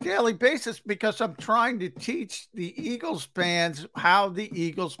on a daily basis because I'm trying to teach the Eagles fans how the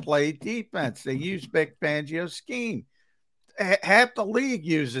Eagles play defense. They use Vic Fangio's scheme. Half the league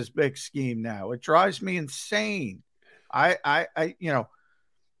uses Vic scheme now. It drives me insane. I don't.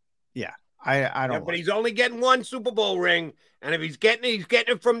 But he's only getting one Super Bowl ring, and if he's getting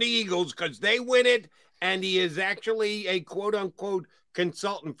it from the Eagles because they win it, and he is actually a quote unquote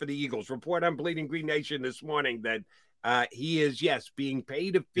consultant for the Eagles. Report on Bleeding Green Nation this morning that he is being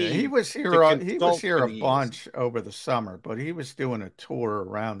paid a fee. He was here a bunch over the summer, but he was doing a tour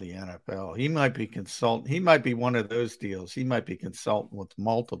around the NFL. He might be consulting. He might be one of those deals. He might be consulting with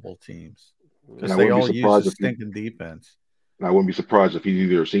multiple teams because they all use the stinking defense. And I wouldn't be surprised if he's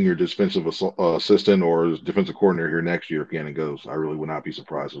either a senior defensive assistant or defensive coordinator here next year if Gannon goes. I really would not be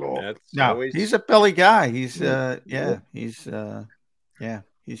surprised at all. He's a Philly guy. He's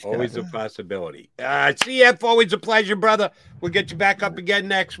He's always a possibility. CF, always a pleasure, brother. We'll get you back up again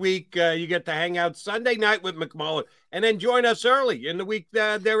next week. You get to hang out Sunday night with McMullen and then join us early in the week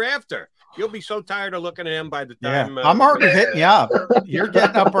thereafter. You'll be so tired of looking at him by the time. I'm already hitting you up. You're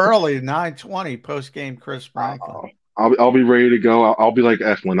getting up early, 9:20 post-game Chris Franklin. I'll be ready to go. I'll be like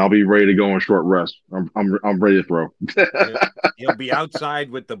Eflin. I'll be ready to go on short rest. I'm ready to throw. He'll be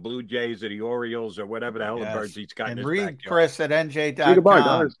outside with the Blue Jays or the Orioles or whatever the hell the birds he's got. And read Chris at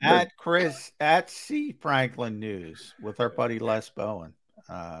NJ.com at Chris at C Franklin News with our buddy Les Bowen.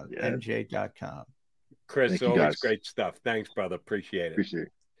 NJ.com. Chris, always great stuff. Thanks, brother. Appreciate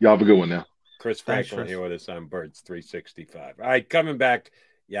it. Y'all have a good one now. Chris Franklin here with us on Birds 365. All right, coming back.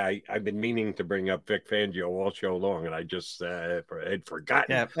 Yeah, I've been meaning to bring up Vic Fangio all show long, and I just had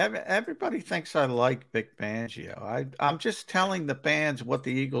forgotten. Yeah, everybody thinks I like Vic Fangio. I'm just telling the fans what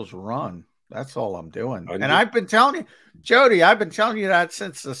the Eagles run. That's all I'm doing. And I've been telling you, Jody, I've been telling you that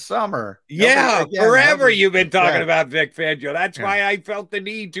since the summer. Forever you've been talking about Vic Fangio. That's why I felt the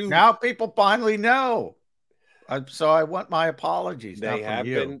need to. Now people finally know. So I want my apologies. They have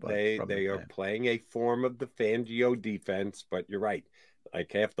been. They are playing a form of the Fangio defense, but you're right.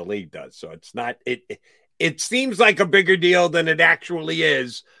 Like half the league does. So it's not it seems like a bigger deal than it actually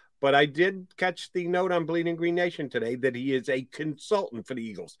is. But I did catch the note on Bleeding Green Nation today that he is a consultant for the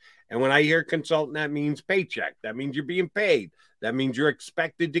Eagles. And when I hear consultant, that means paycheck. That means you're being paid. That means you're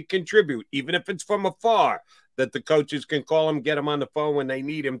expected to contribute, even if it's from afar, that the coaches can call him, get him on the phone when they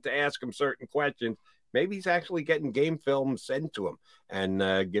need him to ask him certain questions. Maybe he's actually getting game film sent to him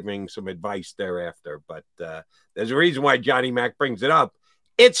and giving some advice thereafter. But there's a reason why Johnny Mac brings it up.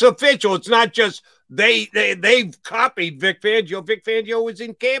 It's official. It's not just they've copied Vic Fangio. Vic Fangio was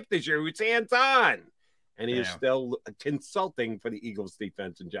in camp this year. He was hands-on. And he is still consulting for the Eagles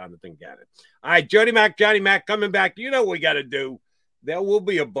defense and Jonathan Gannon. All right, Johnny Mac coming back. You know what we got to do. There will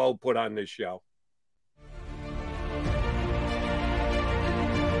be a bow put on this show.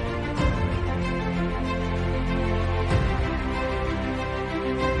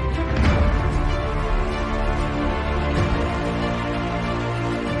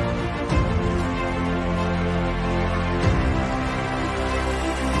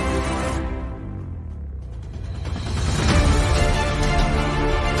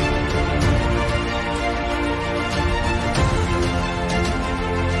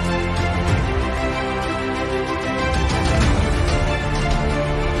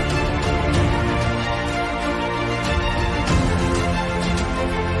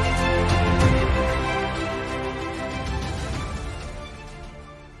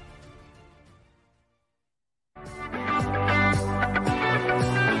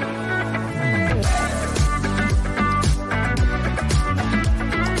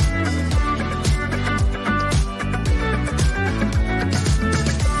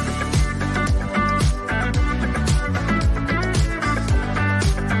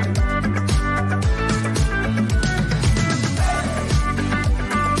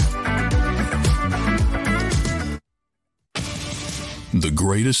 The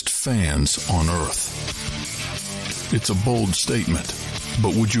greatest fans on earth. It's a bold statement,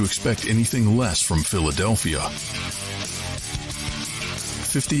 but would you expect anything less from Philadelphia?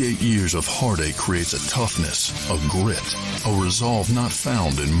 58 years of heartache creates a toughness, a grit, a resolve not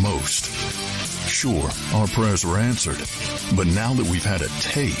found in most. Sure, our prayers were answered, but now that we've had a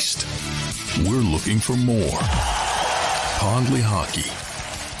taste, we're looking for more. Pondley Hockey,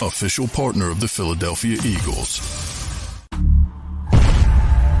 official partner of the Philadelphia Eagles.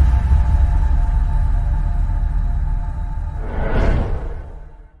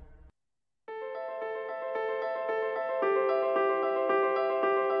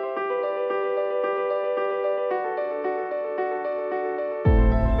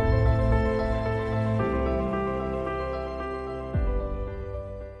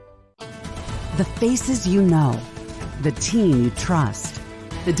 The faces you know. The team you trust.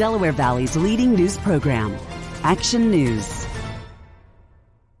 The Delaware Valley's leading news program, Action News.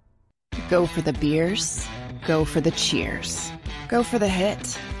 Go for the beers. Go for the cheers. Go for the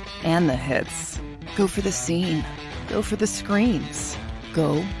hit and the hits. Go for the scene. Go for the screams.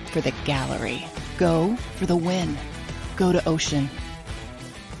 Go for the gallery. Go for the win. Go to Ocean.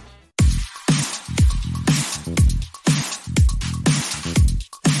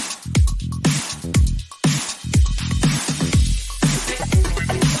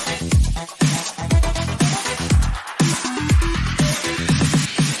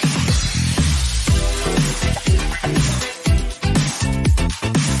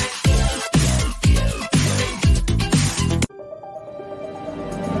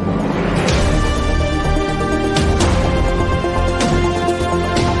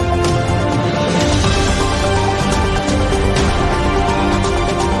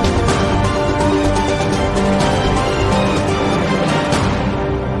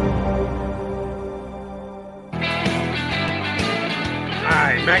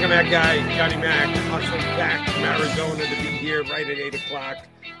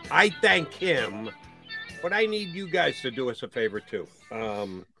 I thank him, but I need you guys to do us a favor too.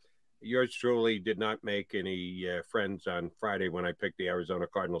 Yours truly did not make any friends on Friday when I picked the Arizona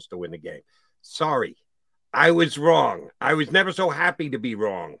Cardinals to win the game. Sorry, I was wrong. I was never so happy to be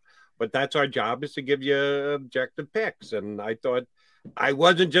wrong, but that's our job, is to give you objective picks. And I thought I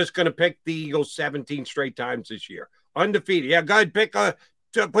wasn't just going to pick the Eagles 17 straight times this year. Undefeated. Yeah, go ahead,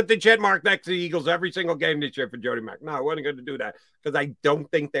 put the check mark next to the Eagles every single game this year for Jody Mack. No, I wasn't going to do that because I don't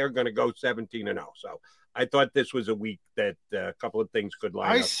think they're going to go 17-0. So I thought this was a week that a couple of things could line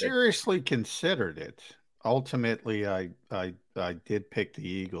up. I seriously considered it. Ultimately, I did pick the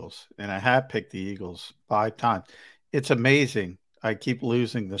Eagles, and I have picked the Eagles 5 times. It's amazing. I keep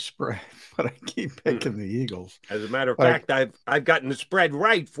losing the spread, but I keep picking the Eagles. As a matter of fact, I've gotten the spread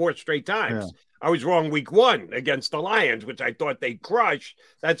right 4 straight times. Yeah. I was wrong week 1 against the Lions, which I thought they'd crush.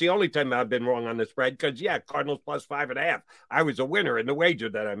 That's the only time I've been wrong on the spread because, Cardinals plus 5.5. I was a winner in the wager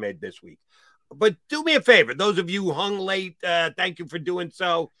that I made this week. But do me a favor. Those of you who hung late, thank you for doing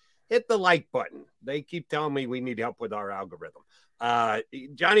so. Hit the like button. They keep telling me we need help with our algorithm.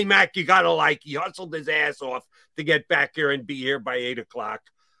 Johnny Mack, you got to like. He hustled his ass off to get back here and be here by 8 o'clock.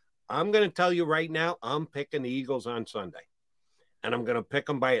 I'm going to tell you right now, I'm picking the Eagles on Sunday. And I'm going to pick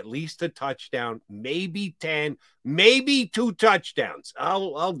them by at least a touchdown, maybe 10, maybe 2 touchdowns.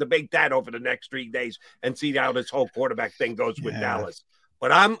 I'll debate that over the next 3 days and see how this whole quarterback thing goes with Dallas.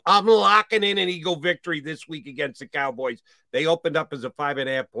 But I'm locking in an Eagle victory this week against the Cowboys. They opened up as a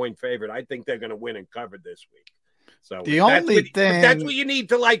 5.5-point favorite. I think they're going to win and cover this week. So if that's what you need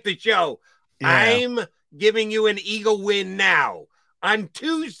to like the show. I'm giving you an Eagle win now on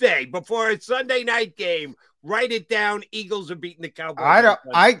Tuesday before a Sunday night game. Write it down. Eagles are beating the Cowboys.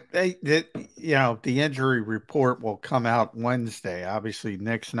 The injury report will come out Wednesday. Obviously,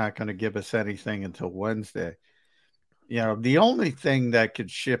 Nick's not going to give us anything until Wednesday. The only thing that could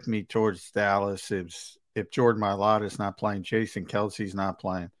shift me towards Dallas is if Jordan Mailata is not playing, Jason Kelce's not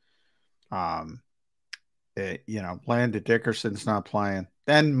playing, Landon Dickerson's not playing,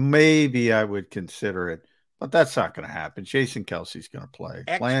 then maybe I would consider it. But that's not going to happen. Jason Kelce's going to play.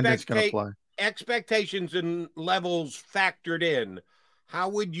 Landon's going to play. Expectations and levels factored in, how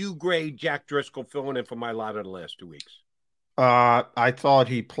would you grade Jack Driscoll filling in for Mailata the last 2 weeks? I thought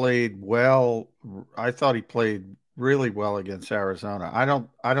he played well. I thought he played really well against Arizona.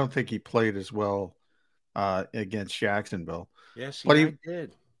 I don't think he played as well against Jacksonville. Yes, he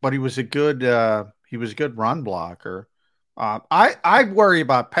did. But he was a good run blocker. I worry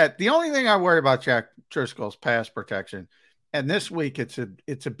about Pat. The only thing I worry about Jack Driscoll's pass protection. And this week, it's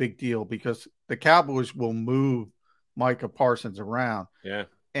a big deal because the Cowboys will move Micah Parsons around. Yeah.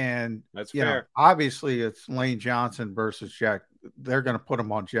 And that's fair. Obviously, it's Lane Johnson versus Jack. They're going to put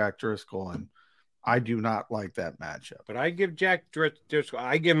him on Jack Driscoll, and I do not like that matchup. But I give Jack Driscoll,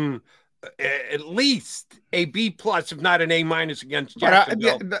 I give him at least a B+, if not an A- against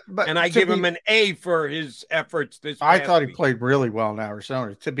Jacksonville. And I give him an A for his efforts this I thought he week. played really well in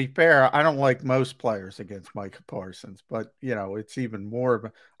Arizona. To be fair, I don't like most players against Micah Parsons, but it's even more of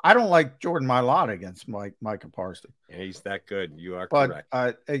a. I don't like Jordan Mailata against Micah Parsons. Yeah, he's that good. You are correct.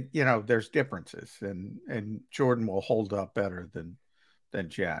 But there's differences, and Jordan will hold up better than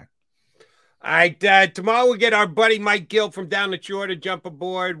Jack. All right, tomorrow we'll get our buddy Mike Gill from down the shore to jump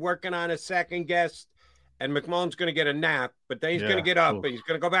aboard, working on a second guest. And McMullen's going to get a nap, but then he's going to get up, and he's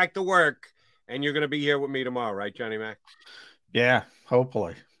going to go back to work, and you're going to be here with me tomorrow, right, Johnny Mac? Yeah,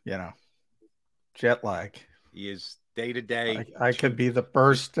 hopefully. Jet lag. He is day to day. I could be the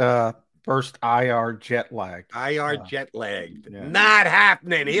first First IR jet lag. Jet lagged. Yeah. Not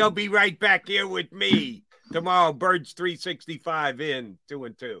happening. He'll be right back here with me tomorrow. Birds 365 in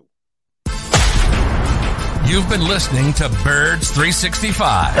 2-2. You've been listening to Birds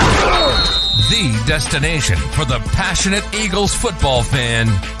 365, the destination for the passionate Eagles football fan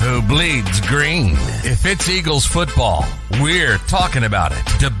who bleeds green. If it's Eagles football, we're talking about it.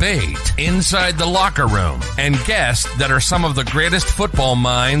 Debate inside the locker room and guests that are some of the greatest football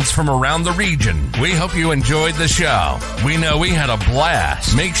minds from around the region. We hope you enjoyed the show. We know we had a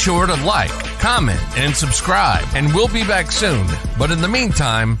blast. Make sure to like, comment, and subscribe, and we'll be back soon. But in the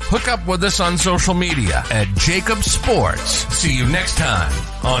meantime, hook up with us on social media at Jacob Sports. See you next time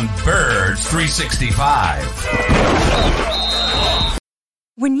on Birds 365.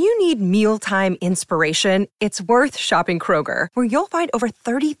 When you need mealtime inspiration, it's worth shopping Kroger, where you'll find over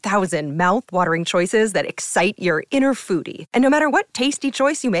 30,000 mouth-watering choices that excite your inner foodie. And no matter what tasty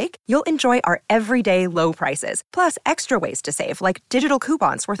choice you make, you'll enjoy our everyday low prices, plus extra ways to save, like digital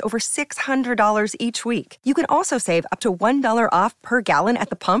coupons worth over $600 each week. You can also save up to $1 off per gallon at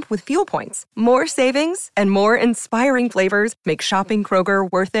the pump with fuel points. More savings and more inspiring flavors make shopping Kroger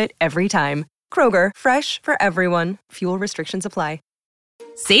worth it every time. Kroger, fresh for everyone. Fuel restrictions apply.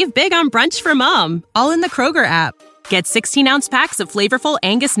 Save big on brunch for mom, all in the Kroger app. Get 16-ounce packs of flavorful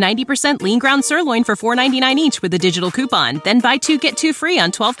Angus 90% lean ground sirloin for $4.99 each with a digital coupon. Then buy 2, get 2 free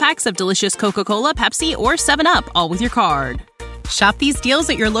on 12 packs of delicious Coca-Cola, Pepsi, or 7-Up, all with your card. Shop these deals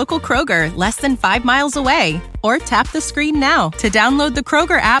at your local Kroger, less than 5 miles away. Or tap the screen now to download the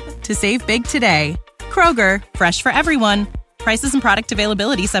Kroger app to save big today. Kroger, fresh for everyone. Prices and product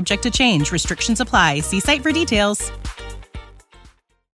availability subject to change. Restrictions apply. See site for details.